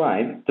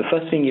subscribe, the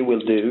first thing it will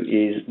do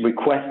is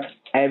request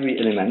every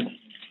element,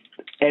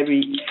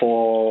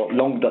 for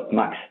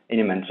long.max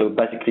element. So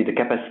basically the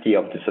capacity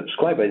of the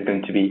subscriber is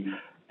going to be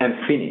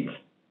infinite.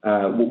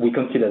 We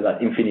consider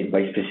that infinite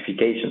by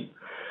specification.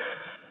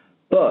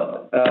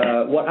 But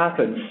what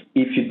happens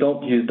if you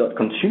don't use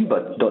 .consume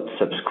but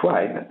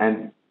 .subscribe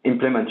and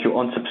implement your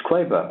own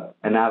subscriber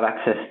and have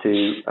access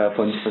to,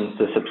 for instance,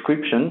 the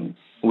subscription,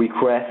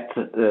 request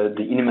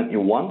the element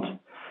you want?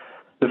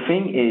 The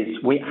thing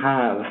is, we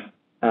have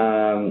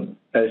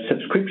a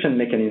subscription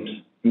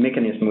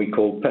mechanism we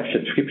call push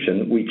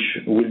subscription, which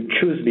will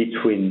choose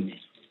between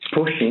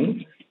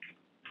pushing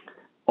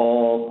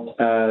or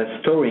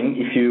storing.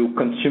 If your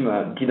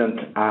consumer didn't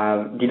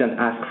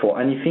ask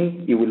for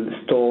anything, it will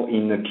store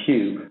in a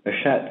queue, a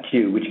shared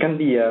queue, which can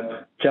be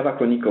a Java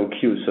Chronicle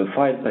queue, so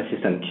file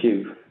persistent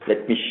queue.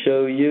 Let me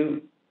show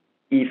you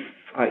if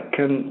I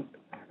can.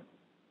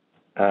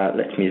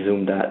 Let me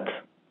zoom that.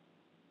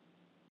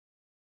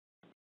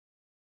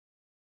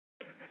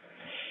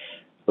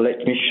 Let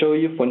me show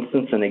you, for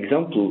instance, an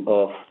example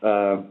of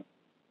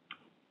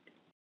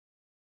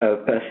a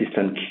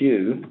persistent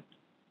queue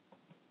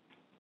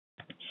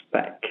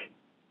spec.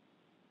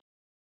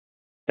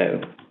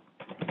 So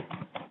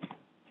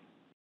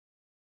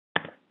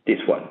this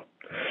one.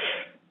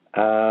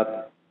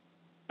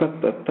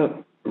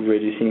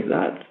 Reducing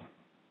that.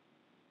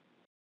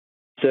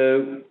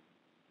 So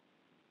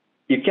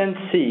you can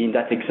see in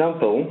that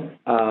example,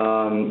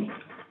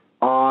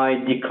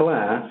 I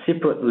declare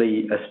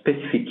separately a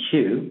specific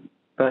queue,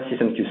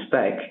 persistent queue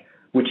spec,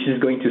 which is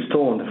going to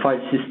store on the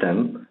file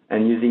system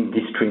and using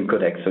this string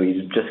codec. So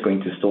it's just going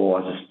to store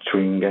as a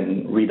string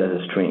and read as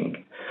a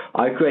string.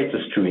 I create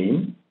a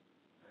stream,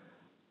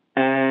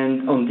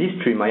 and on this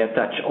stream I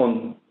attach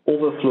on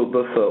overflow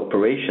buffer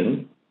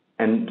operation,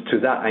 and to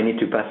that I need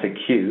to pass a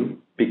queue,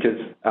 because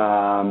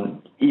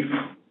if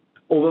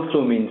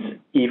overflow means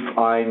if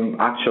I'm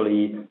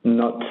actually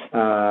not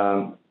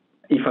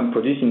if I'm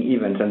producing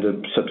events and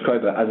the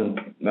subscriber hasn't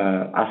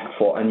asked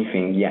for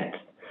anything yet.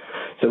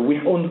 So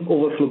with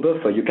overflow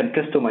buffer, you can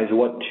customize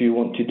what you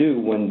want to do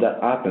when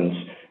that happens.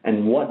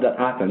 And what that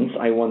happens,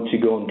 I want to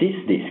go on this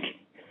disk.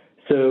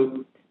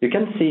 So you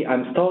can see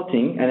I'm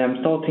starting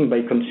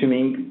by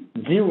consuming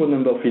 0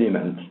 number of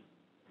elements.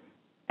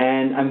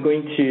 And I'm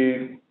going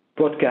to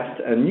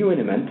broadcast a new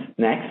element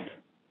next,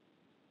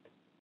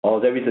 or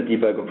there is a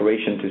debug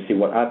operation to see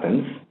what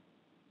happens.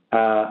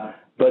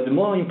 But the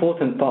more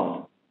important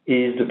part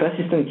is the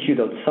persistent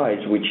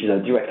queue.size, which is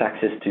a direct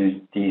access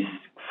to this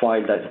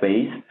file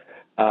database,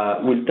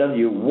 will tell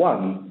you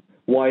one.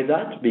 Why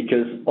that?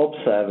 Because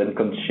observe and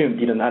consume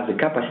didn't have the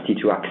capacity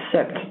to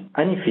accept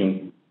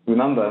anything.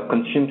 Remember,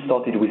 consume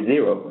started with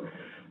 0.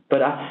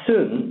 But as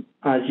soon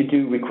as you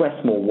do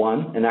request more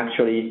 1, and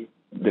actually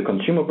the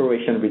consume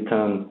operation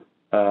return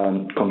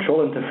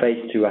control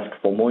interface to ask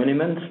for more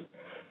elements,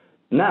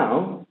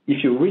 now,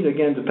 if you read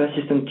again the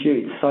persistent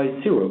queue, it's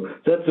size 0.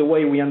 That's the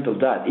way we handle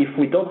that. If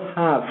we don't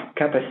have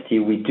capacity,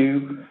 we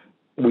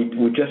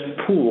just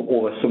pull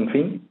over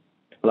something,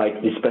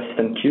 like this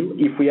persistent queue.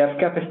 If we have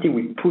capacity,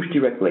 we push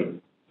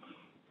directly.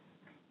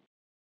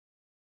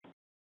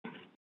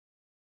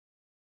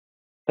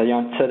 Did you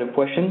answer the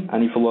question?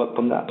 Any follow-up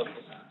on that?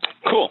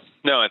 Cool.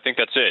 No, I think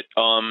that's it.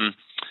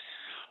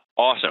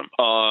 Awesome.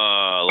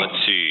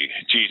 Let's see.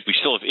 Geez, we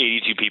still have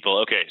 82 people.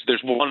 Okay, so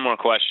there's one more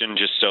question,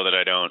 just so that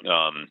I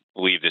don't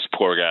leave this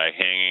poor guy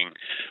hanging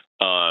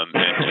and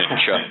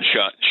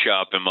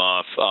chop him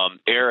off.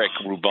 Eric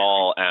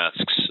Rubal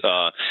asks,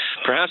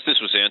 perhaps this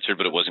was answered,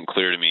 but it wasn't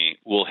clear to me.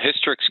 Will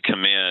Hystrix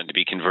command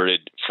be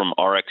converted from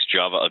Rx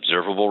Java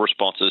observable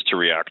responses to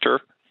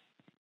Reactor?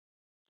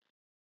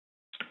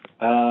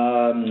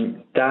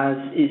 Does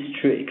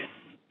Hystrix...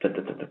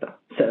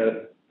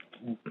 So...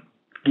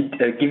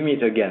 give me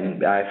it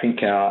again. I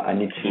think I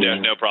need to...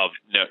 No problem.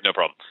 No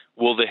problem.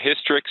 Will the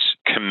Hystrix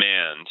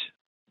command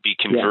be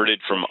converted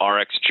from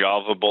Rx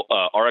Java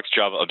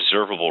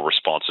observable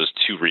responses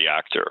to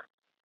Reactor?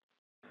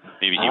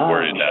 Maybe he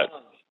worded that.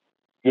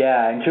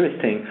 Yeah,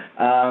 interesting.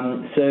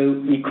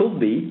 So it could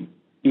be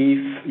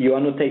if you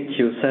annotate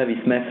your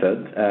service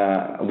method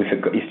with a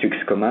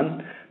Hystrix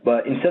command,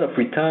 but instead of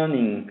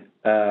returning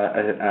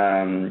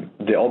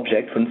the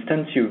object, for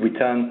instance, you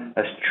return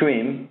a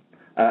stream,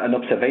 an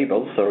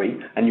observable,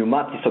 and you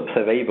map this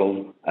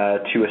observable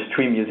to a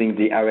stream using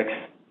the Rx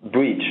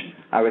bridge,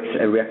 Rx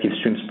reactive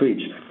streams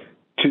bridge.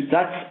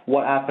 That's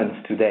what happens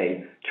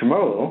today.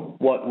 Tomorrow,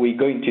 what we're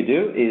going to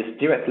do is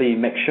directly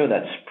make sure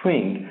that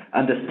Spring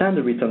understands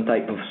the return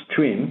type of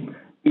stream,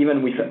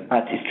 even with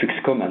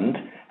 @Hystrix command,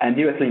 and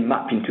directly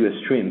map into a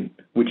stream,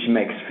 which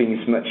makes things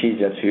much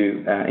easier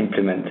to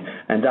implement.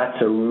 And that's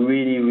a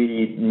really,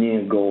 really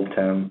near goal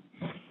term.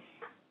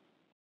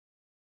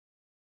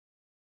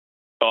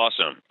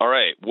 Awesome. All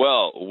right.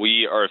 Well,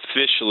 we are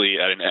officially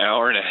at an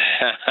hour and a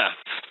half.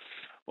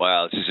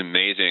 Wow, this is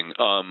amazing.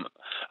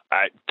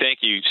 Thank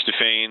you,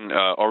 Stephane.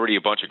 Already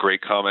a bunch of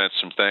great comments.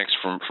 Some thanks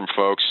from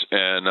folks,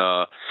 and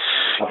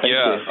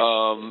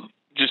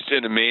just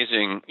an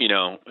amazing,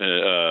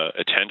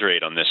 attend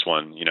rate on this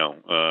one.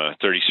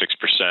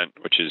 36%,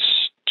 which is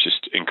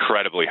just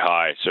incredibly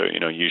high. So,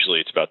 usually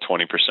it's about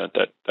 20%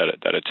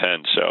 that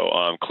attend.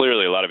 So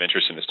clearly a lot of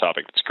interest in this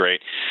topic. That's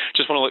great.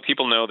 Just want to let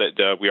people know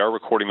that we are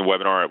recording the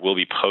webinar. It will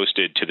be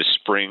posted to the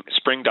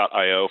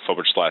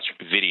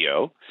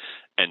spring.io/video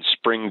and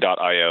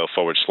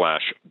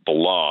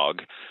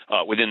spring.io/blog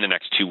within the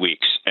next 2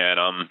 weeks.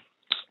 And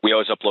we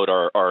always upload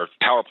our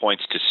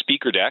PowerPoints to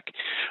SpeakerDeck.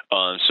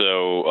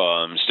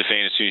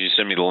 Stephane, as soon as you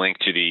send me the link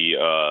to the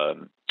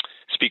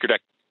SpeakerDeck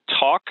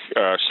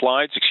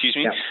slides,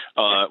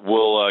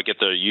 we'll get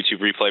the YouTube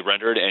replay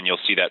rendered, and you'll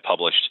see that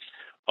published.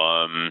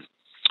 And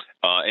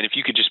if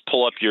you could just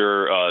pull up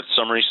your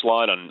summary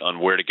slide on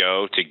where to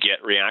go to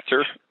get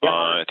Reactor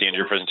at the end of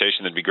your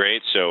presentation, that'd be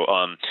great. So,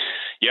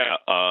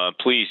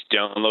 please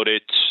download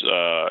it,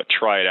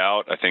 try it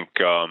out. I think,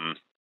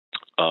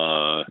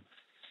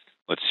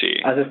 let's see.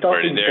 As a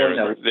starting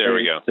point, there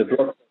we go. The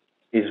blog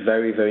is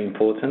very, very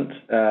important.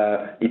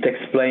 It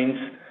explains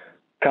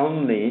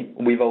calmly,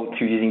 without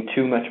using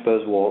too much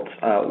buzzwords,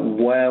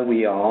 where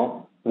we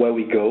are, where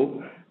we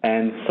go,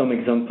 and some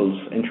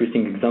examples,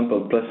 interesting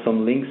examples, plus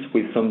some links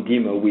with some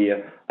demo we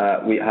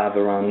have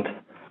around.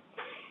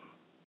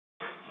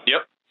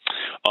 Yep.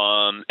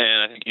 And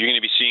I think you're going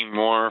to be seeing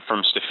more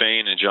from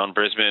Stephane and John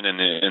Brisbane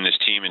and this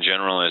team in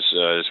general, as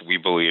we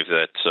believe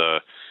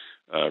that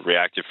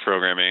reactive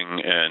programming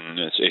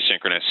and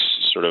asynchronous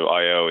sort of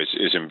I/O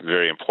is a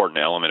very important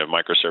element of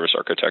microservice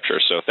architecture.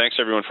 So thanks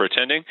everyone for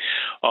attending.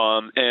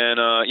 Go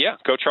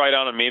try it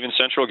out on Maven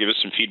Central. Give us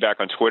some feedback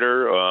on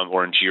Twitter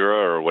or in Jira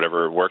or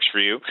whatever works for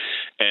you.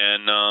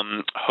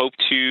 And hope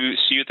to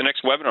see you at the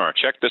next webinar.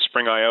 Check the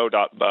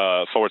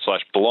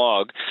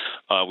springio./blog.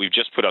 We've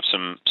just put up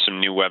some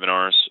new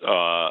webinars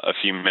a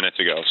few minutes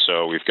ago.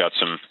 So we've got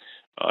some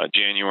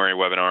January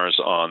webinars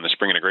on the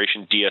Spring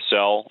Integration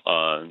DSL.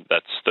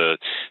 That's the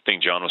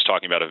thing John was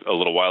talking about a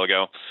little while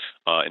ago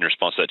in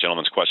response to that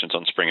gentleman's questions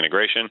on Spring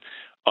Integration.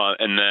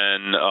 And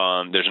then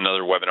there's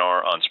another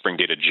webinar on Spring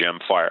Data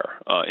Gemfire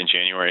in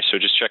January. So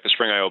just check the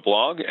Spring.io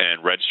blog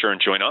and register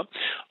and join up.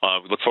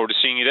 We look forward to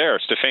seeing you there.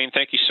 Stephane,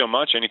 thank you so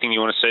much. Anything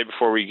you want to say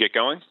before we get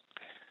going?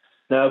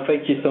 No,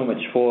 thank you so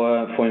much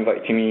for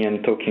inviting me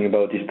and talking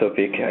about this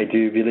topic. I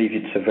do believe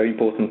it's a very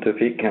important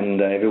topic,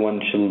 and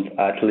everyone should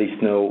at least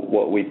know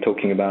what we're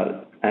talking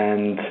about.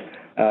 And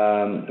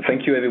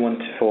thank you, everyone,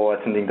 for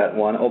attending that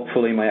one.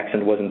 Hopefully my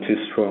accent wasn't too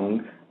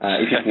strong.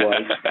 If it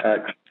was,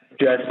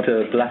 just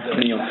blast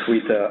me on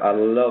Twitter. I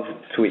love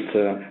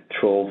Twitter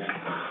trolls.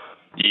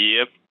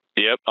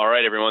 Yep. All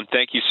right, everyone.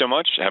 Thank you so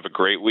much. Have a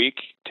great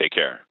week. Take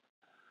care.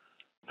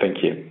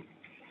 Thank you.